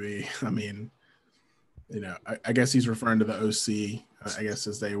WWE. I mean, I guess he's referring to the OC, I guess,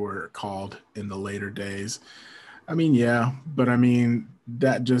 as they were called in the later days. I mean, yeah, but I mean,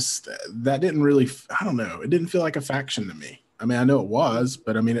 that didn't really, I don't know. It didn't feel like a faction to me. I mean, I know it was,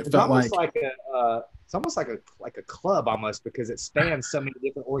 but I mean, it felt like it's almost like a club almost, because it spans so many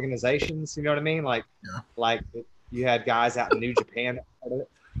different organizations. You know what I mean? Like, like you had guys out in New Japan.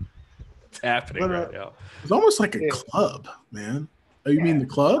 It's happening right now. It's almost like a club, man. Oh, you mean the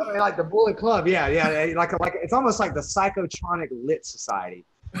club? I mean, like the Bullet Club, yeah. Like it's almost like the Psychotronic Lit Society.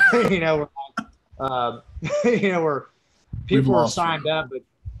 Where people are signed up, but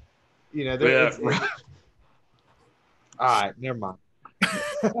all right, never mind.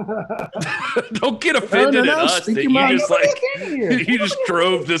 Don't get offended at us that you just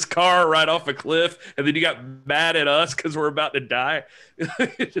drove this car right off a cliff, and then you got mad at us because we're about to die.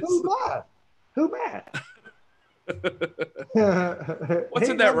 Who's mad? Who mad? What's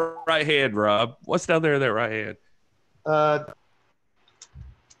in that right hand, Rob? What's down there in that right hand?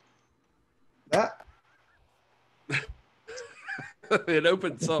 That. It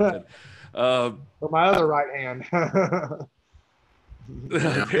opened something. For my other right hand.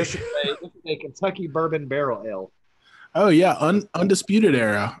 This is a Kentucky Bourbon Barrel Ale. Oh yeah, Undisputed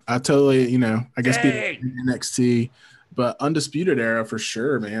Era. I totally, I guess NXT, but Undisputed Era for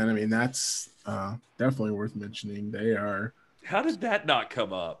sure, man. I mean, that's definitely worth mentioning. They are. How did that not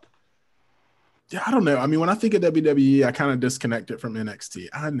come up? Yeah, I don't know. I mean, when I think of WWE, I kind of disconnect it from NXT.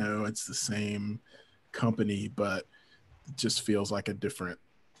 I know it's the same company, but it just feels like a different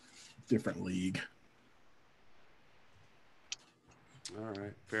league. All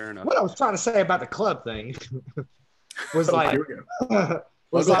right, fair enough. What I was trying to say about the club thing was like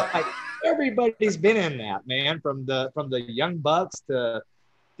everybody's been in that, man, from the Young Bucks to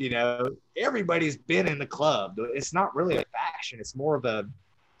everybody's been in the club. It's not really a faction. It's more of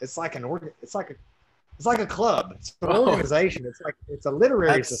it's like a club. It's an organization. It's a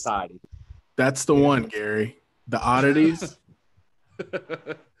literary society. That's the one, Gary. The Oddities.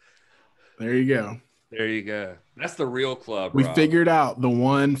 There you go. There you go. That's the real club. We figured out the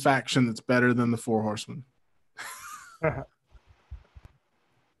one faction that's better than the Four Horsemen.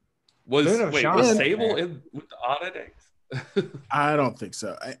 Was Sable with the Oddities? I don't think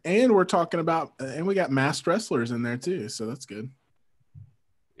so. And we're talking about, and we got masked wrestlers in there too, so that's good.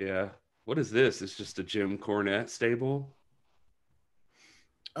 Yeah. What is this? It's just a Jim Cornette stable.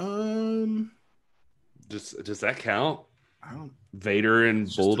 Does that count? I don't. Vader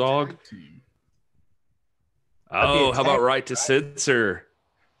and Bulldog. Oh, how about Right to Censor?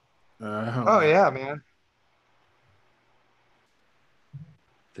 Oh yeah, man.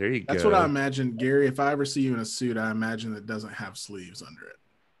 There you go. That's what I imagine, Gary. If I ever see you in a suit, I imagine it doesn't have sleeves under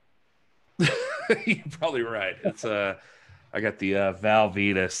it. You're probably right. It's I got the Val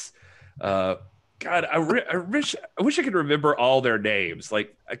Venis. God, I wish I could remember all their names.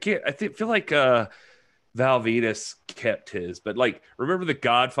 Like I can't. Feel like Val Venis kept his, but like remember the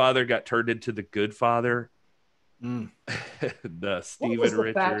Godfather got turned into the Good Father. The Steven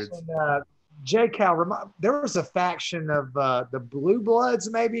Richards. J-Cal, there was a faction of the Blue Bloods,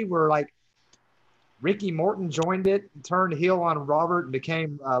 maybe, where like Ricky Morton joined it, turned heel on Robert, and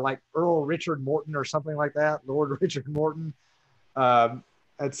became like Earl Richard Morton or something like that, Lord Richard Morton, at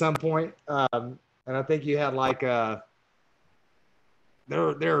some point. And I think you had like there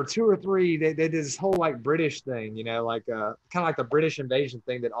are two or three. They did this whole like British thing, like kind of like the British invasion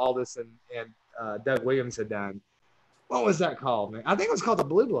thing that Aldis and Doug Williams had done. What was that called, man? I think it was called the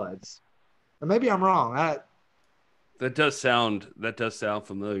Blue Bloods. Or maybe I'm wrong. That does sound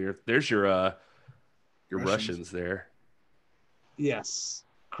familiar. There's your Russians there. Yes.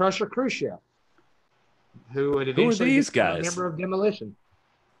 Crusher Khrushchev. Who would Who are these guys? A member of Demolition.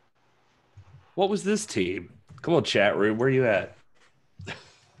 What was this team? Come on, chat room. Where are you at?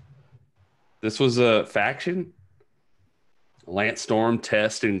 This was a faction? Lance Storm,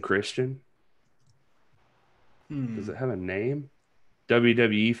 Test, and Christian? Does it have a name?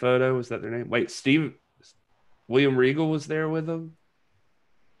 WWE photo, was that their name? Wait, William Regal was there with them.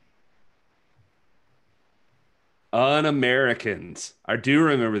 Un-Americans. I do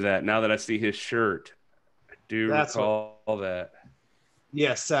remember that now that I see his shirt. I do recall that.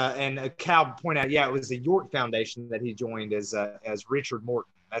 Yes, and Cal pointed out, yeah, it was the York Foundation that he joined as Richard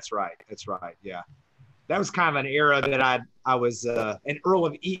Morton. That's right. Yeah, that was kind of an era that I was and Earl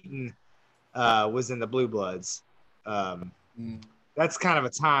of Eaton was in the Blue Bloods. That's kind of a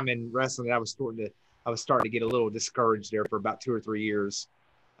time in wrestling that I was starting to get a little discouraged there for about 2 or 3 years.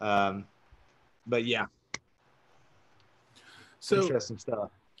 But yeah, so interesting stuff.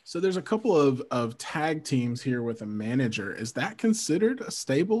 So there's a couple of tag teams here with a manager. Is that considered a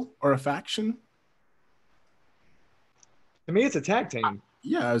stable or a faction? To me, it's a tag team.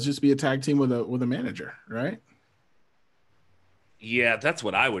 Yeah, it's just be a tag team with a manager, right? Yeah, that's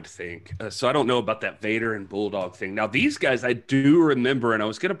what I would think. So I don't know about that Vader and Bulldog thing. Now, these guys I do remember, and I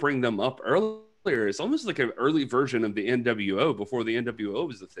was going to bring them up earlier. It's almost like an early version of the NWO before the NWO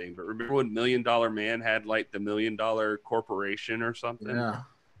was the thing. But remember when $1 Million Man had like the $1 Million Corporation or something? Yeah.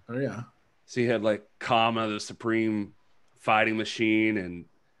 Oh, yeah. So you had like Kama, the Supreme Fighting Machine, and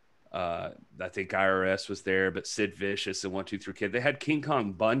I think IRS was there, but Sid Vicious and 1, 2, 3 Kid. They had King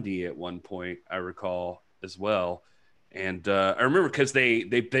Kong Bundy at one point, I recall, as well. And I remember because they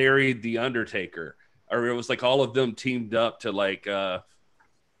buried The Undertaker. Or it was like all of them teamed up to like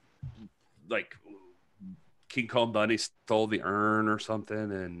King Kong Bundy stole the urn or something.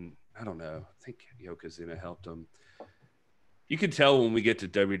 And I don't know. I think Yokozuna helped him. You can tell when we get to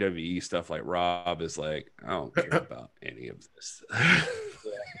WWE stuff, like Rob is like, I don't care about any of this.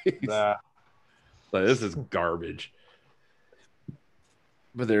 Like, this is garbage.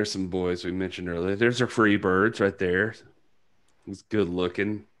 But there's some boys we mentioned earlier. There's our Freebirds right there. He's good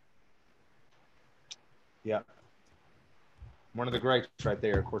looking. Yeah. One of the greats right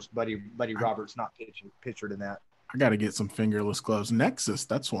there. Of course, Buddy Roberts not pictured in that. I got to get some fingerless gloves. Nexus,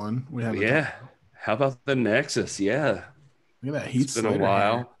 that's one we have. Yeah. How about the Nexus? Yeah. Look at that. He's been a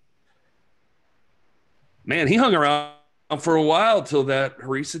while. Hair. Man, he hung around for a while till that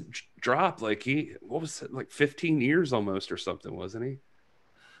recent drop. Like what was it, like 15 years almost or something, wasn't he?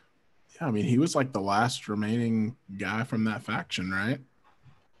 Yeah, I mean, he was like the last remaining guy from that faction, right?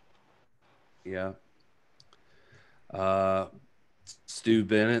 Yeah. Stu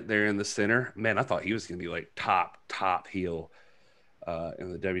Bennett there in the center. Man, I thought he was going to be like top heel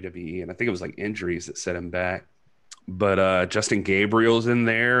in the WWE. And I think it was like injuries that set him back. But Justin Gabriel's in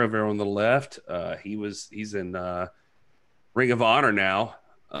there over on the left. He's in Ring of Honor now.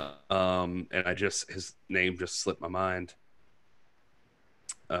 And his name just slipped my mind.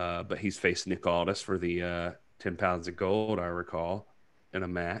 But he's faced Nick Aldis for the 10 pounds of gold, I recall, in a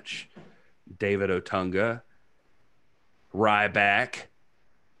match. David Otunga, Ryback.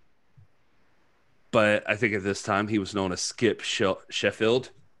 But I think at this time he was known as Skip Sheffield.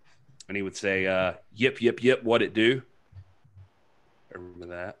 And he would say, yip, yip, yip, what it do? I remember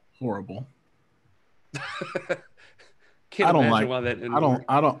that. Horrible. Can't imagine why that didn't work.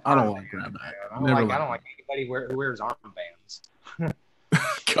 I don't like Ryback. I don't like anybody who wears armbands.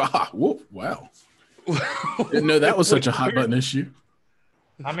 God, whoop, wow. Didn't know that was such a hot button issue.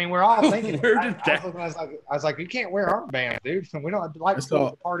 I mean, we're all thinking. I was like, you can't wear armbands, dude. We don't like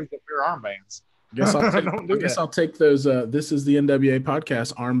parties that wear armbands. I guess I'll take those. This is the NWA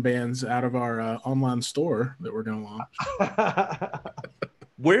podcast armbands out of our online store that we're going to launch.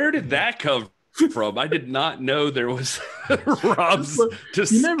 Where did that come from? I did not know there was Rob's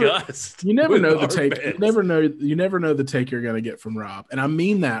disgust. You never know the take. You never know the take you're going to get from Rob, and I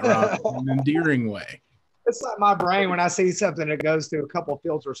mean that, Rob, in an endearing way. It's like my brain when I see something that goes through a couple of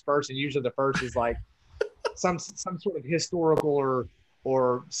filters first, and usually the first is like some sort of historical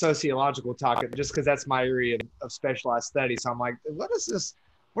or sociological topic, just because that's my area of specialized study. So I'm like, what is this?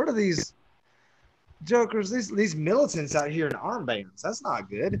 What are these jokers, these militants out here in armbands? That's not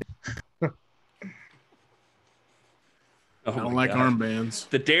good. I don't like armbands.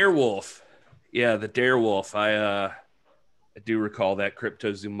 The Darewolf. Yeah, the Darewolf. I do recall that.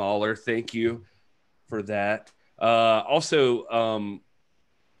 Cryptozoom Thank you for that. Also,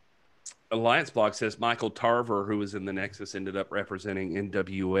 Alliance Blog says Michael Tarver, who was in the Nexus, ended up representing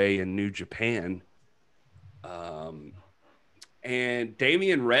NWA in New Japan. And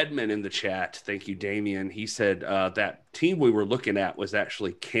Damian Redman in the chat. Thank you, Damian. He said that team we were looking at was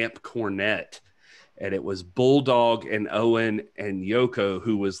actually Camp Cornette. And it was Bulldog and Owen and Yoko,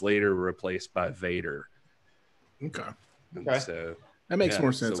 who was later replaced by Vader. Okay. So That makes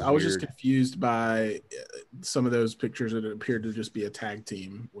more sense. So I was just weird. confused by some of those pictures that appeared to just be a tag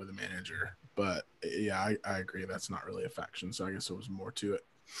team with a manager. But yeah, I agree. That's not really a faction. So I guess there was more to it.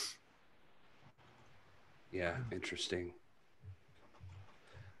 Yeah, interesting.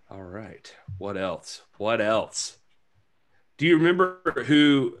 All right. What else? What else? Do you remember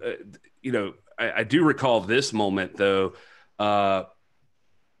who, I do recall this moment, though,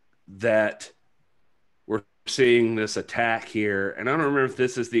 that we're seeing this attack here. And I don't remember if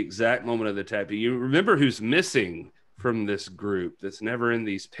this is the exact moment of the attack, but you remember who's missing from this group that's never in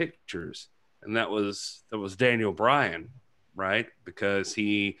these pictures. And that was Daniel Bryan, right? Because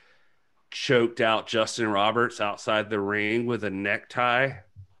he choked out Justin Roberts outside the ring with a necktie.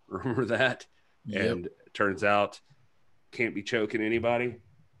 Remember that? Yep. And it turns out can't be choking anybody.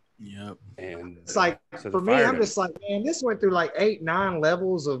 Yep. And It's like, so for they me, fired I'm him. just like, man, this went through like 8, 9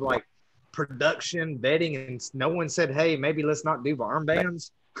 levels of like production, vetting, and no one said, hey, maybe let's not do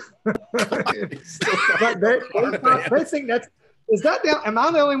armbands. But they think that's, is that, am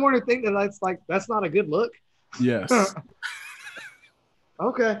I the only one who think that that's not a good look? Yes.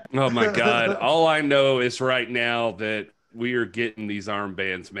 Okay. Oh my God. All I know is right now that we are getting these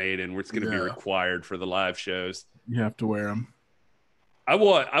armbands made and it's going to be Yeah. required for the live shows. You have to wear them. Those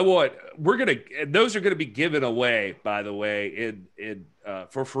are going to be given away, by the way,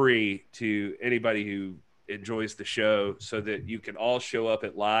 for free to anybody who enjoys the show so that you can all show up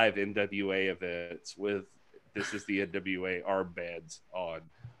at live NWA events with this is the NWA armbands on.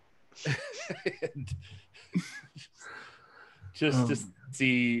 And just to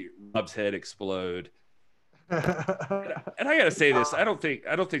see Rob's head explode. And I gotta say this, I don't think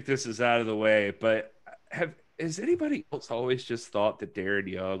this is out of the way, but has anybody else always just thought that Darren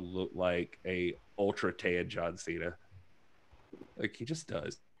Young looked like a ultra tan John Cena? Like he just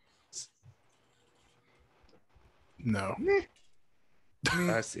does. No.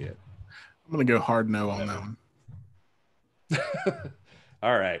 I see it. I'm going to go hard no on that one.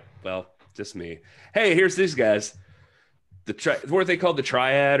 All right. Well, just me. Hey, here's these guys. What are they called? The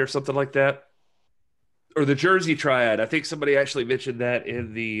Triad or something like that? Or the Jersey Triad. I think somebody actually mentioned that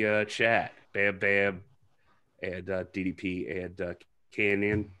in the chat. Bam Bam and DDP and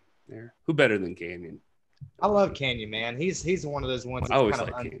Canyon there. Who better than Canyon? I love Canyon, man. He's one of those ones I always kind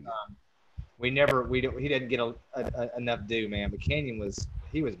of like Canyon. he didn't get enough due, man. But Canyon was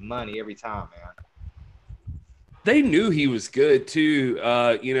money every time, man. They knew he was good too.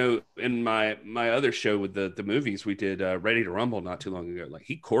 In my other show with the movies, we did Ready to Rumble not too long ago. Like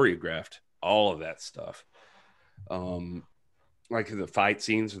he choreographed all of that stuff, like the fight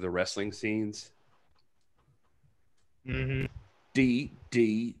scenes or the wrestling scenes. Mm-hmm.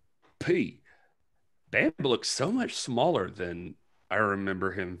 DDP. Bam looks so much smaller than I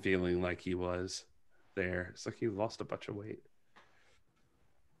remember him feeling like he was there. It's like he lost a bunch of weight.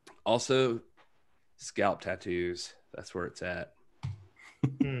 Also, scalp tattoos. That's where it's at.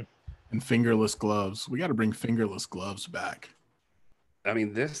 And fingerless gloves. We got to bring fingerless gloves back. I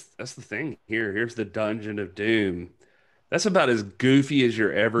mean, that's the thing here. Here's the Dungeon of Doom. That's about as goofy as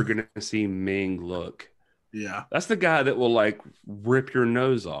you're ever going to see Ming look. Yeah. That's the guy that will like rip your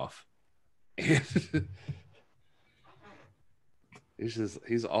nose off. He's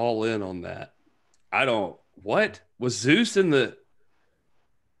all in on that. What was Zeus in the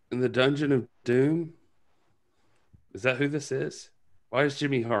Dungeon of Doom? Is that who this is? Why is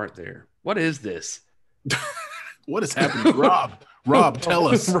Jimmy Hart there? What is this? What is happening? Rob, tell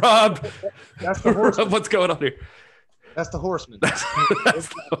us. Rob, That's the horseman. what's going on here? That's the horseman. That's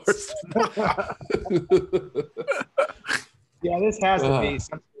the Yeah, this has to be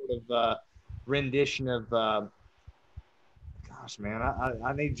some sort of rendition of. Gosh, man,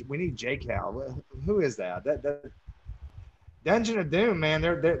 we need J Cal. Who is that? That Dungeon of Doom, man.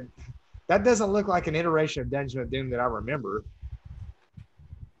 That doesn't look like an iteration of Dungeon of Doom that I remember.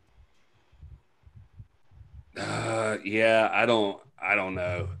 Yeah, I don't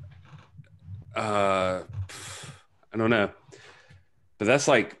know. I don't know. But that's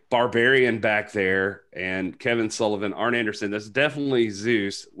like Barbarian back there and Kevin Sullivan, Arn Anderson. That's definitely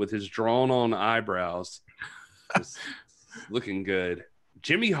Zeus with his drawn on eyebrows. Just looking good.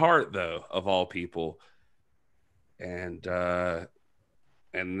 Jimmy Hart, though, of all people. And then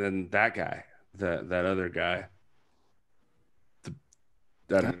that guy, that other guy.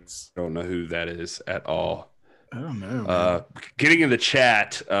 I don't know who that is at all. I don't know. Getting in the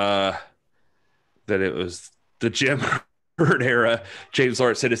chat that it was the Jim Herd era. James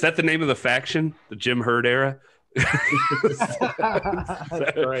Lawrence said, "Is that the name of the faction? The Jim Herd era?" That's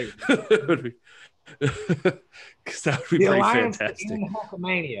great. Because that would be The pretty Alliance fantastic. to End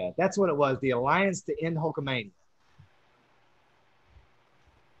Hulkamania. That's what it was. The Alliance to End Hulkamania.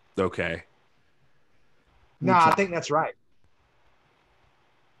 Okay. No, I think that's right.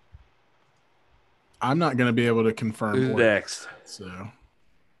 I'm not going to be able to confirm. Who's next? So,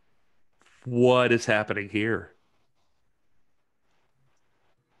 what is happening here?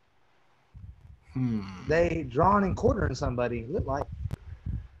 They drawing and quartering somebody. Look like.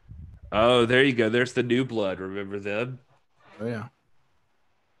 Oh, there you go. There's the New Blood. Remember them? Oh, yeah.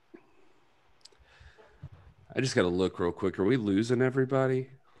 I just got to look real quick. Are we losing everybody?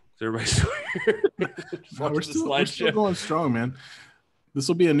 Is everybody still here? No, we're still going strong, man. This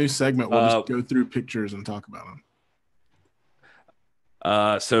will be a new segment. We'll just go through pictures and talk about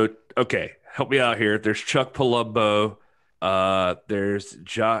them. So, okay. Help me out here. There's Chuck Palumbo. There's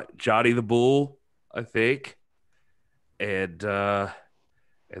Johnny the Bull, I think. And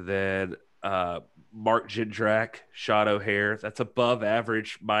then Mark Jindrak, Sean O'Hare. That's above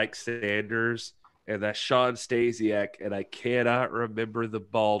average Mike Sanders. And that's Sean Stasiak. And I cannot remember the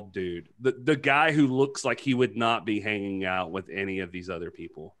bald dude. The guy who looks like he would not be hanging out with any of these other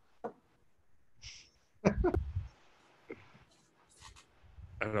people. I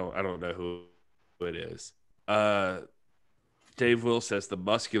don't know who it is. Dave Will says the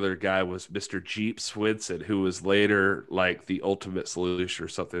muscular guy was Mr. Jeep Swinson, who was later like the ultimate solution or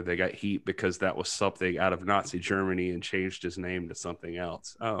something. They got heat because that was something out of Nazi Germany and changed his name to something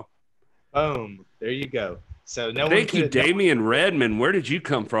else. Oh. Boom. There you go. So Thank you, Damian Redmond. Where did you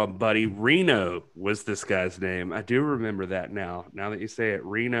come from, buddy? Reno was this guy's name. I do remember that now. Now that you say it,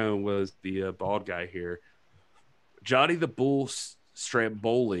 Reno was the bald guy here. Johnny the Bull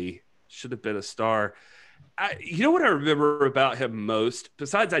Stramboli should have been a star. You know what I remember about him most?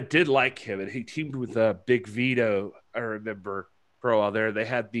 Besides, I did like him, and he teamed with Big Vito. I remember for a while there. They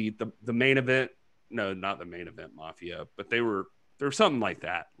had the main event. No, not the main event Mafia, but they were something like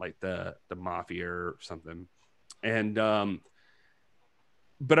that, like the Mafia or something. And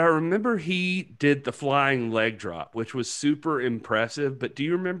but I remember he did the flying leg drop, which was super impressive. But do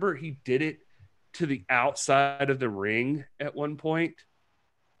you remember he did it to the outside of the ring at one point?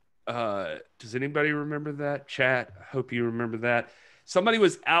 Does anybody remember that? Chat, I hope you remember that. Somebody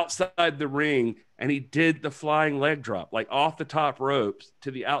was outside the ring and he did the flying leg drop, like off the top ropes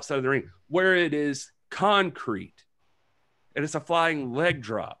to the outside of the ring, where it is concrete. And it's a flying leg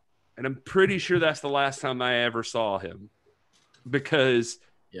drop. And I'm pretty sure that's the last time I ever saw him. Because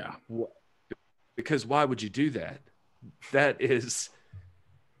why would you do that? That is,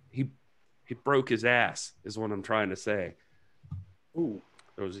 he broke his ass, is what I'm trying to say. Ooh,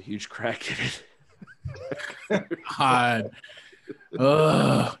 there was a huge crack in it. God.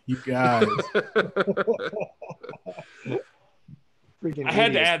 You guys. I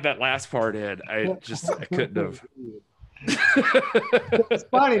had to add that last part in. I couldn't have. It's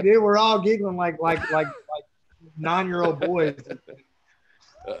funny, dude. We're all giggling like 9-year-old boys.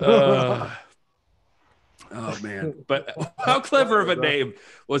 Oh man! But how clever of a name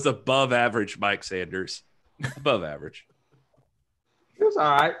was above average Mike Sanders? Above average. It was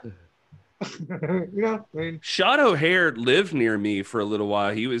all right. Sean O'Hare lived near me for a little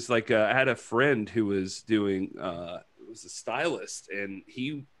while. He was like, I had a friend who was doing, was a stylist, and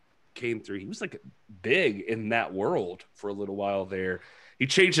he came through. He was like big in that world for a little while there. He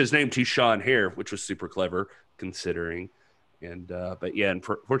changed his name to Sean Hare, which was super clever considering. And but yeah,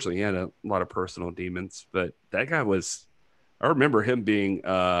 unfortunately, he had a lot of personal demons. But that guy was, I remember him being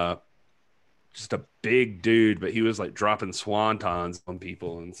just a big dude, but he was like dropping swantons on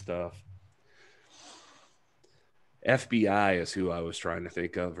people and stuff. FBI is who I was trying to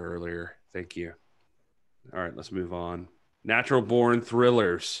think of earlier. Thank you. All right, let's move on. Natural Born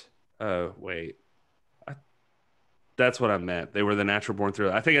Thrillers. Oh, wait. That's what I meant. They were the Natural Born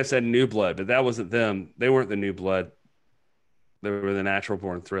Thrillers. I think I said New Blood, but that wasn't them. They weren't the New Blood. They were the Natural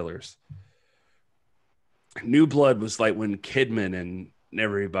Born Thrillers. New Blood was like when Kidman and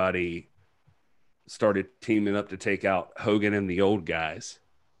everybody started teaming up to take out Hogan and the old guys.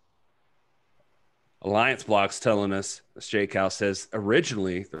 Alliance Block's telling us, as Jake House says,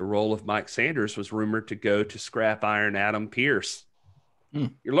 originally the role of Mike Sanders was rumored to go to Scrap Iron Adam Pearce.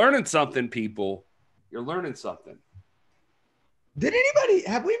 You're learning something, people. You're learning something. Did anybody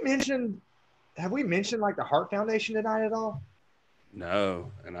have we mentioned like the Hart Foundation tonight at all?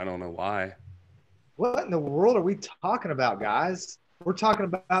 No, and I don't know why. What in the world are we talking about, guys? We're talking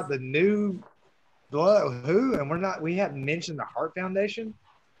about the new who, and we haven't mentioned the Hart Foundation.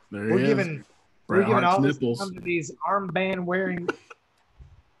 We're giving all this time to these armband wearing.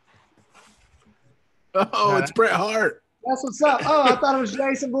 Oh, it's Bret Hart. That's what's up. Oh, I thought it was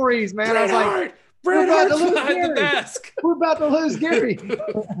Jason Voorhees, man. I was like, Bret Hart's behind the mask. We're about to lose Gary.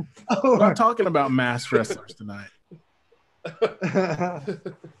 We're not talking about masked wrestlers tonight.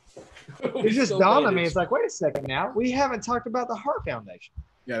 It just dawned on me. It's like, wait a second now. We haven't talked about the Heart Foundation.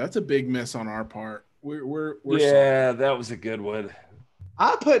 Yeah, that's a big miss on our part. We're yeah, that was a good one.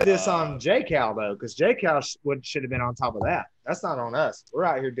 I put this on J-Cal, though, because J-Cal should have been on top of that. That's not on us. We're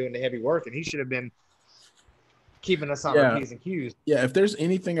out here doing the heavy work, and he should have been keeping us on our P's and Q's. Yeah, if there's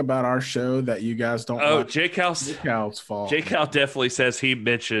anything about our show that you guys don't like, J-Cal's fault. J-Cal definitely says he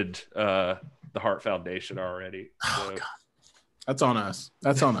mentioned the Heart Foundation already. So. Oh, God. That's on us.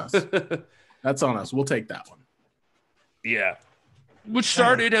 That's on us. That's on us. We'll take that one. Yeah. Which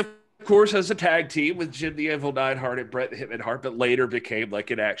started, of course, as a tag team with Jim the Evil Neidhart and Bret the Hitman Hart, but later became like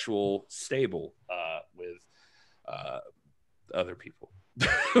an actual stable with other people.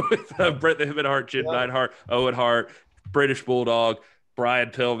 With Bret the Hitman Hart, Jim Neidhart, Owen Hart, British Bulldog, Brian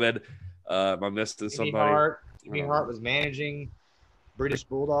Pillman. Am I missing somebody? Jimmy Hart was managing British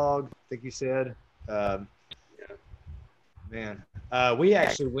Bulldog, I think you said. Man, we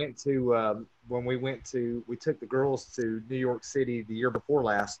actually went to we took the girls to New York City the year before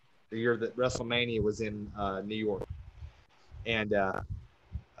last, the year that WrestleMania was in New York, and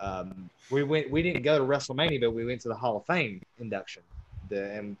we didn't go to WrestleMania, but we went to the Hall of Fame induction.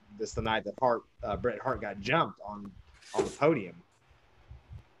 And this the night that Bret Hart got jumped on the podium.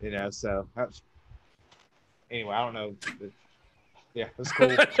 You know, so that's anyway. I don't know. Yeah, that's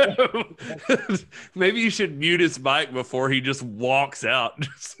cool. Maybe you should mute his mic before he just walks out.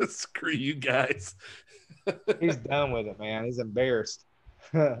 Just screw you guys. He's done with it, man. He's embarrassed.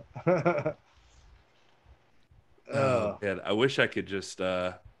 Oh man, I wish I could just.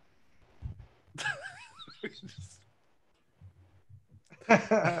 I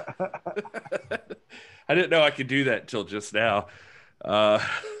didn't know I could do that until just now.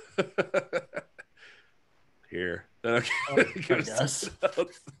 Here. Okay.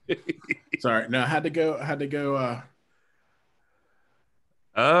 Sorry. No, I had to go.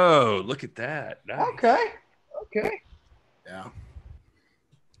 Oh, look at that. Nice. Okay. Yeah.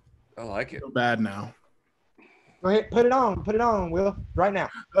 I like it. So bad now. Go ahead, put it on, Will, right now.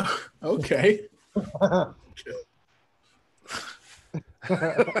 Okay.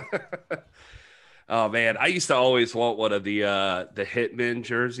 Oh man, I used to always want one of the Hitman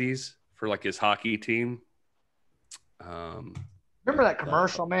jerseys for like his hockey team. Remember that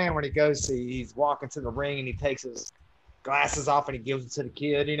commercial, man, when he's walking to the ring and he takes his glasses off and he gives it to the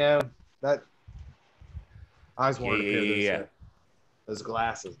kid, you know? That I always wanted to pair those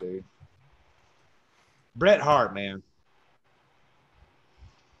glasses, dude. Bret Hart, man.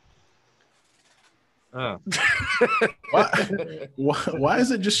 Oh. Why is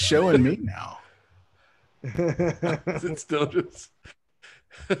it just showing me now? It's still just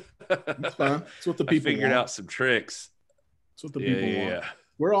It's fine. It's what the people figured want. out some tricks. It's what the people want.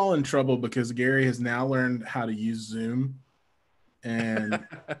 We're all in trouble because Gary has now learned how to use Zoom, and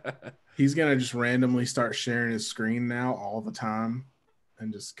he's gonna just randomly start sharing his screen now all the time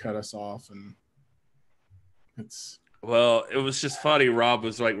and just cut us off. And well, it was just funny. Rob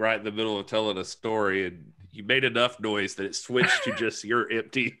was like right in the middle of telling a story, and you made enough noise that it switched to just your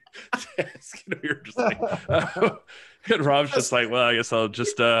empty desk. You know, you're just like, and Rob's just like, well, I guess I'll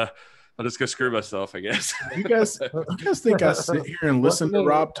just go screw myself, I guess. You guys think I sit here and listen to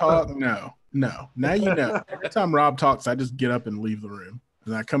Rob talk? No. Now you know. Every time Rob talks, I just get up and leave the room,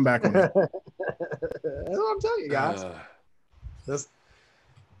 and I come back when. That's what I'm telling you guys.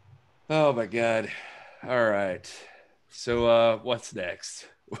 Oh my God! All right. So what's next?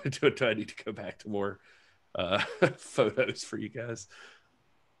 Do I need to go back to more photos for you guys?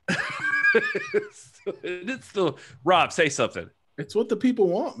 It's still Rob, say something. It's what the people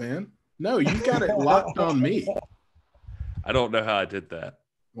want, man. No, you got it locked on me. I don't know how I did that.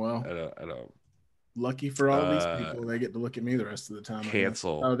 Well, I don't. Lucky for all these people, they get to look at me the rest of the time.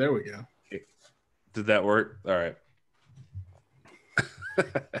 Cancel. Oh, there we go. Did that work? All right.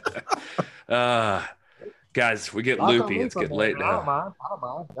 Guys, we get loopy. It's getting late now. I don't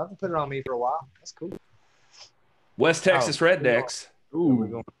mind. Y'all can put it on me for a while. That's cool. West Texas Rednecks.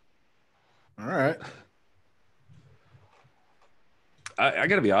 Ooh. All right. I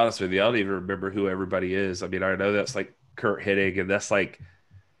got to be honest with you. I don't even remember who everybody is. I mean, I know that's like Kurt Hennig, and that's like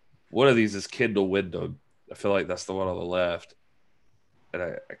one of these is Kendall Windham. I feel like that's the one on the left. And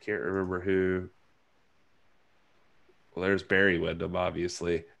I can't remember who. Well, there's Barry Windham,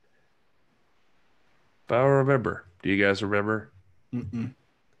 obviously. But I don't remember. Do you guys remember? Mm-mm.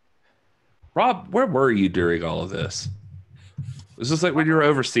 Rob, where were you during all of this? Was this like when you were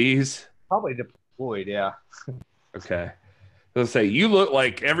overseas? Probably deployed, yeah. Okay. I was gonna say, you look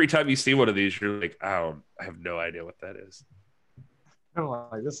like every time you see one of these, you're like, I have no idea what that is. I'm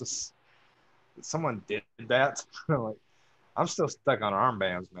like, someone did that. I'm like, I'm still stuck on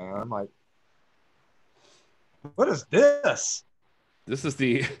armbands, man. I'm like, what is this? This is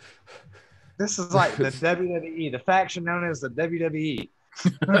the This is like the WWE, the faction known as the WWE.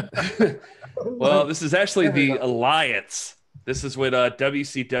 well, this is actually the Alliance. This is when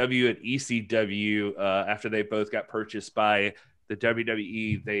WCW and ECW, after they both got purchased by the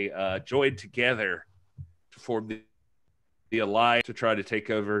WWE, they joined together to form the Alliance to try to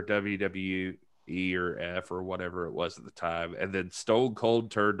take over WWE or F or whatever it was at the time. And then Stone Cold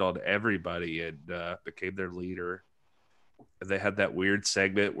turned on everybody and became their leader. And they had that weird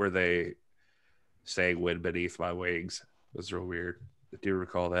segment where they sang "Wind Beneath My Wings." It was real weird. Do you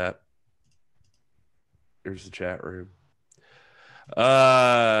recall that? There's the chat room.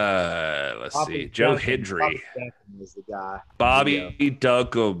 Let's see. Joe Hendry. Bobby is the guy. Bobby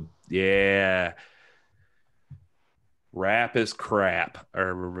Duncombe. Yeah. Rap is crap. I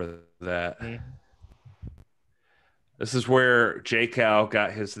remember that. Mm-hmm. This is where J. Cal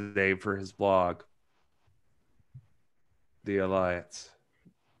got his name for his blog. The Alliance.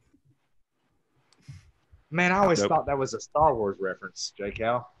 Man, I always thought that was a Star Wars reference, J.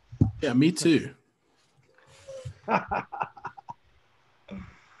 Cal. Yeah, me too. Look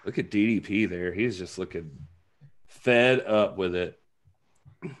at DDP there. He's just looking fed up with it.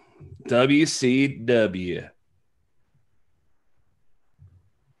 WCW.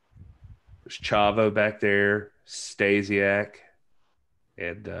 There's Chavo back there, Stasiak,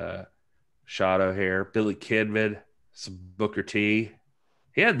 and Shot O'Hare, Billy Kidman, some Booker T.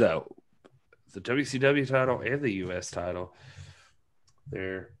 He had the WCW title and the US title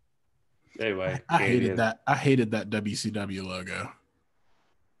there. Anyway, I hated that. I hated that WCW logo.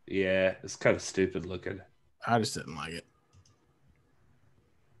 Yeah, it's kind of stupid looking. I just didn't like it.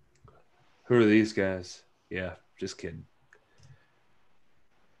 Who are these guys? Yeah, just kidding.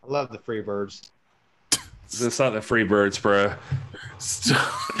 I love the Freebirds. It's not the Freebirds, bro.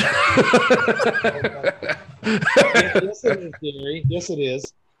 Yes, it is, Gary. Yes, it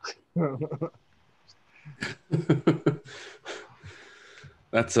is.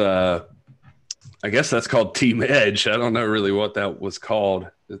 That's I guess that's called Team Edge. I don't know really what that was called.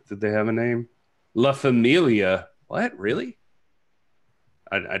 Did they have a name? La Familia. What? Really?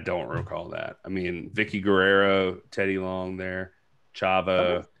 I don't recall that. I mean, Vicky Guerrero, Teddy Long there,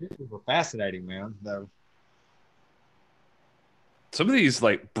 Chavo. People were fascinating, man. Though some of these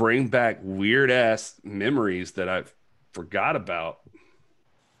like bring back weird ass memories that I've forgot about.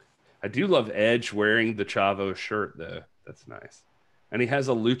 I do love Edge wearing the Chavo shirt though. That's nice. And he has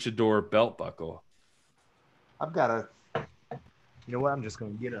a luchador belt buckle. I've got a. You know what? I'm just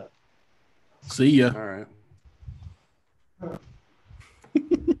gonna get up. See ya. All right.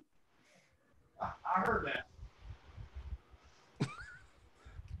 I heard that.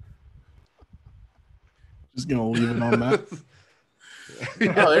 Just gonna leave it on that. Oh,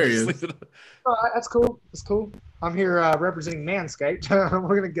 there he is. That's cool. That's cool. I'm here representing Manscaped.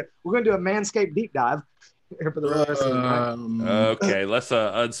 We're gonna do a Manscaped deep dive here for the rest of the night. Okay, let's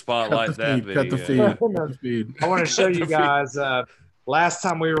unspotlight that video. Cut the feed. I want to show you guys. Last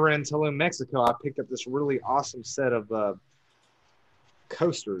time we were in Tulum, Mexico, I picked up this really awesome set of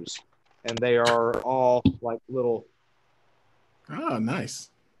coasters, and they are all like little. Oh, nice.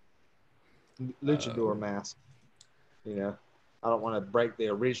 Luchador mask. You know, I don't want to break the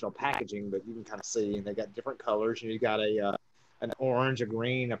original packaging, but you can kind of see, and they got different colors. And you got an orange, a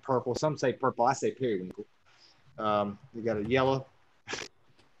green, a purple. Some say purple. I say periwinkle. You got a yellow.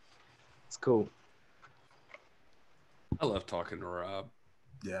 It's cool. I love talking to Rob.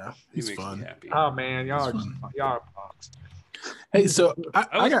 Yeah, He he's makes fun. Oh, me happy. man, y'all are punks. Hey, so I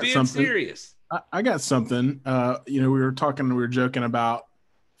I was got being something. serious. I got something. We were joking about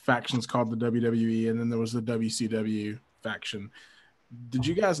factions called the WWE, and then there was the WCW faction. Did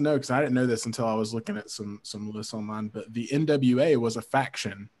you guys know? Because I didn't know this until I was looking at some lists online. But the NWA was a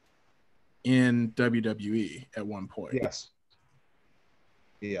faction in WWE at one point. Yes.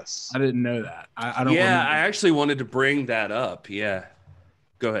 I didn't know that. I don't. Yeah, remember. I actually wanted to bring that up. Yeah.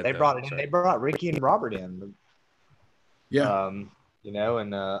 Go ahead. They though. brought it in. Sorry. They brought Ricky and Robert in. Yeah. Yeah,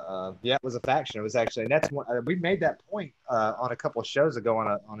 it was a faction. It was actually, and that's one we made that point on a couple of shows ago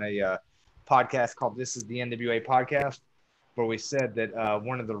on a podcast called "This Is the NWA Podcast," where we said that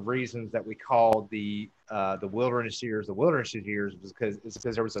one of the reasons that we called the Wilderness Years was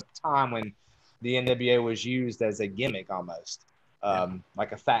because there was a time when the NWA was used as a gimmick almost,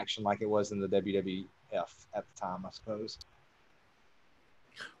 like a faction, like it was in the WWF at the time, I suppose.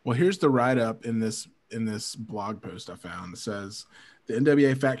 Well, here's the write-up in this blog post I found. It says the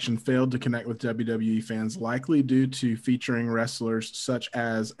NWA faction failed to connect with WWE fans, likely due to featuring wrestlers such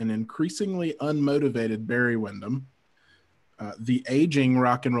as an increasingly unmotivated Barry Windham, the aging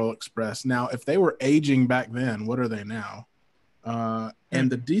Rock and Roll Express. Now, if they were aging back then, what are they now? And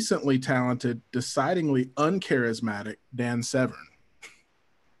the decently talented, decidingly uncharismatic Dan Severn.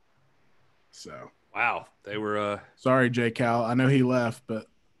 So, wow, they were. Sorry, J. Cal. I know he left, but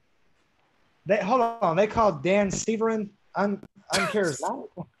Hold on. They called Dan Severin uncharismatic.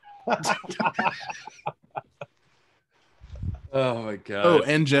 Oh my god. Oh,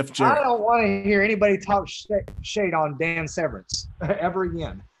 and Jeff I Jarrett. don't want to hear anybody talk shade on Dan Severance ever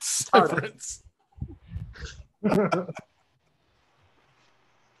again. Severance.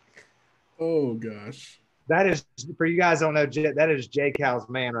 Oh gosh. That is, for you guys don't know, that is J. Cal's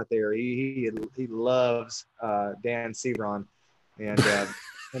man right there. He loves Dan Severon, and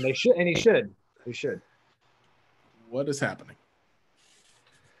he should. What is happening?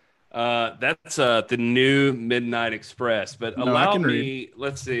 That's the new Midnight Express. But No, allow I can me. read.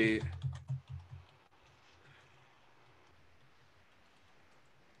 Let's see.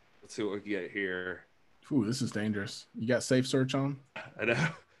 Let's see what we get here. Ooh, this is dangerous. You got safe search on? I know.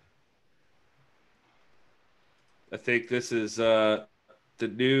 I think this is the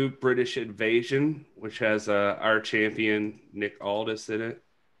new British Invasion, which has our champion Nick Aldis in it.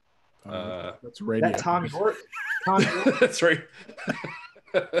 That's radio. That Tom York. Tom York. That's right.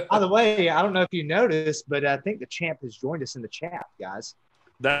 By the way, I don't know if you noticed, but I think the champ has joined us in the chat, guys.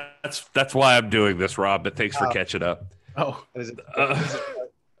 That's why I'm doing this, Rob. But thanks for catching up. Oh,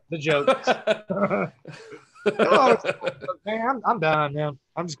 The joke. No, man, I'm done now.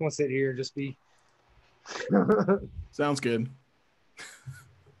 I'm just going to sit here and just be. sounds good.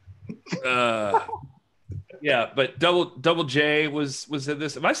 Yeah, but Double J was in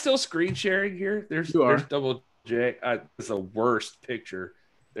this. Am I still screen sharing here? There's Double J. It's the worst picture.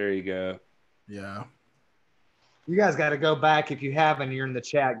 There you go. Yeah. You guys got to go back, if you haven't, you're in the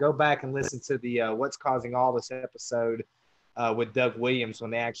chat. Go back and listen to the What's Causing All This episode with Doug Williams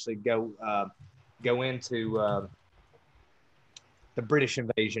when they actually go into the British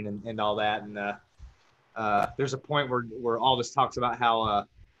invasion and all that. And there's a point where Aldous talks about how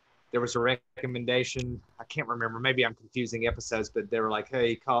there was a recommendation. I can't remember. Maybe I'm confusing episodes, but they were like,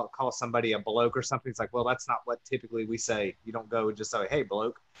 hey, call somebody a bloke or something. It's like, well, that's not what typically we say. You don't go and just say, hey,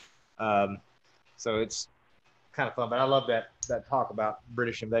 bloke. So it's kind of fun. But I love that talk about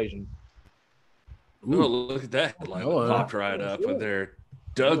British invasion. Ooh, look at that. Like, popped right up in there.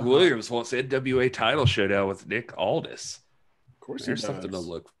 Doug Williams wants the NWA title showdown with Nick Aldis. Of course, there's something to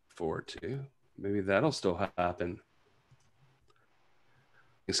look forward to. Maybe that'll still happen.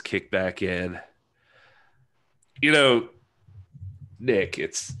 Just kick back in. You know, Nick,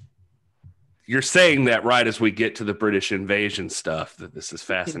 you're saying that right as we get to the British invasion stuff, that this is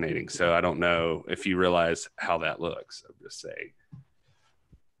fascinating. So I don't know if you realize how that looks. I'm just saying.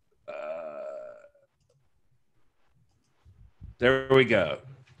 There we go.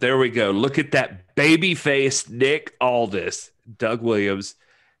 Look at that baby-faced Nick Aldis, Doug Williams,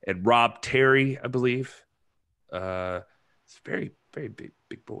 and Rob Terry, I believe. It's a very, very big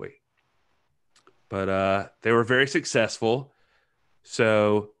boy. But they were very successful.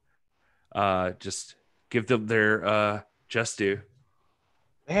 So just give them their just due.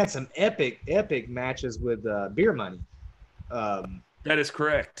 They had some epic matches with Beer Money. That is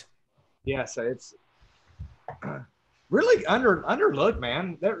correct. Yeah, so it's really underlooked,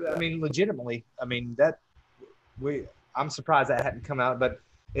 man. I mean, legitimately. I mean, I'm surprised that hadn't come out. But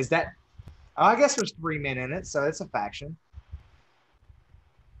is that? I guess there's 3 men in it, so it's a faction.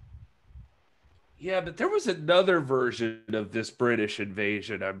 Yeah, but there was another version of this British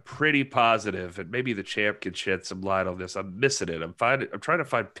invasion. I'm pretty positive, and maybe the champ can shed some light on this. I'm missing it. I'm trying to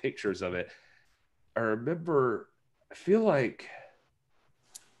find pictures of it. I remember. I feel like,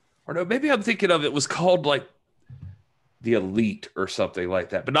 or no, maybe I'm thinking of it was called like the Elite or something like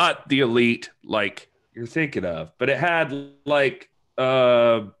that, but not the Elite like you're thinking of. But it had like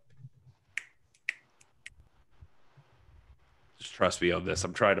just trust me on this.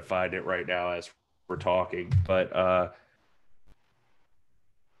 I'm trying to find it right now as we're talking, but I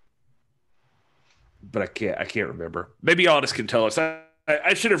can't remember. Maybe Aldis can tell us.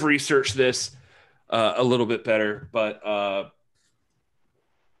 I should have researched this a little bit better, but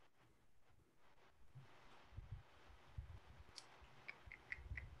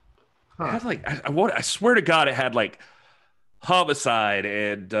it had like I swear to God, it had like Homicide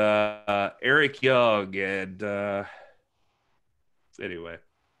and Eric Young and anyway.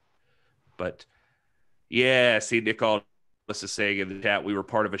 But yeah, see, Nick Aldis is saying in the chat we were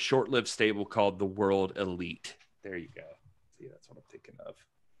part of a short-lived stable called the World Elite. There you go. See, that's what I'm thinking of.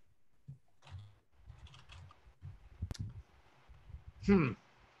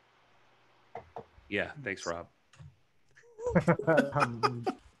 Yeah, thanks, Rob.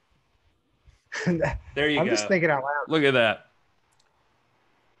 There you go. I'm just thinking out loud. Look at that.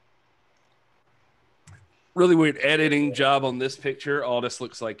 Really weird editing job on this picture. Aldis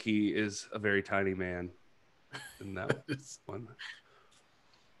looks like he is a very tiny man in that one.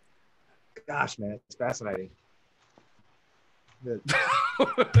 Gosh, man, it's fascinating.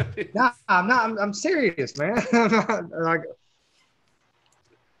 Nah, I'm not. I'm serious, man. Like,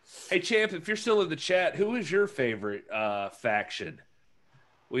 hey, Champ, if you're still in the chat, who is your favorite faction?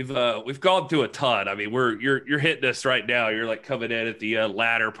 We've gone through a ton. I mean, you're hitting us right now. You're like coming in at the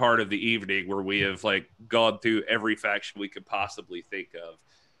latter part of the evening where we have like gone through every faction we could possibly think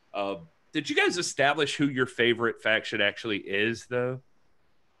of. Did you guys establish who your favorite faction actually is, though?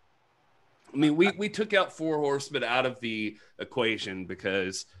 I mean, we took out Four Horsemen out of the equation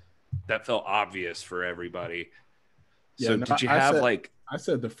because that felt obvious for everybody. So did you have I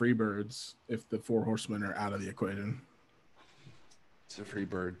said the Freebirds if the Four Horsemen are out of the equation. It's the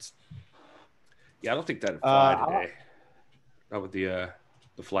Freebirds. Yeah, I don't think that applied today. Not with the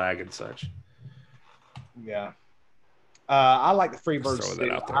flag and such. Yeah. I like the Freebirds. Just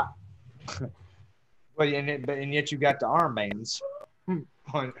throwing that out there. and yet you got the armbands.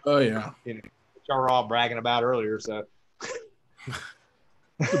 Oh yeah. You know, which y'all were all bragging about earlier. So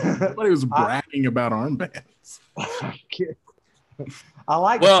nobody was bragging about armbands. I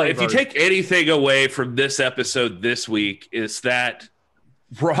like. Well, if you take anything away from this episode this week, is that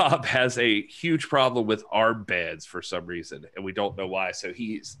Rob has a huge problem with armbands for some reason, and we don't know why. So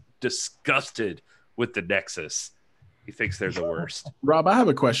he's disgusted with the Nexus. He thinks they're the worst. Rob, I have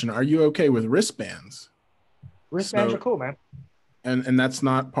a question. Are you okay with wristbands? Wristbands are cool, man. And that's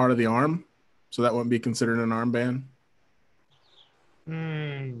not part of the arm, so that wouldn't be considered an armband.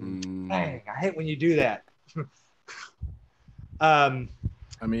 Dang, I hate when you do that. I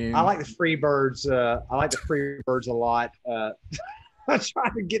mean, I like the Freebirds. I like the Freebirds a lot. I'm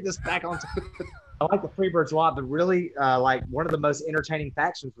trying to get this back on. I like the Freebirds a lot, but really, like one of the most entertaining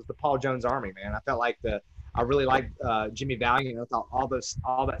factions was the Paul Jones Army. Man, I felt like I really liked Jimmy Valiant. I thought all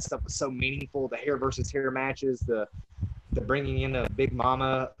that stuff was so meaningful. The hair versus hair matches, the bringing in of Big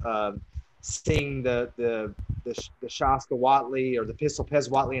Mama, seeing the Shasta Watley or the Pistol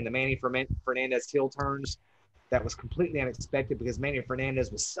Pez Watley and the Manny Fernandez heel turns. That was completely unexpected because Manny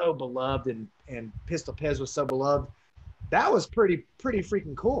Fernandez was so beloved and Pistol Pez was so beloved. That was pretty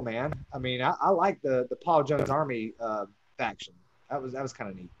freaking cool, man. I mean, I like the Paul Jones Army faction. That was kind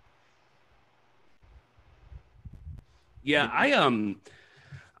of neat. Yeah,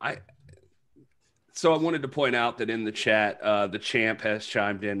 So I wanted to point out that in the chat, the Champ has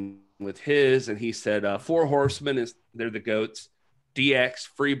chimed in with his, and he said Four Horsemen they're the goats, DX,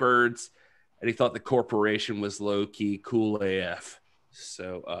 Freebirds, and he thought the Corporation was low key cool AF.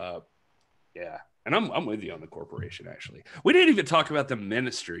 So yeah, and I'm with you on the Corporation. Actually, we didn't even talk about the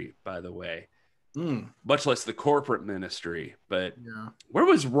Ministry, by the way, much less the corporate Ministry. But yeah, where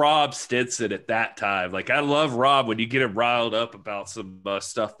was Rob Stinson at that time? Like, I love Rob when you get him riled up about some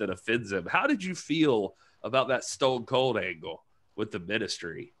stuff that offends him. How did you feel about that Stone Cold angle with the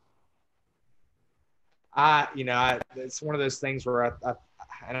Ministry? It's one of those things where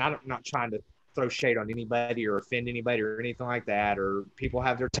I'm not trying to throw shade on anybody or offend anybody or anything like that, or people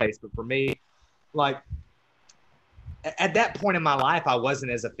have their taste. But for me, like at that point in my life, I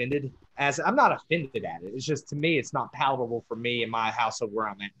wasn't as offended as I'm not offended at it. It's just, to me, it's not palatable for me in my household where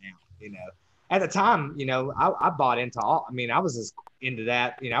I'm at now. You know, at the time, I bought into all. I mean, I was as into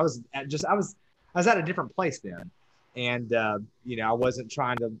that. I was at a different place then, and I wasn't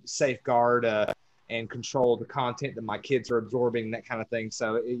trying to safeguard and control the content that my kids are absorbing, that kind of thing.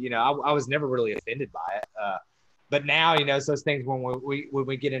 So, I was never really offended by it. But now, it's those things when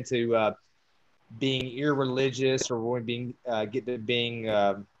we get into being irreligious, or when we get to being,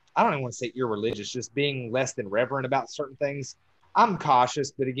 I don't even want to say irreligious, just being less than reverent about certain things. I'm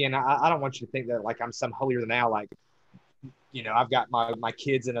cautious, but again, I don't want you to think that like I'm some holier than thou. Like, I've got my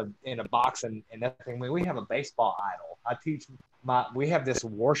kids in a box and nothing. I mean, we have a baseball idol. We have this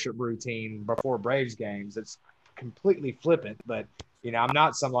worship routine before Braves games. It's completely flippant, but I'm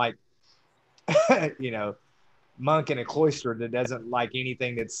not some like, monk in a cloister that doesn't like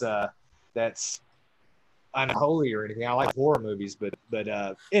anything that's unholy or anything. I like horror movies, but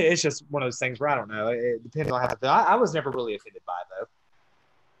it's just one of those things where I don't know. It depends on how I feel. I was never really offended by it, though.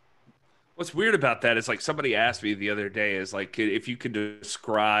 What's weird about that is, like, somebody asked me the other day, is like, if you could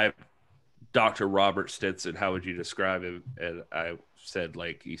describe Dr. Robert Stinson, how would you describe him? And I said,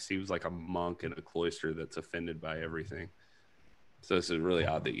 like, he seems like a monk in a cloister that's offended by everything. So this is really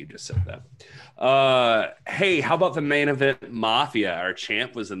odd that you just said that. Hey, how about the main event Mafia? Our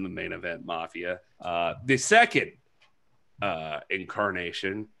Champ was in the main event Mafia. The second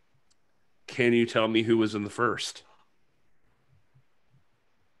incarnation. Can you tell me who was in the first?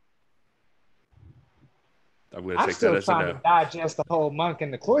 I'm going to take that as a no. I'm still trying to digest the whole monk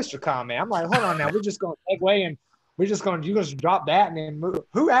in the cloister comment. I'm like, hold on now. We're just going to segue and you just drop that and then move.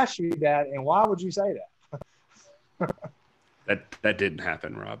 Who asked you that and why would you say that? That didn't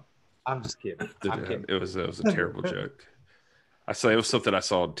happen, Rob. I'm just kidding. It was a terrible joke. It was something I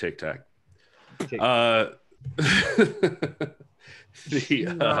saw on TikTok.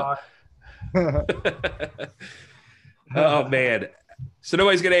 Oh man. So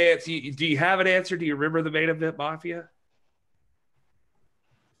nobody's gonna answer. Do you have an answer? Do you remember the main event Mafia?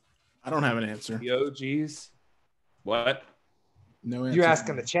 I don't have an answer. The OGs. What? No answer. You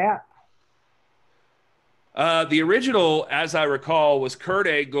asking the chat? The original, as I recall, was Kurt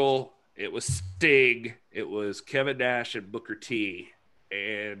Angle. It was Sting. It was Kevin Nash and Booker T.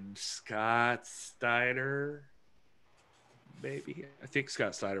 And Scott Steiner. Maybe. I think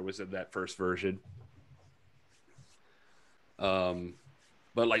Scott Steiner was in that first version. But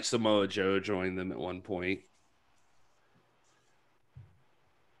like Samoa Joe joined them at one point.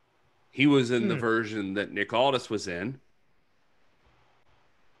 He was in the version that Nick Aldis was in.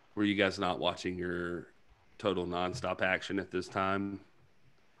 Were you guys not watching your Total Nonstop Action at this time?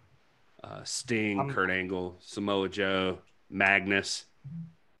 Sting, Kurt Angle, Samoa Joe, Magnus,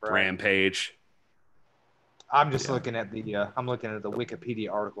 Rampage. I'm just looking at the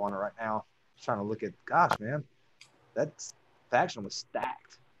Wikipedia article on it right now. Just trying to look at. Gosh, man, that faction was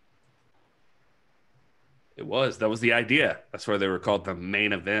stacked. It was. That was the idea. That's why they were called the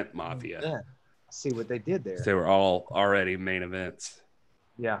Main Event Mafia. Yeah. See what they did there. They were all already main events.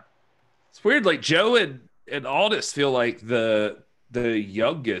 Yeah. It's weird. Like Joe and Aldis feel like the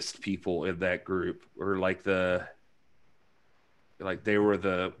youngest people in that group, or like they were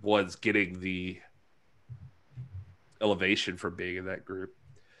the ones getting the elevation for being in that group.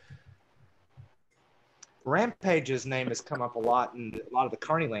 Rampage's name has come up a lot in a lot of the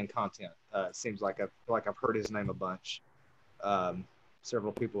Carneyland content. It seems like I've heard his name a bunch.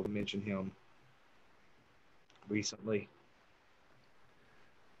 Several people have mentioned him recently.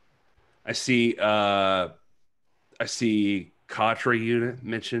 I see Contra Unit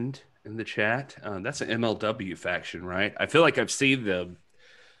mentioned in the chat. That's an MLW faction, right? I feel like I've seen them,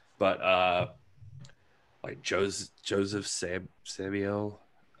 but like Joseph Samuel,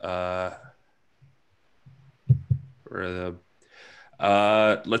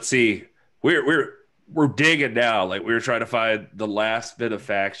 let's see. We're digging now. Like we were trying to find the last bit of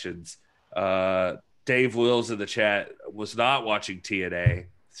factions. Dave Wills in the chat was not watching TNA.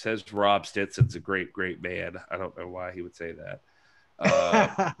 Says Rob Stinson's a great man. I don't know why he would say that.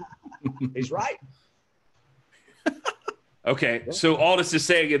 He's right. Okay, so Aldis is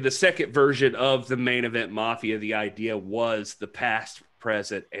saying in the second version of the Main Event Mafia, the idea was the past,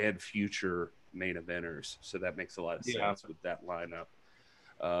 present, and future main eventers. So that makes a lot of sense with that lineup.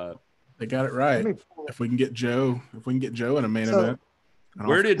 They got it right. If we can get Joe in a main event.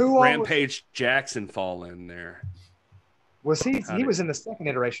 Where did Rampage Jackson fall in there? Was he? He was in the second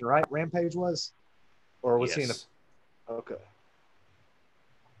iteration, right? Rampage was, or was he in the? Okay.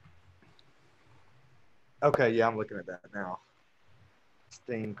 Okay, yeah, I'm looking at that now.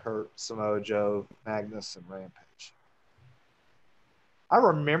 Sting, Kurt, Samoa Joe, Magnus, and Rampage. I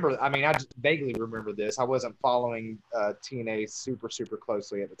remember. I mean, I just vaguely remember this. I wasn't following TNA super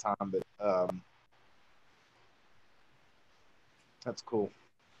closely at the time, but that's cool.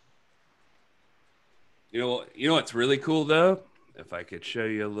 You know what's really cool though? If I could show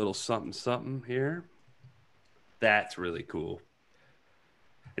you a little something here. That's really cool.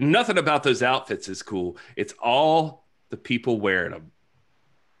 And nothing about those outfits is cool. It's all the people wearing them.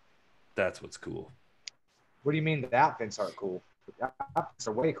 That's what's cool. What do you mean the outfits aren't cool? The outfits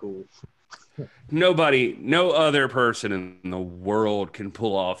are way cool. No other person in the world can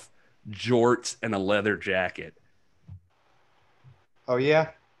pull off jorts and a leather jacket. Oh,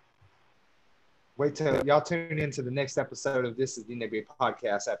 yeah? Wait till y'all tune into the next episode of This is the NBA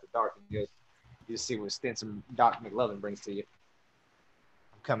Podcast After Dark, and you'll see what Stinson Doc McLovin brings to you.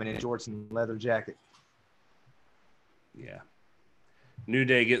 I'm coming in jorts and leather jacket. Yeah. New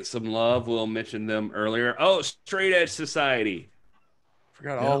Day gets some love. We'll mention them earlier. Oh, Straight Edge Society.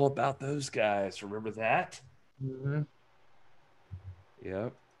 Forgot all about those guys. Remember that? Mm-hmm.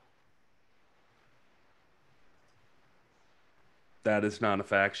 Yep. That is not a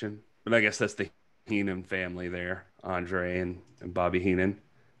faction, but I guess that's the Heenan family there, Andre and Bobby Heenan.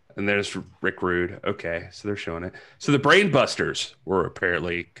 And there's Rick Rude. Okay, so they're showing it. So the Brainbusters were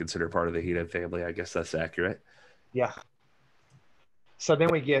apparently considered part of the Heenan family. I guess that's accurate. Yeah. So then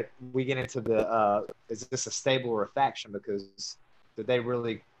we get into the is this a stable or a faction? Because did they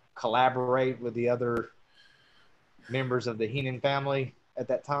really collaborate with the other members of the Heenan family at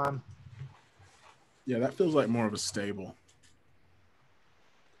that time? Yeah, that feels like more of a stable.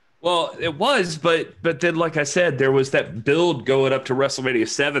 Well, it was, but then, like I said, there was that build going up to WrestleMania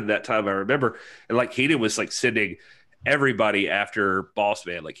 7 that time, I remember. And like Heenan was like sending everybody after Boss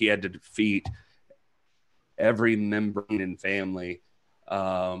Man. Like he had to defeat every member in family.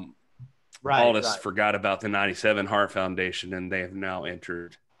 Aldis forgot about the 97 Hart Foundation, and they have now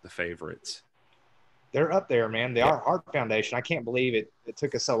entered the favorites. They're up there, man. They are Hart Foundation. I can't believe it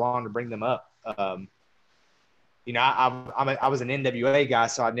took us so long to bring them up. You know, I was an NWA guy,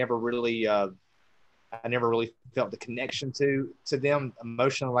 so I never really felt the connection to them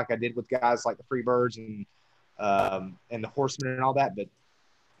emotionally like I did with guys like the Freebirds and the Horsemen and all that. But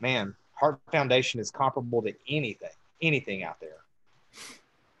man, Hart Foundation is comparable to anything out there.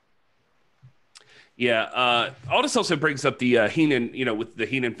 Yeah, Aldis also brings up the Heenan, you know, with the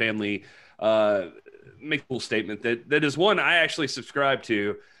Heenan family, make a cool statement that is one I actually subscribe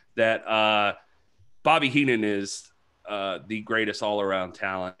to, that Bobby Heenan is the greatest all-around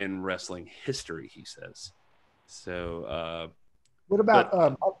talent in wrestling history, he says. So what about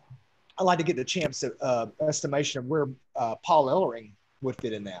I'd like to get the champ's estimation of where Paul Ellering would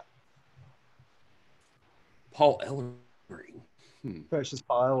fit in that. Paul Ellering. Precious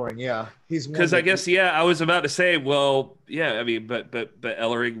Paul Ellering, yeah. He's because I guess I was about to say, well, yeah, I mean, but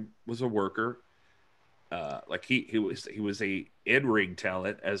Ellering was a worker. Like he was a in-ring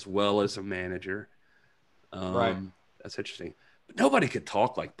talent as well as a manager. Right. That's interesting. But nobody could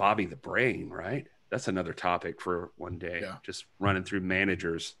talk like Bobby the Brain, right? That's another topic for one day. Yeah. Just running through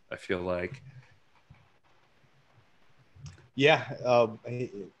managers, I feel like. Yeah,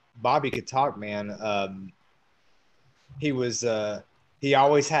 Bobby could talk, man. He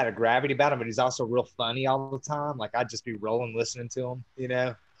always had a gravity about him, but he's also real funny all the time. Like I'd just be rolling listening to him, you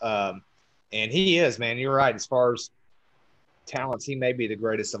know. And he is, man. You're right. As far as talents, he may be the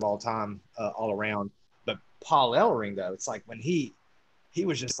greatest of all time, all around. But Paul Ellering, though, it's like when he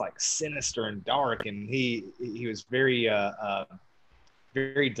was just like sinister and dark, and he was very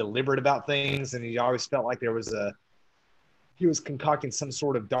very deliberate about things, and he always felt like he was concocting some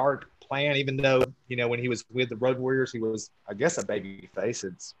sort of dark plan, even though, you know, when he was with the Road Warriors, he was, I guess, a baby face.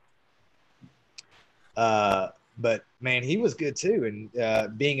 But man, he was good too. And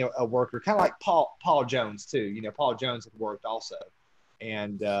being a worker, kind of like Paul Jones too. You know, Paul Jones had worked also,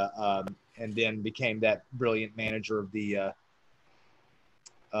 and then became that brilliant manager of the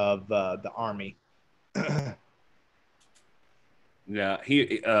Army.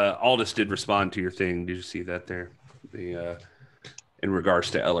 Yeah, Aldis did respond to your thing. Did you see that there? In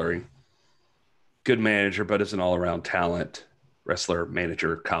regards to Ellering, good manager, but is an all-around talent, wrestler,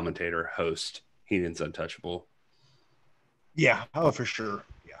 manager, commentator, host. Heenan's untouchable. Yeah, oh for sure.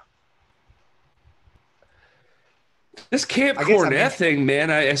 Yeah. This Camp Cornette thing,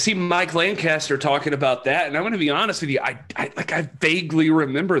 man. I see Mike Lancaster talking about that, and I'm going to be honest with you. I vaguely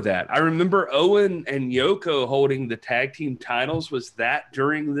remember that. I remember Owen and Yoko holding the tag team titles. Was that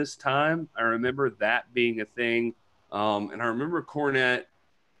during this time? I remember that being a thing. And I remember Cornette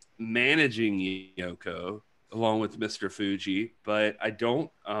managing Yoko along with Mr. Fuji, but I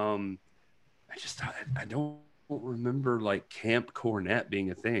don't remember like Camp Cornette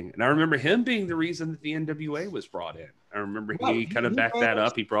being a thing. And I remember him being the reason that the NWA was brought in. I remember he kind of backed that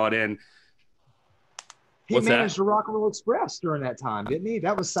up. He brought in. He managed the Rock and Roll Express during that time, didn't he?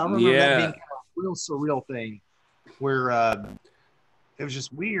 That was, I remember that being kind of a real surreal thing where it was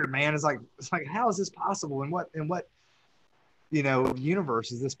just weird, man. It's like, how is this possible? And what, you know,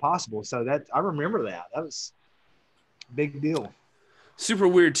 universe is this possible? So that, I remember that. That was a big deal. Super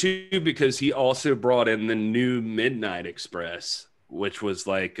weird too, because he also brought in the new Midnight Express, which was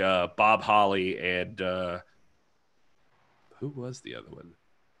like Bob Holly and who was the other one?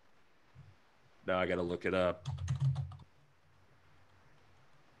 Now I got to look it up.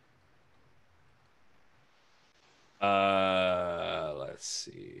 Let's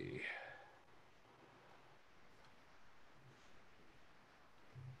see.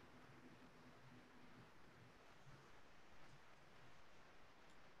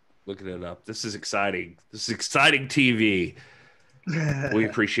 Looking it up. This is exciting. This is exciting TV. We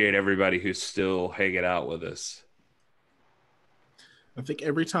appreciate everybody who's still hanging out with us. I think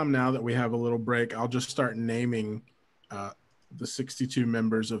every time now that we have a little break, I'll just start naming the 62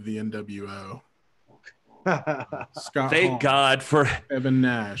 members of the NWO. Scott Thank Hall, God for Evan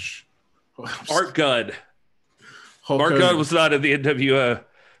Nash. Art Gunn. Hulk Art Hogan. Gunn was not in the NWO.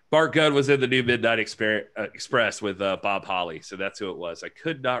 Bart Gunn was in the new Midnight Express with Bob Holly, so that's who it was. I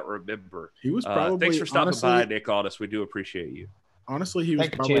could not remember. He was probably. Thanks for stopping by, Nick Aldis. We do appreciate you. Honestly, he was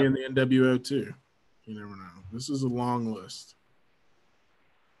probably in the NWO too. You never know. This is a long list.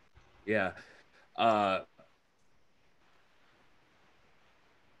 Yeah. But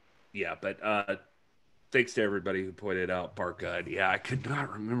thanks to everybody who pointed out Bart Gunn. Yeah, I could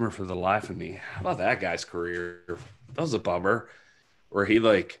not remember for the life of me. How about that guy's career? That was a bummer. Where he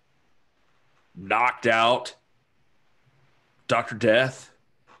like knocked out Dr. Death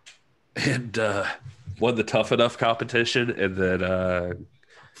and won the Tough Enough competition, and then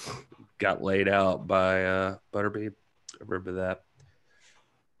got laid out by Butterbean. I remember that.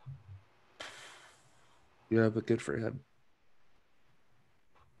 Yeah, but good for him.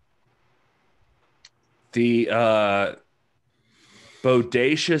 The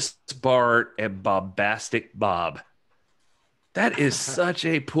Bodacious Bart and Bombastic Bob. That is such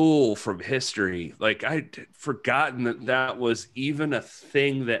a pull from history. Like, I'd forgotten that was even a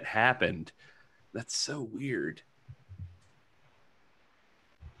thing that happened. That's so weird.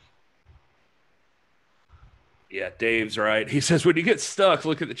 Yeah, Dave's right. He says, when you get stuck,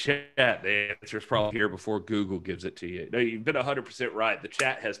 look at the chat. The answer's probably here before Google gives it to you. No, you've been 100% right. The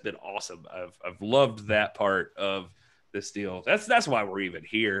chat has been awesome. I've loved that part of this deal. That's why we're even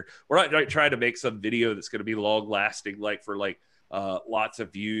here. We're not like, trying to make some video that's going to be long lasting, like for lots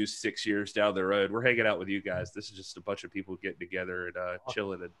of views 6 years down the road. We're hanging out with you guys. This is just a bunch of people getting together and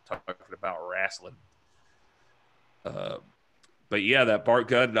chilling and talking about wrestling. But yeah, that Bart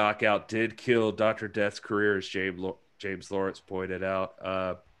Gunn knockout did kill Dr. Death's career, as James Lawrence pointed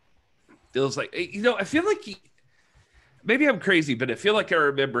out. Feels like, I feel like maybe I'm crazy, but I feel like I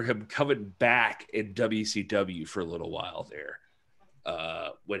remember him coming back in WCW for a little while there,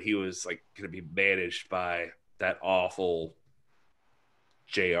 when he was like going to be managed by that awful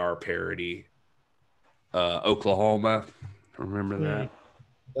JR parody, Oklahoma. Remember that?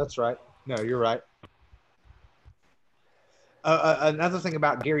 That's right. No, you're right. Another thing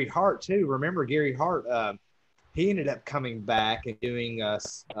about Gary Hart too. Remember Gary Hart? He ended up coming back and doing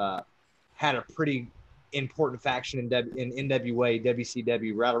had a pretty important faction in NWA,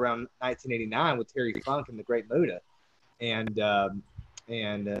 WCW right around 1989 with Terry Funk and the Great Muta, and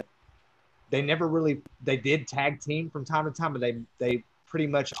they never really did tag team from time to time, but they pretty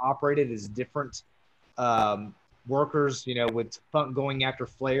much operated as different workers. With Funk going after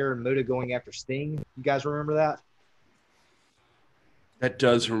Flair and Muta going after Sting. You guys remember that? That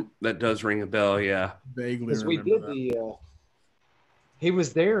does ring a bell, yeah. Vaguely because we did that. He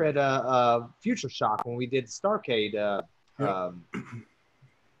was there at Future Shock when we did Starcade. Yep.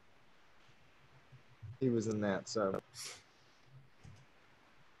 He was in that, so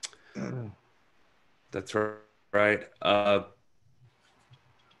that's right.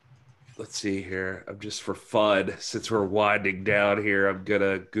 Let's see here. I'm just for fun, since we're winding down here, I'm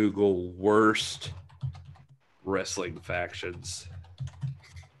gonna Google worst wrestling factions.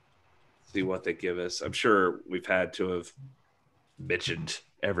 See what they give us. I'm sure we've had to have mentioned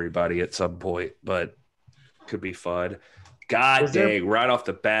everybody at some point, but could be fun. God dang, right off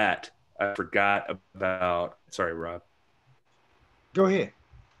the bat, I forgot about. Sorry, Rob. Go ahead.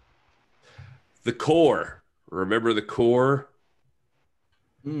 The Core. Remember the Core?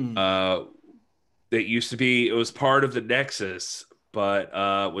 That used to be. It was part of the Nexus, but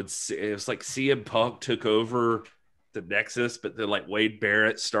it was like CM Punk took over the Nexus, but then like Wade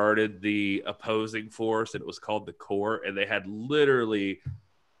Barrett started the opposing force, and it was called the Core, and they had literally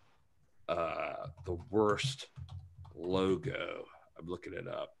the worst logo. I'm looking it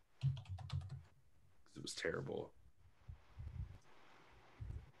up. It was terrible.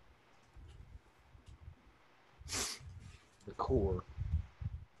 The Core.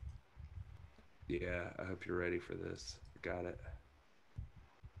 Yeah, I hope you're ready for this. Got it.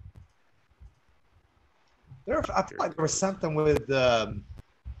 I feel like there was something with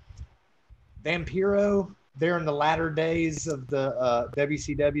Vampiro there in the latter days of the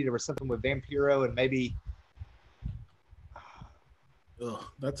WCW. There was something with Vampiro and maybe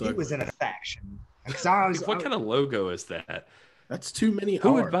that's he ugly. was in a faction. What kind of logo is that? That's too many.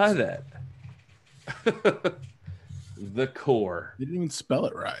 Who would buy that? The Core. They didn't even spell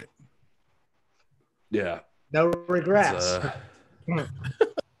it right. Yeah. No regrets.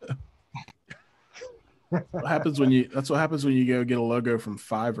 What happens when you? That's what happens when you go get a logo from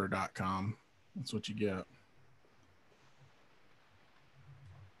Fiverr.com. That's what you get.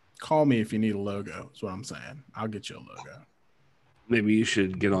 Call me if you need a logo. That's what I'm saying. I'll get you a logo. Maybe you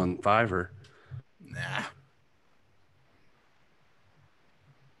should get on Fiverr. Nah.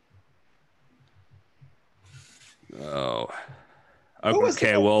 Oh,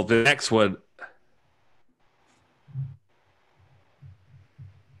 Okay, well, the next one.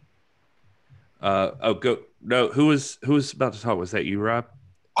 Go. No, who was about to talk? Was that you, Rob?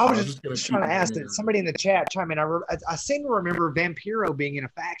 I was was just gonna just trying to keep ask going. that somebody in the chat chime in. I seem to remember Vampiro being in a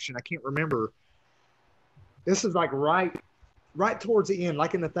faction. I can't remember. This is like right towards the end,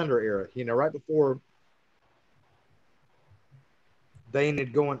 like in the Thunder era, right before they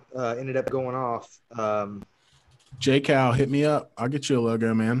ended up going off. J Cal, hit me up. I'll get you a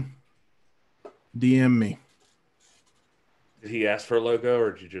logo, man. DM me. Did he ask for a logo,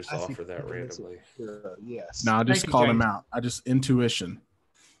 or did you just offer that randomly? Yes. No, I just Thank you, called him James. out. I just intuition.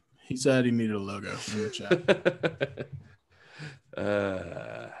 He said he needed a logo in the chat.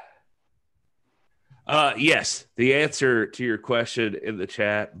 Yes, the answer to your question in the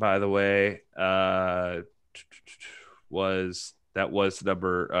chat, by the way, was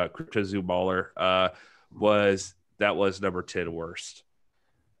number Crypto Zoo Baller was number 10 worst.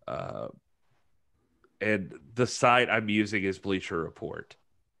 And the site I'm using is Bleacher Report.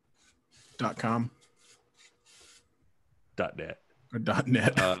 .com .net. or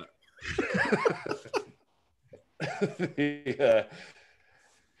 .net. Yeah.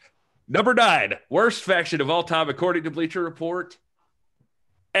 Number 9, worst faction of all time, according to Bleacher Report,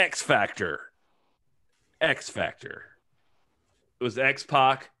 X Factor. X Factor. It was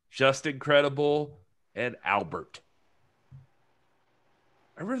X-Pac, Just Incredible, and Albert.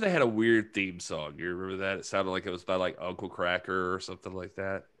 I remember they had a weird theme song. You remember that? It sounded like it was by like Uncle Cracker or something like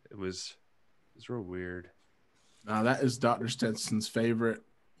that. It was real weird. Now that is Dr. Stenson's favorite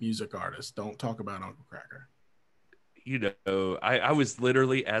music artist. Don't talk about Uncle Cracker. You know, I was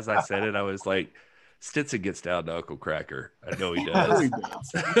literally, as I said it, I was like, Stinson gets down to Uncle Cracker. I know he does. He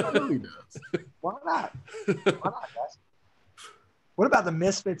does. Why not? Why not, guys? What about the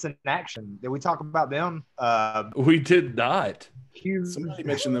Misfits in Action? Did we talk about them? We did not. Somebody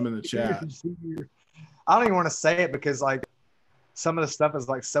mentioned them in the chat. I don't even want to say it because like some of the stuff is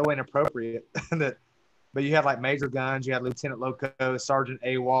like so inappropriate that. But you had like Major Guns, you had Lieutenant Loco, Sergeant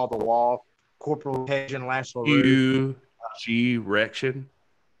AWOL, The Wall, Corporal Cajun, Lash LaRue. Hugh G. Rection.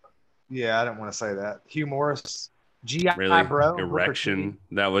 Yeah, I didn't want to say that. Hugh Morris, G.I. Really? Bro, Erection.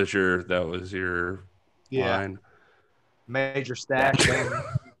 That was your line. Major Stack.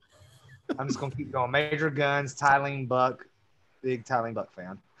 I'm just gonna keep going. Major Guns, Tylene Buck, big Tylene Buck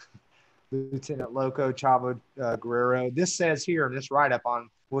fan. Lieutenant Loco, Chavo Guerrero. This says here in this write-up on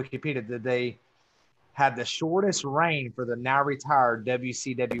Wikipedia that they had the shortest reign for the now retired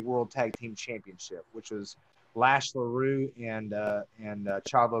WCW World Tag Team Championship, which was Lash LaRue and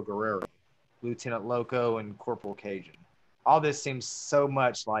Chavo Guerrero, Lieutenant Loco, and Corporal Cajun. All this seems so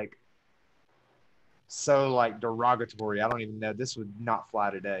derogatory. I don't even know. This would not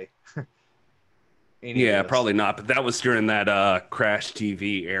fly today. Yeah, probably not. But that was during that Crash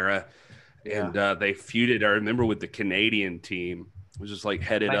TV era. Yeah. And they feuded, I remember, with the Canadian team. It was just like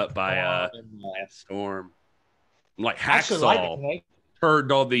headed up by Storm. Like Hacksaw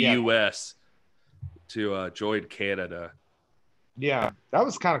turned on the U.S. to join Canada. Yeah, that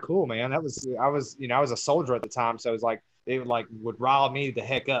was kind of cool, man. I was a soldier at the time, so it was like it would rile me the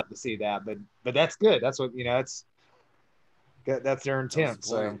heck up to see that. But that's good. That's what that's their intent.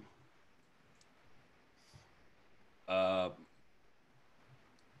 So.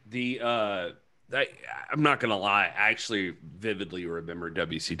 I'm not gonna lie, I actually vividly remember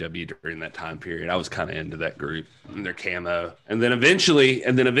WCW during that time period. I was kind of into that group and their camo, and then eventually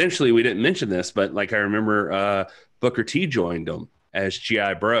we didn't mention this, but like I remember Booker T joined them as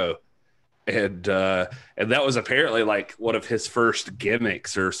GI Bro, and that was apparently like one of his first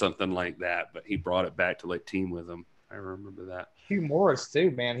gimmicks or something like that. But he brought it back to like team with him. I remember that. Hugh Morris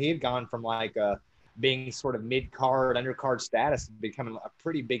too, man. He had gone from like being sort of mid-card, undercard status, becoming a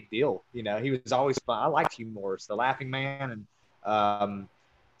pretty big deal. You know, he was always fun. I liked Hugh Morris, the Laughing Man. And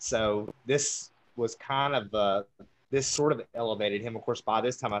so this was kind of this sort of elevated him. Of course, by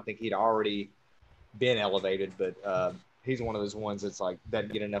this time, I think he'd already been elevated, but he's one of those ones that's like,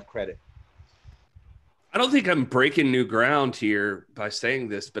 doesn't get enough credit. I don't think I'm breaking new ground here by saying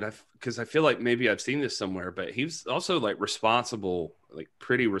this, but because I feel like maybe I've seen this somewhere, but he was also like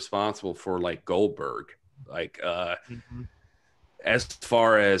pretty responsible for like Goldberg, like as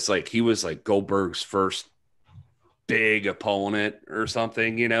far as like he was like Goldberg's first big opponent or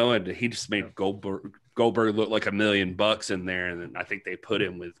something, you know, and he just made Goldberg look like $1 million in there, and then I think they put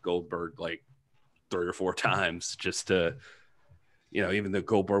him with Goldberg like 3 or 4 times just to. You know, even though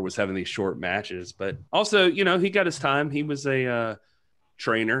Goldberg was having these short matches, but also, you know, he got his time. He was a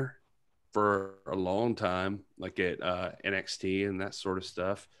trainer for a long time, like at NXT and that sort of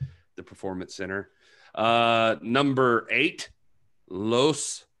stuff, the Performance Center. Number 8,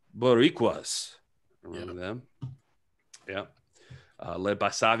 Los Boricuas. Remember them? Yeah. Led by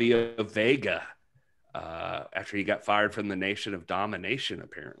Savio Vega after he got fired from the Nation of Domination,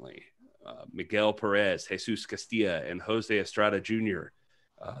 apparently. Miguel Perez, Jesus Castilla, and Jose Estrada Jr.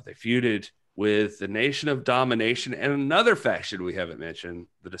 They feuded with the Nation of Domination and another faction we haven't mentioned,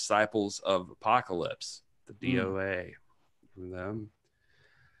 the Disciples of Apocalypse, the DOA. Remember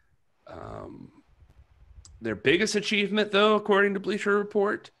them? Their biggest achievement, though, according to Bleacher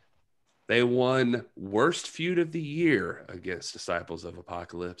Report, they won Worst Feud of the Year against Disciples of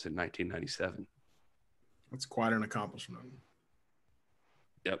Apocalypse in 1997. That's quite an accomplishment.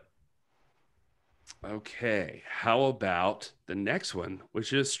 Yep. Okay. How about the next one,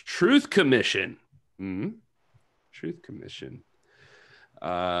 which is Truth Commission? Truth Commission.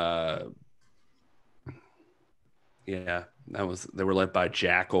 Yeah, they were led by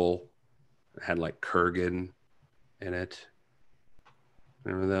Jackal. It had like Kurgan in it.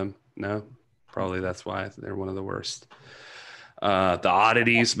 Remember them? No? Probably that's why they're one of the worst. The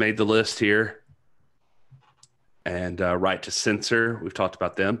Oddities made the list here. And Right to Censor, we've talked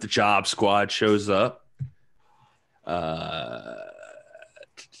about them. The Job Squad shows up.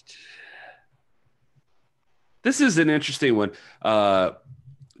 This is an interesting one.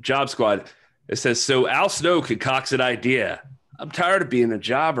 Job Squad, it says, so Al Snow concocts an idea. I'm tired of being a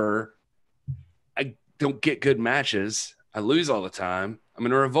jobber. I don't get good matches. I lose all the time. I'm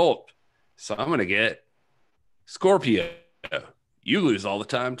in a revolt. So I'm going to get Scorpio. You lose all the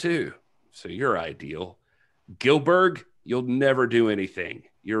time too. So you're ideal. Gilbert, you'll never do anything.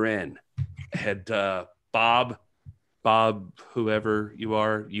 You're in. Had Bob, whoever you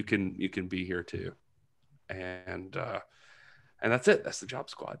are, you can be here too. And that's it. That's the Job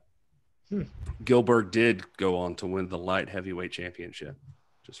Squad. Gilbert did go on to win the light heavyweight championship,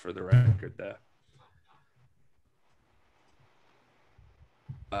 just for the record there.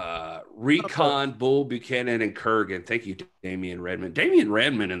 Recon, Bull, Buchanan, and Kurgan. Thank you, Damian Redmond. Damian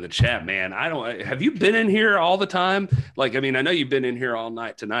Redmond in the chat, man. Have you been in here all the time? Like, I mean, I know you've been in here all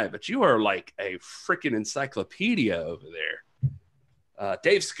night tonight, but you are like a freaking encyclopedia over there.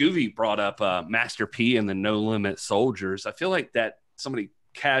 Dave Scooby brought up Master P and the No Limit Soldiers. I feel like that somebody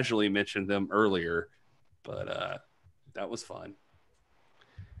casually mentioned them earlier, but that was fun.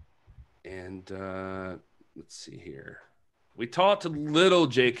 And let's see here. We talked a little,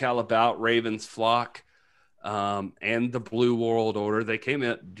 Jay Cal, about Raven's Flock and the Blue World Order. They came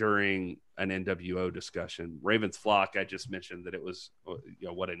in during an NWO discussion. Raven's Flock, I just mentioned that it was,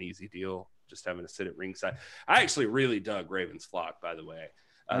 what an easy deal, just having to sit at ringside. I actually really dug Raven's Flock, by the way.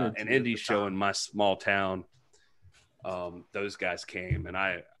 An indie show in my small town. Those guys came, and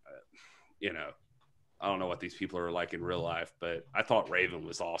I don't know what these people are like in real life, but I thought Raven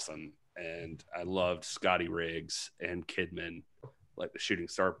was awesome. And I loved Scotty Riggs and Kidman, like the Shooting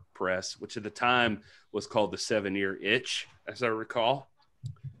Star Press, which at the time was called the 7-Year Itch, as I recall.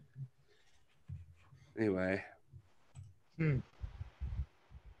 Anyway. Yeah.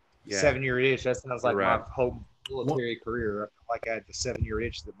 7-Year Itch. That sounds like my whole military career. I feel like I had the 7-year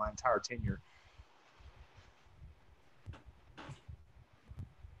itch that my entire tenure.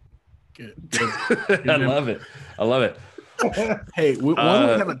 Good. I love it. Hey, one we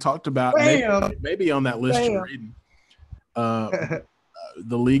haven't talked about, maybe on that list you're reading, the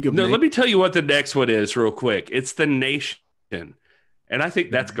League of Nations. Let me tell you what the next one is real quick. It's the Nation, and I think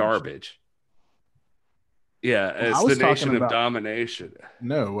that's garbage. Yeah, it's the Nation of Domination.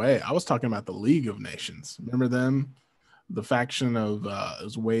 No way. I was talking about the League of Nations. Remember them? The faction of it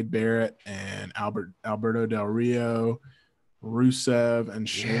was Wade Barrett and Alberto Del Rio, Rusev, and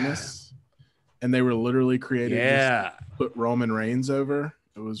Sheamus. And they were literally created to put Roman Reigns over.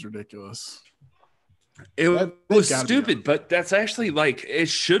 It was ridiculous. It was stupid, but that's actually like, it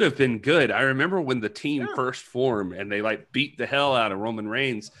should have been good. I remember when the team first formed and they like beat the hell out of Roman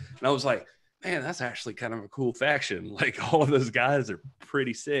Reigns. And I was like, man, that's actually kind of a cool faction. Like all of those guys are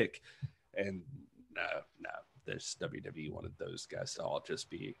pretty sick. And no, this WWE wanted those guys to all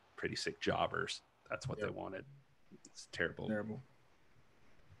just be pretty sick jobbers. That's what they wanted. It's terrible.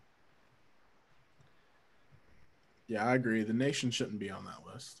 Yeah, I agree. The Nation shouldn't be on that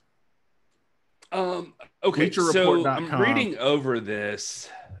list. Okay, so I'm reading over this.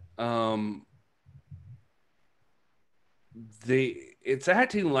 It's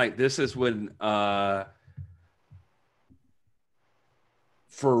acting like this is when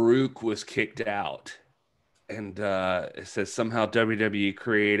Farouk was kicked out. And it says somehow WWE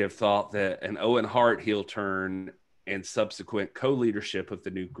Creative thought that an Owen Hart heel turn and subsequent co-leadership of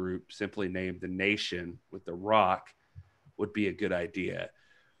the new group, simply named The Nation with The Rock, would be a good idea.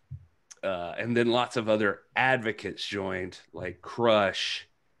 And then lots of other advocates joined, like Crush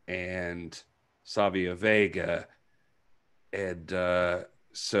and Savio Vega. And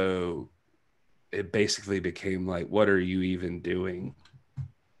so it basically became like, what are you even doing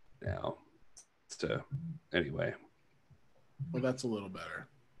now? So anyway. Well, that's a little better.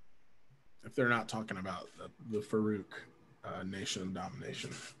 If they're not talking about the Farouk nation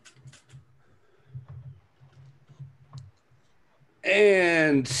domination.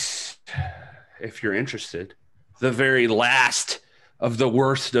 And if you're interested, the very last of the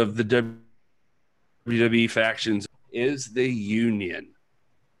worst of the WWE factions is the Union.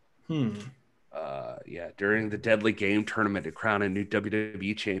 During the Deadly Game tournament to crown a new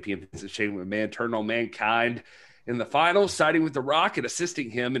WWE champion, Shane McMahon turned on Mankind in the finals, siding with The Rock and assisting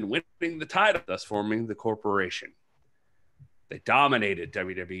him in winning the title, thus forming the corporation. They dominated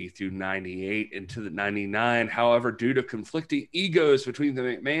WWE through 98 into the 99. However, due to conflicting egos between the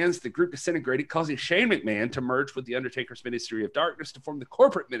McMahons, the group disintegrated, causing Shane McMahon to merge with the Undertaker's Ministry of Darkness to form the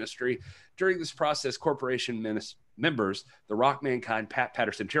corporate ministry. During this process, corporation members, The Rock, Mankind, Pat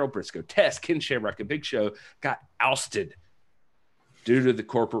Patterson, Gerald Briscoe, Test, Ken Shamrock, and Big Show got ousted. Due to the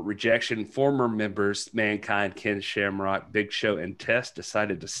corporate rejection, former members, Mankind, Ken Shamrock, Big Show, and Test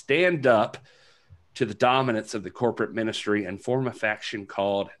decided to stand up to the dominance of the corporate ministry and form a faction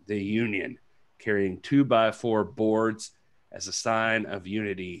called the Union, carrying 2x4 boards as a sign of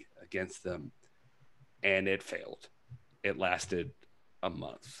unity against them. And it failed. It lasted a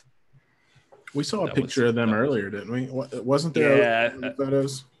month. We saw a picture of them earlier, didn't we? Wasn't there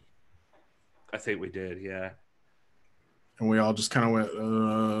photos? I think we did, yeah. And we all just kind of went,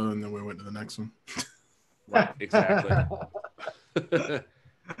 and then we went to the next one. Right, exactly.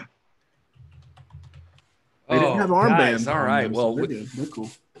 They didn't have armbands. All right. Well, they're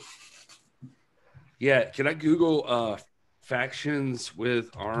cool. Yeah. Can I Google factions with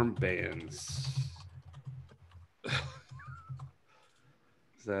armbands? Is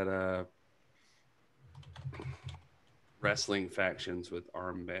that wrestling factions with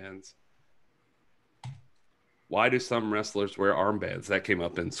armbands? Why do some wrestlers wear armbands? That came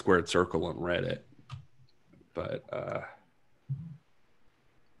up in Squared Circle on Reddit. But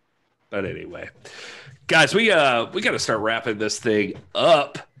anyway, guys, we got to start wrapping this thing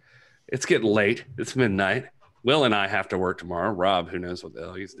up. It's getting late. It's midnight. Will and I have to work tomorrow. Rob, who knows what the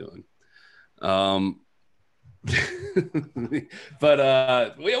hell he's doing.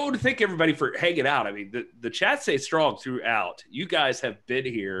 But we want to thank everybody for hanging out. I mean, the chat stays strong throughout. You guys have been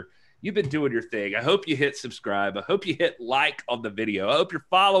here. You've been doing your thing. I hope you hit subscribe. I hope you hit like on the video. I hope you're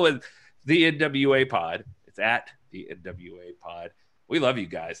following the NWA Pod. It's at the NWA Pod. We love you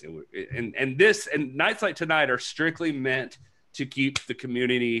guys. And this and nights like tonight are strictly meant to keep the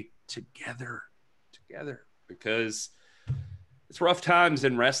community together because it's rough times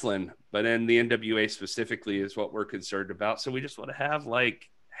in wrestling, but in the NWA specifically is what we're concerned about. So we just want to have like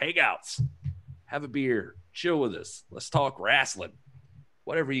hangouts, have a beer, chill with us. Let's talk wrestling,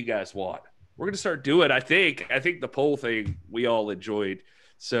 whatever you guys want. We're going to start doing, I think the poll thing we all enjoyed.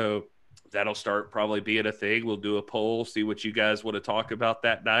 So that'll start probably being a thing. We'll do a poll, see what you guys want to talk about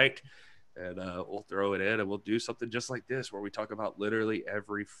that night. And we'll throw it in and we'll do something just like this where we talk about literally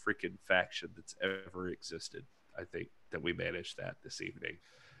every freaking faction that's ever existed. I think that we managed that this evening.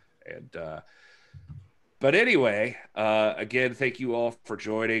 And but anyway, again, thank you all for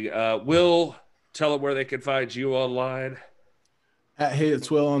joining. Will, tell them where they can find you online. At Hey It's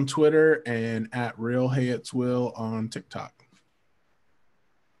Will on Twitter and at Real Hey It's Will on TikTok.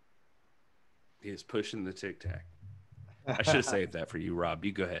 He is pushing the tic-tac. I should have saved that for you, Rob.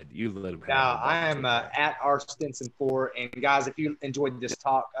 You go ahead. You let him. Now, I am at R Stinson 4. And guys, if you enjoyed this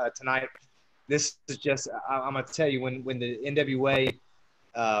talk tonight, this is just, I'm going to tell you, when the NWA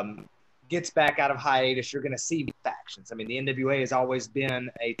gets back out of hiatus, you're going to see factions. I mean, the NWA has always been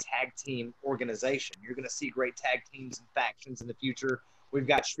a tag team organization. You're going to see great tag teams and factions in the future. We've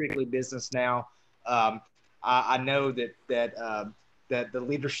got strictly business now. I know that the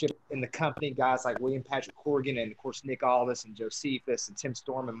leadership in the company, guys like William Patrick Corgan and, of course, Nick Aldis and Josephus and Tim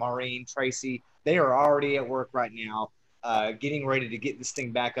Storm and Maureen Tracy, they are already at work right now getting ready to get this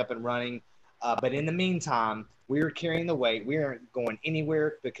thing back up and running. But in the meantime, we are carrying the weight. We aren't going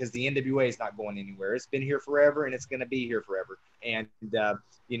anywhere because the NWA is not going anywhere. It's been here forever, and it's going to be here forever. And,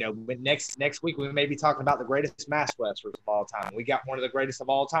 next week we may be talking about the greatest mask wrestlers of all time. We got one of the greatest of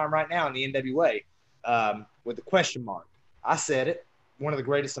all time right now in the NWA with the question mark. I said it. One of the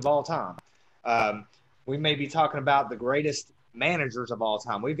greatest of all time. We may be talking about the greatest managers of all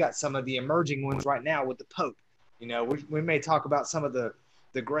time. We've got some of the emerging ones right now with the Pope. We may talk about some of the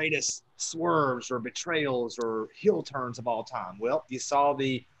greatest swerves or betrayals or heel turns of all time. Well, you saw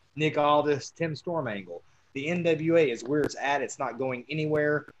the Nick Aldis, Tim Stormangle. The NWA is where it's at. It's not going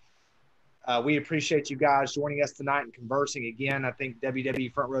anywhere. We appreciate you guys joining us tonight and conversing again. I think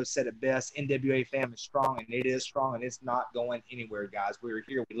WWE Front Row said it best. NWA fam is strong, and it is strong, and it's not going anywhere, guys. We're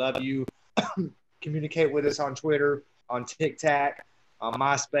here. We love you. Communicate with us on Twitter, on TikTok, on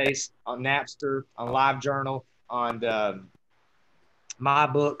MySpace, on Napster, on LiveJournal, on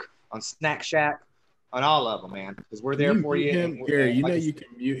MyBook, on Snack Shack, on all of them, man, because we're there for you. Him, Gary, you know you can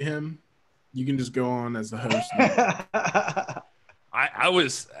mute him. You can just go on as the host. I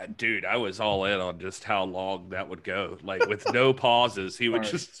was all in on just how long that would go. Like with no pauses, he would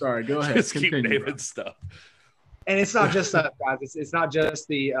go ahead. Just keep naming stuff. And it's not just us, guys. It's not just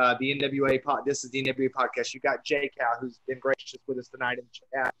the NWA pod. This is the NWA podcast. You got Jay Cal, who's been gracious with us tonight in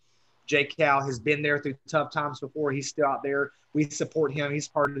the chat. Jay Cal has been there through tough times before. He's still out there. We support him. He's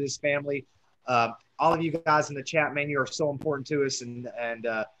part of this family. All of you guys in the chat, man, you are so important to us. And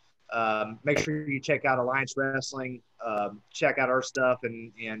make sure you check out Alliance Wrestling. Check out our stuff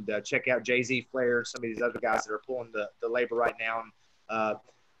and check out Jay-Z Flair, some of these other guys that are pulling the labor right now and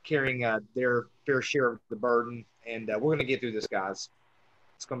carrying their fair share of the burden. And we're going to get through this, guys.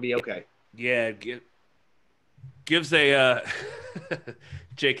 It's going to be okay. Yeah, gives a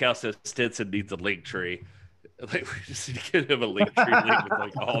Jake House says Stinson needs a link tree. Like we just need to get him a link tree link with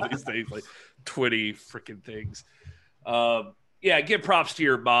like all these things, like 20 freaking things. Yeah, give props to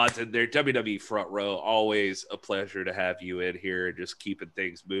your mods and their WWE Front Row. Always a pleasure to have you in here, just keeping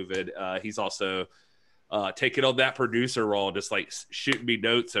things moving. He's also taking on that producer role, just like shooting me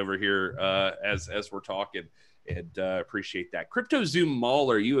notes over here as we're talking, and appreciate that. Crypto Zoom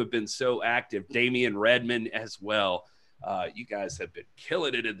Mauler, you have been so active. Damian Redmond as well. You guys have been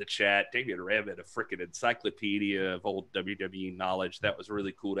killing it in the chat. Damian Redmond, a freaking encyclopedia of old WWE knowledge. That was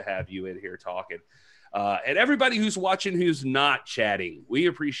really cool to have you in here talking. And everybody who's watching who's not chatting, we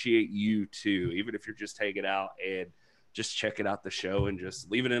appreciate you too, even if you're just hanging out and just checking out the show and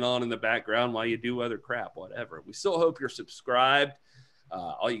just leaving it on in the background while you do other crap, whatever. We still hope you're subscribed.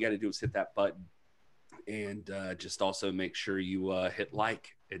 All you got to do is hit that button and just also make sure you hit like,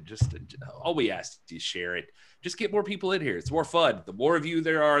 and just all we ask is share it. Just get more people in here. It's more fun. The more of you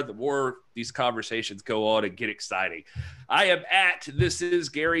there are, the more these conversations go on and get exciting. I am at This Is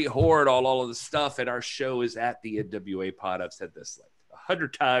Gary Horde on all of the stuff, and our show is at the NWA Pod. I've said this like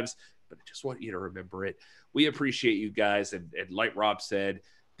 100 times, but I just want you to remember it. We appreciate you guys, and like Rob said,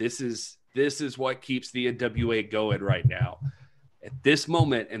 this is what keeps the NWA going right now. At this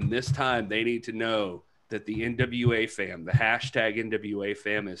moment and this time, they need to know that the NWA fam, the hashtag NWA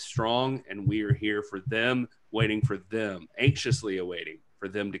fam, is strong, and we are here for them, waiting for them, anxiously awaiting for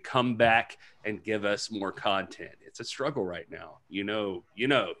them to come back and give us more content. It's a struggle right now. You know,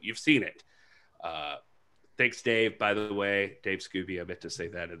 you've seen it. Thanks, Dave, by the way. Dave Scooby, I meant to say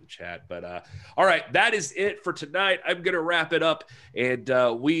that in the chat. But all right, that is it for tonight. I'm going to wrap it up, and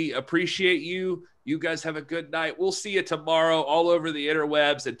we appreciate you. You guys have a good night. We'll see you tomorrow all over the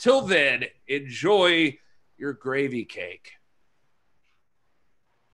interwebs. Until then, enjoy your gravy cake.